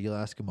this shit. You'll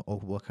ask them, oh,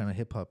 what kind of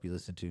hip hop you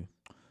listen to?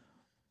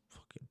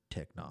 Fucking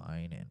Tech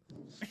Nine and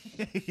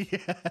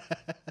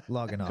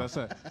logging off. That's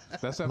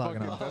that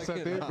Logging fucking, off. that's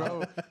that thing,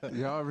 bro.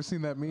 Y'all ever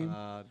seen that meme?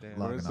 Damn. Where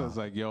Logging it says off.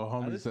 like, yo, I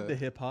homie listened to said.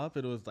 hip hop.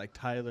 It was like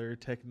Tyler,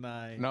 Tech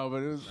Nine. No, but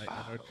it was Like, I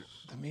know what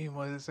the meme.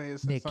 What did it say? It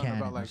said Nick something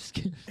Cannon. about I'm like, just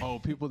kidding. oh,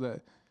 people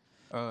that,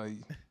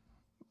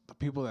 the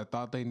people that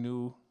thought they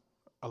knew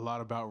a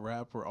lot about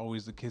rap were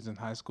always the kids in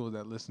high school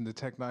that listened to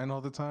Tech Nine all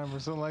the time or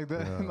something like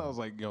that. And I was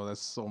like, yo, that's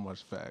so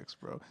much facts,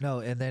 bro. No,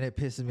 and then it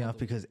pisses me off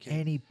because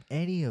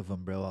any of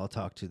them, bro, I'll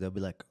talk to, they'll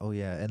be like, oh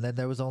yeah, and then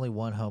there was only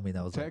one homie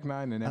that was Tech like,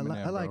 Nine and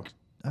Eminem, bro.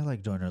 I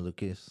like Joyner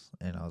Lucas,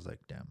 and I was like,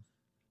 damn.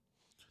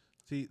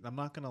 See, I'm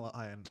not gonna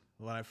lie. And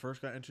when I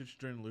first got introduced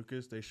to Jordan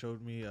Lucas, they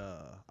showed me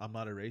 "I'm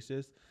Not a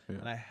Racist,"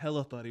 and I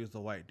hella thought he was the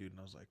white dude, and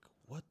I was like,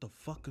 "What the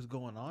fuck is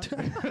going on?" He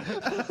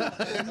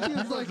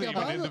was like,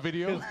 Even in the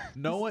video.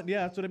 No one,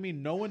 yeah, that's what I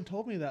mean. No one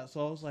told me that,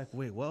 so I was like,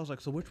 "Wait, what?" I was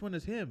like, "So which one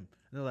is him?"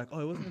 And they're like, "Oh,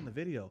 it wasn't in the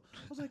video."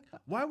 I was like,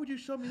 "Why would you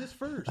show me this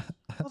first?"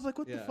 I was like,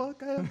 "What the Yeah.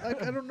 fuck? I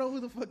don't know who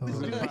the fuck this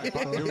Oh, dude It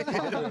is." was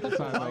popular at the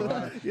time,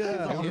 like,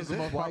 Yeah, it was the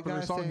most white popular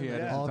guy song he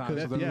had saying at that? the time.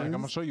 So they're Yeah. like, I'm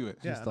gonna show you it.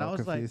 Yeah, Just and I all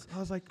was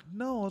confused. like,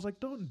 no, I was like,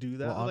 don't do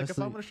that. Well, I was like, if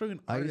I'm honestly, gonna show you an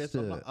I used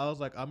artist, to- I was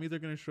like, I'm either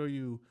gonna show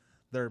you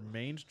their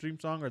mainstream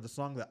song or the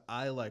song that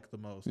I like the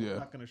most. Yeah. I'm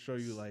not gonna show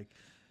you like,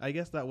 I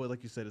guess that would,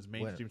 like you said, is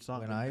mainstream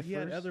song. when But I he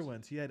had first- other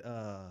ones. He had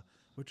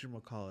what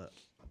you call it,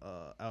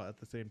 out at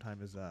the same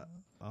time as that.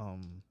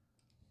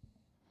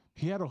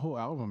 He had a whole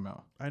album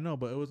out. I know,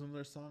 but it was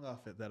another song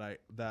off it that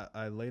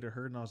I later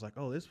heard, and I was like,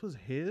 oh, this was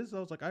his. I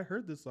was like, I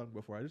heard this song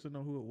before. I just didn't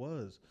know who it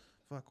was.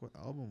 Fuck, what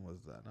album was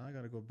that? Now I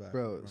gotta go back.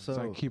 Bro, It's so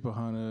like keep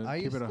 100, I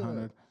keep used it to-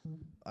 100.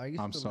 I used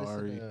I'm to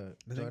sorry. listen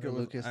I to think Joyner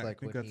Lucas I like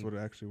think when that's what it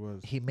actually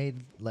was. he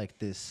made like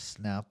this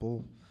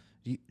Snapple.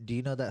 Do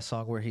you know that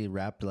song where he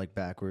rapped like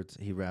backwards?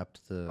 He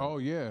rapped the. Oh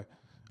yeah,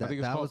 I think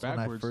it's that called was when I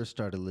Backwards. first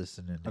started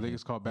listening. To I think him.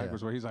 it's called Yeah.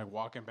 Backwards, where he's like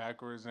walking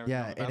backwards. And everything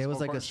Yeah, on the and it was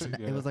like basketball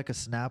court shit. it was like a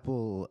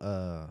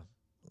Snapple,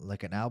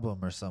 like an album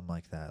or something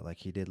like that. Like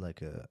he did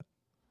like a,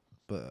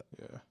 but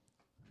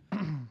yeah.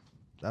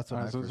 that's what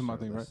Alright, I so this first is my started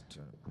thing, right? listening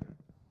to.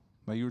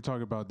 Like you were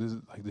talking about this,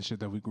 like the shit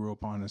that we grew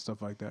up on and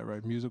stuff like that,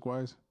 right? Music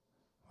wise,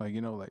 like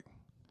like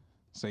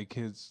say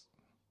kids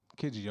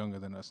younger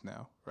than us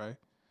now, right?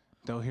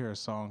 They'll hear a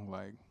song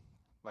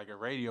like a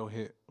radio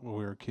hit when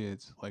we were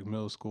kids, like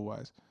middle school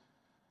wise.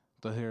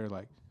 They'll hear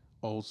like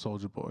old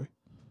Soldier Boy,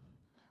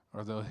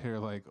 or they'll hear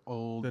like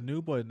old. The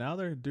new boy. Now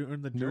they're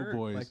doing the New jerk,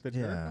 boys. like the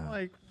jerk. Yeah. I'm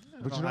like,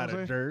 I But don't you know know how what I'm to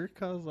saying? jerk.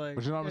 I was like,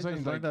 But you know what I'm guys saying?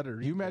 just Like, learned how to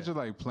read you that. imagine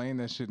like playing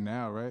that shit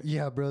now, right?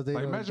 Yeah, bro. They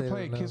Like don't- imagine they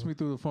playing don't "Kiss know. Me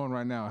Through the Phone"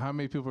 right now. How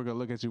many people are gonna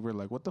look at you? We're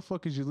like, "What the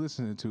fuck is you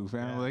listening to,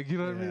 fam?" Yeah. Like, you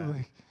know what I Yeah. mean?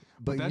 Like,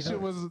 But but that you shit know-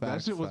 was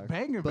Facts,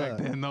 banging back But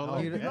then, though. Oh,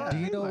 Like, do you, yeah. do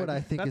you know what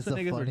I think That's is the the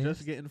niggas were funniest?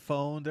 just getting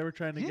phones. They were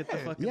trying to get the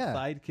Yeah. fucking Yeah.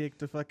 sidekick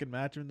to fucking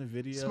match in the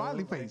video. Smiley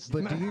Like, face.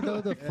 But do you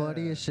know the Yeah.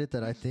 funniest shit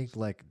that I think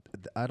like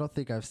I don't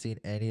think I've seen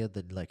any of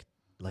the like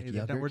hey,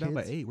 younger we're down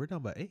by kids. 8. We're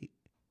down by 8.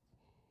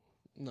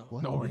 No.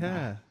 No, we're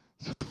Yeah. not.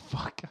 Shut the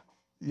fuck up.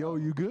 Yo,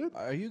 you good?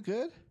 Are you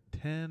good?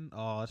 10.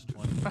 Oh, that's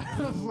 20.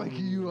 I was like,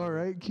 you all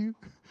right, Q?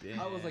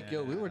 I was like,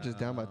 yo, we were just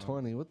down by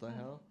 20. What the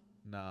hell?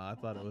 Nah, I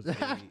thought it was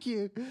 8.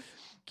 Cute.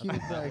 Cute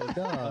like, I nah,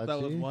 thought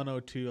that was G.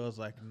 102. I was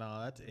like,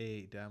 nah, that's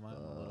 8. Damn, I'm a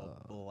little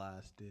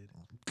blasted.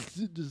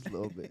 Just a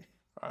little bit.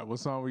 All right, what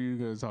song were you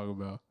gonna talk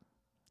about?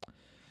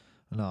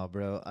 No,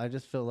 bro. I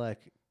just feel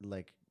like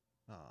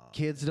Aw.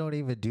 kids don't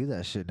even do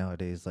that shit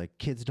nowadays. Like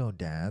kids don't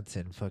dance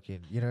and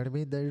fucking, you know what I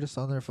mean? They're just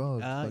on their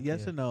phones. Yes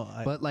fucking- and no.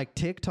 But like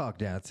TikTok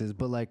dances,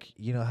 but like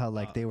you know how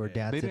like Oh, they were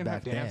yeah. They dancing didn't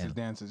have back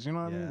dances. You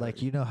know what I Yeah. mean?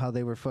 Like you know how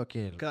they were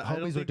fucking 'Cause I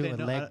don't homies were think they doing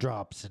know- leg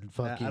drops and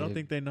fucking. I don't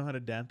think they know how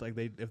to dance. Like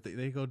if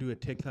they go do a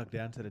TikTok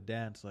dance at a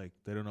dance, like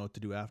they don't know what to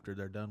do after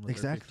they're done with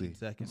exactly. their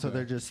 15 seconds. So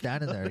they're just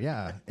standing there.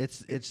 Yeah,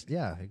 it's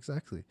yeah,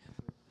 exactly.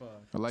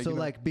 Like, So you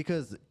know, like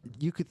because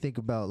you could think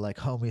about like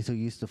homies who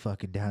used to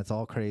fucking dance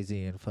all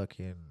crazy in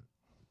fucking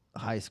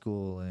high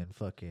school and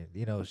fucking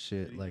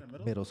shit even like in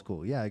middle middle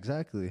school. Yeah,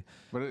 exactly.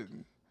 but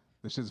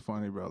this shit's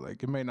funny, bro.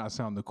 Like, it may not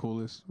sound the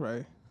coolest,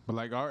 right? But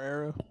like our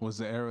era was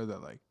the era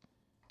that like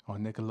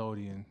on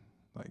Nickelodeon,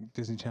 like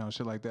Disney Channel,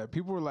 shit like that.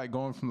 People were like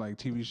going from like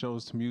TV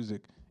shows to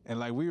music, and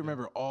like we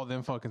remember all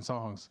them fucking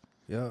songs.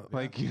 Yeah.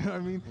 Like, you know what I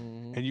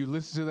mean? And you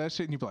listen to that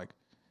shit and you be like,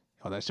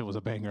 oh, that shit was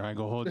a banger. I ain't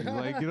gonna hold you.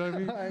 Like, you know what I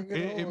mean? I ain't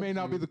gonna It may hold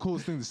not be you. the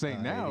coolest thing to say I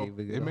ain't now.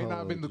 even It gonna may not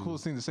have been hold the you.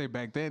 coolest thing to say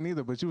back then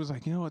either. But you was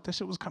like, you know what? That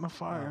shit was kind of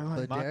fire.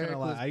 Like, But Not Derek gonna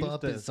lie, was I used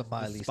bumping to some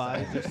Miley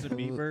despise Cyrus. Justin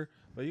Bieber,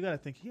 but you gotta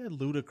think he had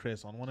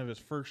Ludacris on one of his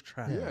first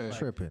tracks. Yeah. like,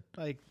 Tripping.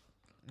 Like,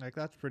 Like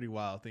that's pretty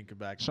wild. Thinking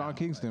back, Sean now,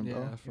 Kingston, like,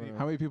 bro. yeah, for real.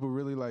 How many people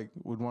really like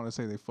would want to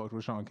say they fucked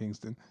with Sean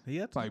Kingston? He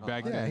had Like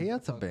back Yeah, then. he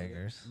had some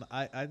bangers.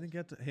 I think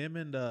it's him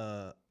and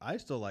I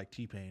still like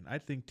T Pain. I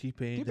think T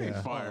Pain. T-Pain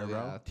Yeah. fire, Oh, bro.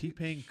 yeah. T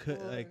Pain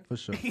could like. For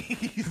sure.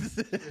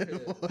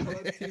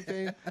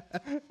 T-Pain.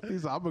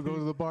 He's like, I'm gonna go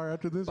to the bar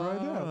after this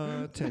right now.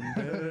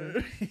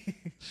 Bartender.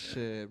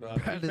 Shit, bro.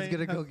 Brandon's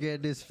gonna go get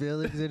in his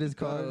feelings in his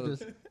car. Bro.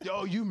 Just,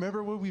 Yo, you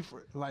remember when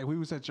we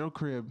was at your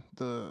crib,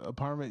 the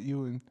apartment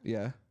you and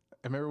Yeah.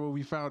 I remember when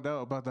we found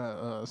out about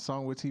that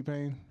song with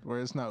T-Pain where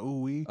it's not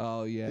ooh wee.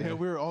 Oh yeah. Yeah,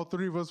 we were all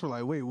three of us were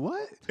like, wait,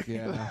 what?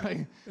 Yeah.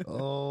 Like,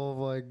 oh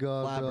my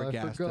god, bro, I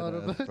Flabbergasted forgot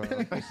us, about bro.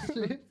 that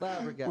shit.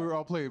 Flabbergasted. we were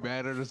all playing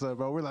Madden or something,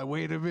 bro. We're like,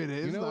 wait a minute,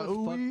 it's You know not what's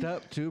ooh wee.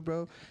 fucked up too,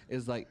 bro?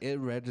 Is like it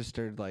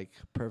registered like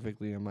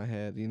perfectly in my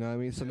head. You know what I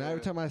mean? So now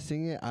every Yeah. time I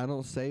sing it, I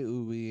don't say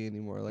ooh wee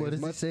anymore. Like What as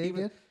does he much- say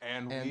even- again?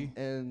 And we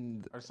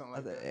And or something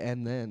like that.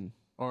 and then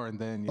Or and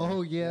then yeah.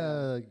 Oh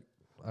yeah,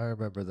 I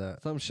remember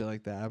that. some shit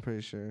like that. I'm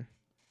pretty sure.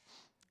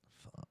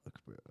 Fuck,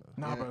 bro.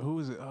 Nah, Yeah. but who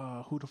is it?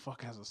 Who the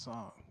fuck has a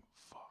song?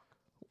 Fuck.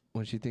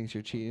 When she thinks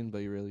you're cheating, but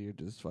you're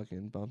just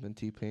fucking bumping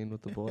T-Pain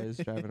with the boys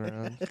driving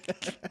around.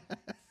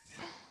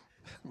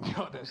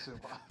 Yo, that shit.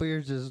 But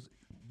you're just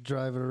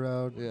driving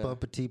around, Yeah.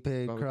 bumping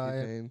T-Pain, Bumping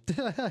crying.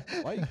 T-Pain.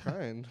 Why you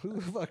crying? Who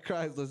the fuck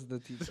cries listening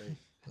to T-Pain?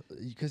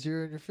 Because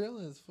you're in your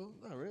feelings, fool.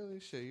 Not really.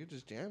 Shit, you're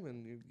just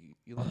jamming.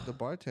 You like the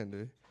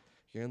bartender.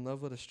 You're in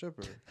love with a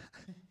stripper.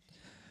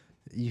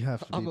 You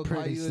have to I'ma be buy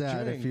pretty you a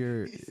sad if drink.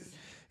 you're.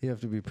 You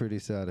have to be pretty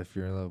sad if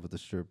you're in love with a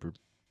stripper.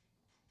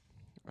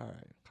 All right,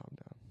 calm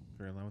down.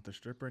 You're in love with the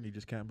stripper and you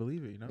just can't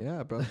believe it. You know.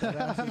 Yeah, bro. That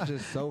ass is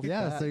just so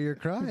Yeah, fat. so you're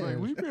crying. Like,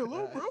 leave me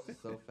alone, bro.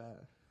 So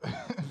fat.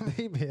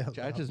 Leave me alone.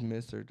 I just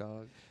miss her,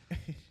 dog.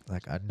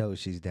 Like I know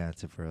she's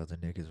dancing for other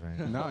niggas right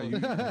now.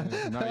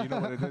 Nah, you know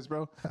what it is,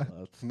 bro?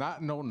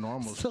 Not no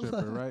normal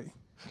stripper, right?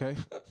 Okay.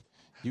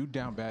 You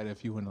down bad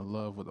if you in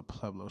love with a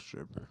Pueblo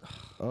stripper.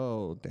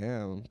 Oh,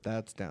 damn.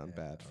 That's down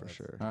bad for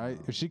sure. All right.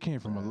 If she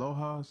came from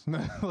Aloha's,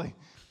 like,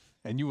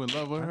 and you in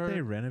love with Aren't they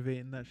her,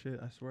 renovating that shit?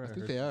 I swear. I think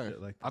heard they some are.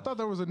 shit Like I thought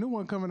there was a new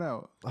one coming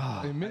out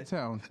in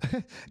Midtown.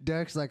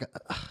 Derek's like,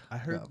 I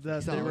heard No,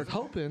 that So they I were. was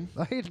hoping.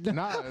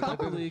 Nah,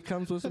 Hopefully it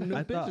comes with some new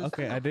I thought bitches.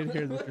 okay, I did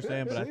hear what you're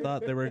saying, but I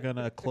thought they were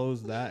gonna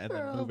close that and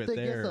then I'm move it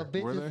thinking there. some Were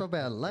bitches they? from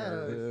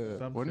Atlanta.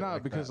 Some Well, shit nah,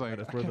 like because, that, like,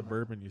 but it's I where the can't-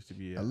 bourbon used to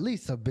be. At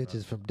least some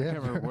bitches from I can't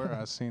remember Denver. where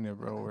I seen it,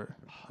 bro. Where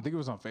I think it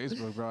was on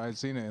Facebook, bro. I had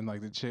seen it, and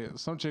like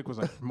some chick was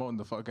like promoting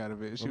the fuck out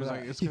of it. She was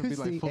like, "It's gonna You be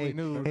like see- fully hey,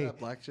 nude." Remember hey, that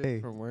black chick hey.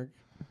 from work?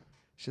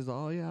 She's like,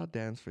 oh, yeah, I'll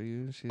dance for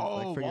you. She's Oh,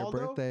 like, for Waldo?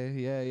 your birthday.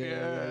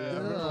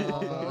 Yeah.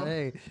 Oh,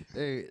 hey,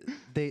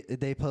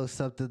 they post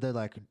something. They're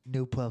like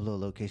new Pueblo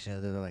location.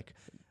 And they're like,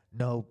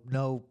 no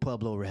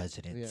Pueblo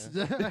residents.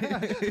 Yeah.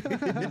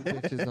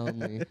 Bitches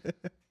only.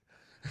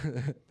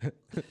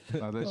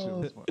 Nah, that shit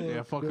was fun.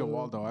 Yeah, fucking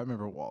Waldo. I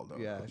remember Waldo.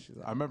 Yeah, she's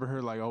like, I remember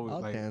her like always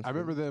I'll like. dance I for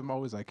remember them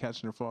always like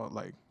catching her phone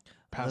like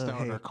passed down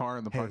in hey, her car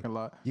in the hey. parking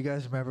lot. You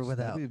guys remember when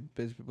that, That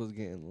bitch people's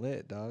getting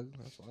lit, dog.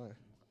 That's why.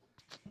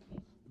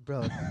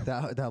 bro?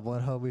 That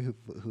one homie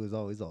who was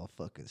always all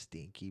fucking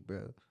stinky,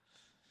 bro.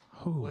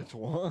 Who? Which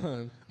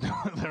one?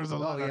 There was a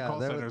lot of call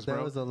there, centers, there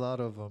bro. was a lot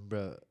of them,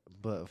 bro.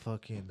 But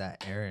fucking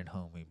that Aaron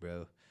homie,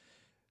 bro.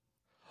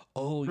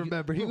 Oh,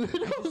 Remember he was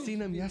I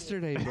seen him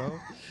yesterday, bro.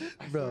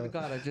 Bro,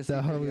 God, I just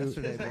that seen him homie-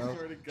 yesterday, bro.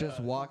 Just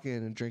walking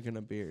and drinking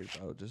a beer,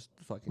 bro. Just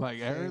fucking. Like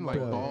Aaron, same like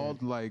boy.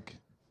 bald, like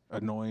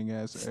annoying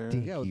ass Aaron.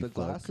 Stink. Yeah, with the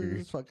Stinky fucker.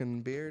 glasses,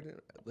 fucking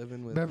beard,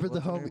 living with. remember the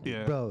what's her homie, name?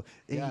 Yeah. bro.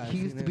 Yeah, I he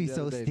seen used to him be the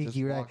so other day, stinky,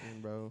 just right?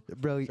 walking, bro.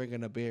 Bro,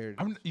 Drinking a beard.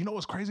 You know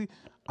what's crazy?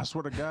 I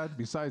swear to God,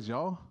 besides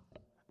y'all,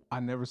 I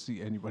never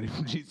see anybody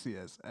from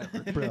GCS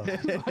ever. bro, I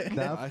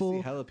that see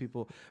fool. hella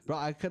people, bro.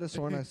 I could have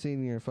sworn I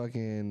seen your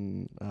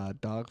fucking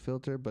dog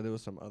filter, but it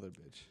was some other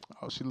bitch.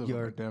 Oh, she lives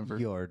over in Denver.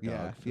 Your dog.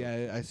 Yeah, filter.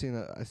 yeah. I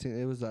seen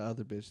it was the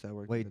other bitch that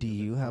worked. in Wait, the do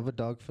you division. have a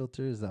dog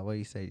filter? Is that why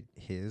you say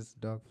his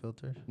dog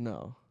filter?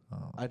 No,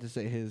 Oh, I just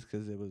say his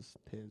because it was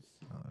his.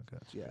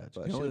 gotcha. Yeah, gotcha.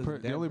 but The she only, was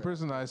in the only Denver.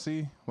 person I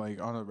see like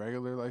on a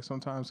regular like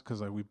sometimes because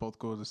like we both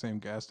go to the same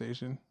gas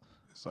station.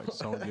 It's like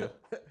Sonia.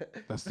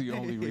 That's the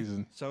only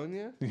reason.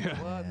 Sonia. Yeah.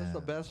 What? That's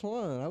the best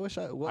one. I wish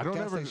I. What I don't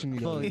gas ever- station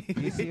you Well, go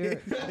to? you see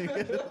her?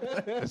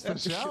 It's the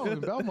Shell in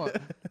Belmont.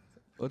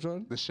 Which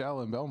one? The Shell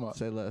in Belmont.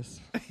 Say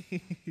less.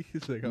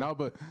 He's like, No,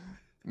 but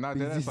not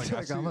that. He's Like,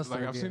 like, I'm gonna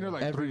start I've seen her getting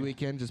like Every 3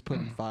 weekend, just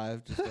putting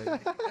 5. Just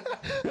like,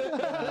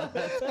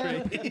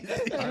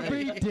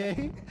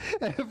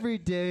 Every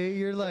day,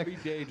 you're like, every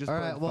day, just all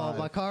putting right, well, 5.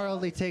 my car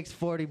only takes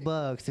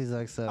 $40. He's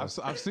like, so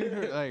I've seen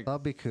her like. I'll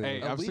be cool.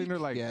 Hey, A I've seen her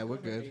week? like. Yeah, we're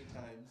good.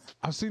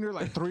 I've seen her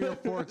like 3 or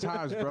 4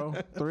 times, bro.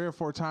 3 or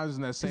 4 times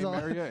in that same all-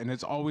 area, and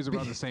it's always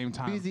around the same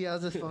time. Beezy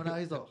has his phone out.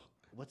 He's like,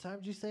 what time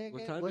did you say again?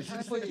 What time What did you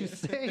time would you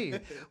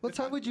say? What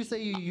time would you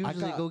say you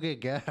usually got- go get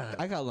gas?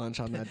 I got lunch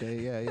on that day.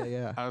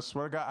 Yeah. I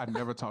swear to God, I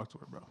never talked to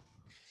her, bro.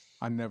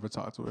 I never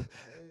talked to her.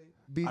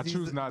 Beezy's,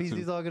 choose not to.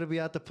 Beezy's all gonna be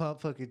at the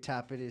pump, fucking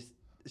tapping his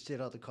shit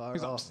out the car,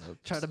 He's like, all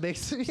trying to make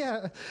some,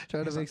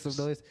 trying to make some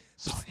noise.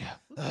 Sonia.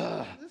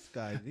 this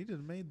guy, he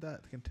just made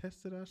that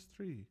contested us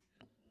 3.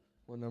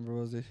 What number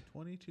was he?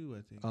 22,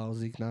 I think. Oh,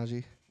 Zeke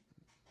Naji.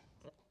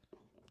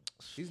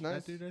 He's nice.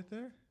 That dude right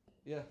there.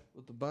 Yeah,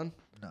 with the bun.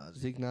 No,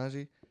 Zeke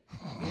Naji.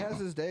 He has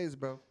his days,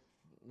 bro.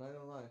 Not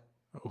gonna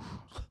lie. Oof.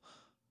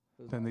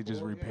 Then they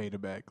just repaid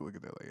it back. Look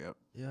at that. Like, yep.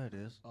 yeah, it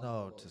is.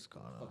 No,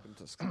 Toscano. Fucking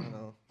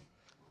Toscano.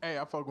 Hey,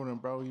 I fuck with him,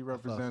 bro. He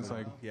represents with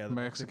like him. Yeah, the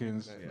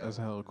Mexicans. Mexicans, yeah. That's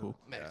hella cool.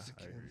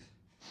 Mexicans.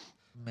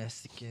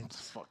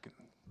 Mexicans. Fucking.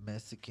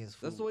 Mexicans.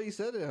 That's the way you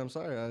said it. I'm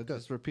sorry. I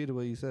just repeated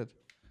what you said.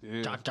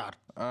 Yeah. Dot.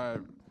 All right.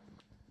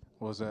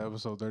 What was that,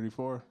 episode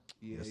 34?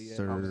 Yeah, Yes, yeah.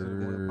 sir.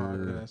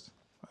 Podcast.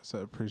 I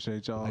said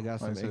appreciate y'all. I got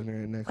some Like I said-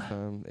 ignorant next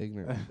time.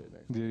 Ignorant shit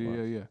next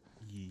time.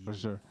 Yeah. For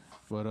sure.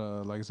 But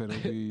like I said,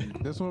 it'll be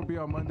this one will be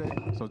on Monday.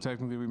 So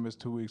technically we missed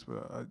 2 weeks,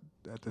 but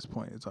at this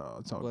point it's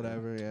all good.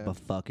 Whatever, yeah. But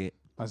fuck it.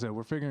 I said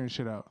we're figuring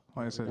shit out.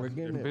 Like I said, We're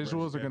getting it.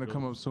 visuals are gonna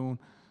come up soon.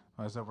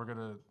 I said we're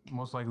gonna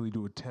most likely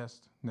do a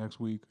test next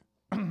week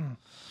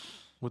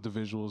with the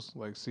visuals,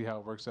 like see how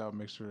it works out,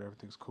 make sure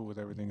everything's cool with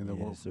everything, and then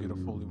Yes, we'll get a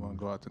sir. fully one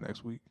go out the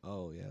next week.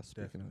 Oh, yeah.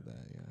 Speaking of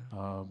that,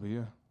 yeah. But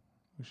yeah,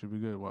 we should be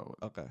good. What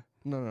Okay.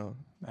 No.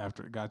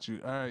 after got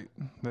you? All right,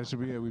 that should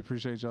be it. We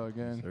appreciate y'all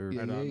again. Sir. Yeah,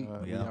 Right on.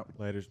 yeah. We Yeah. out.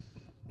 Later.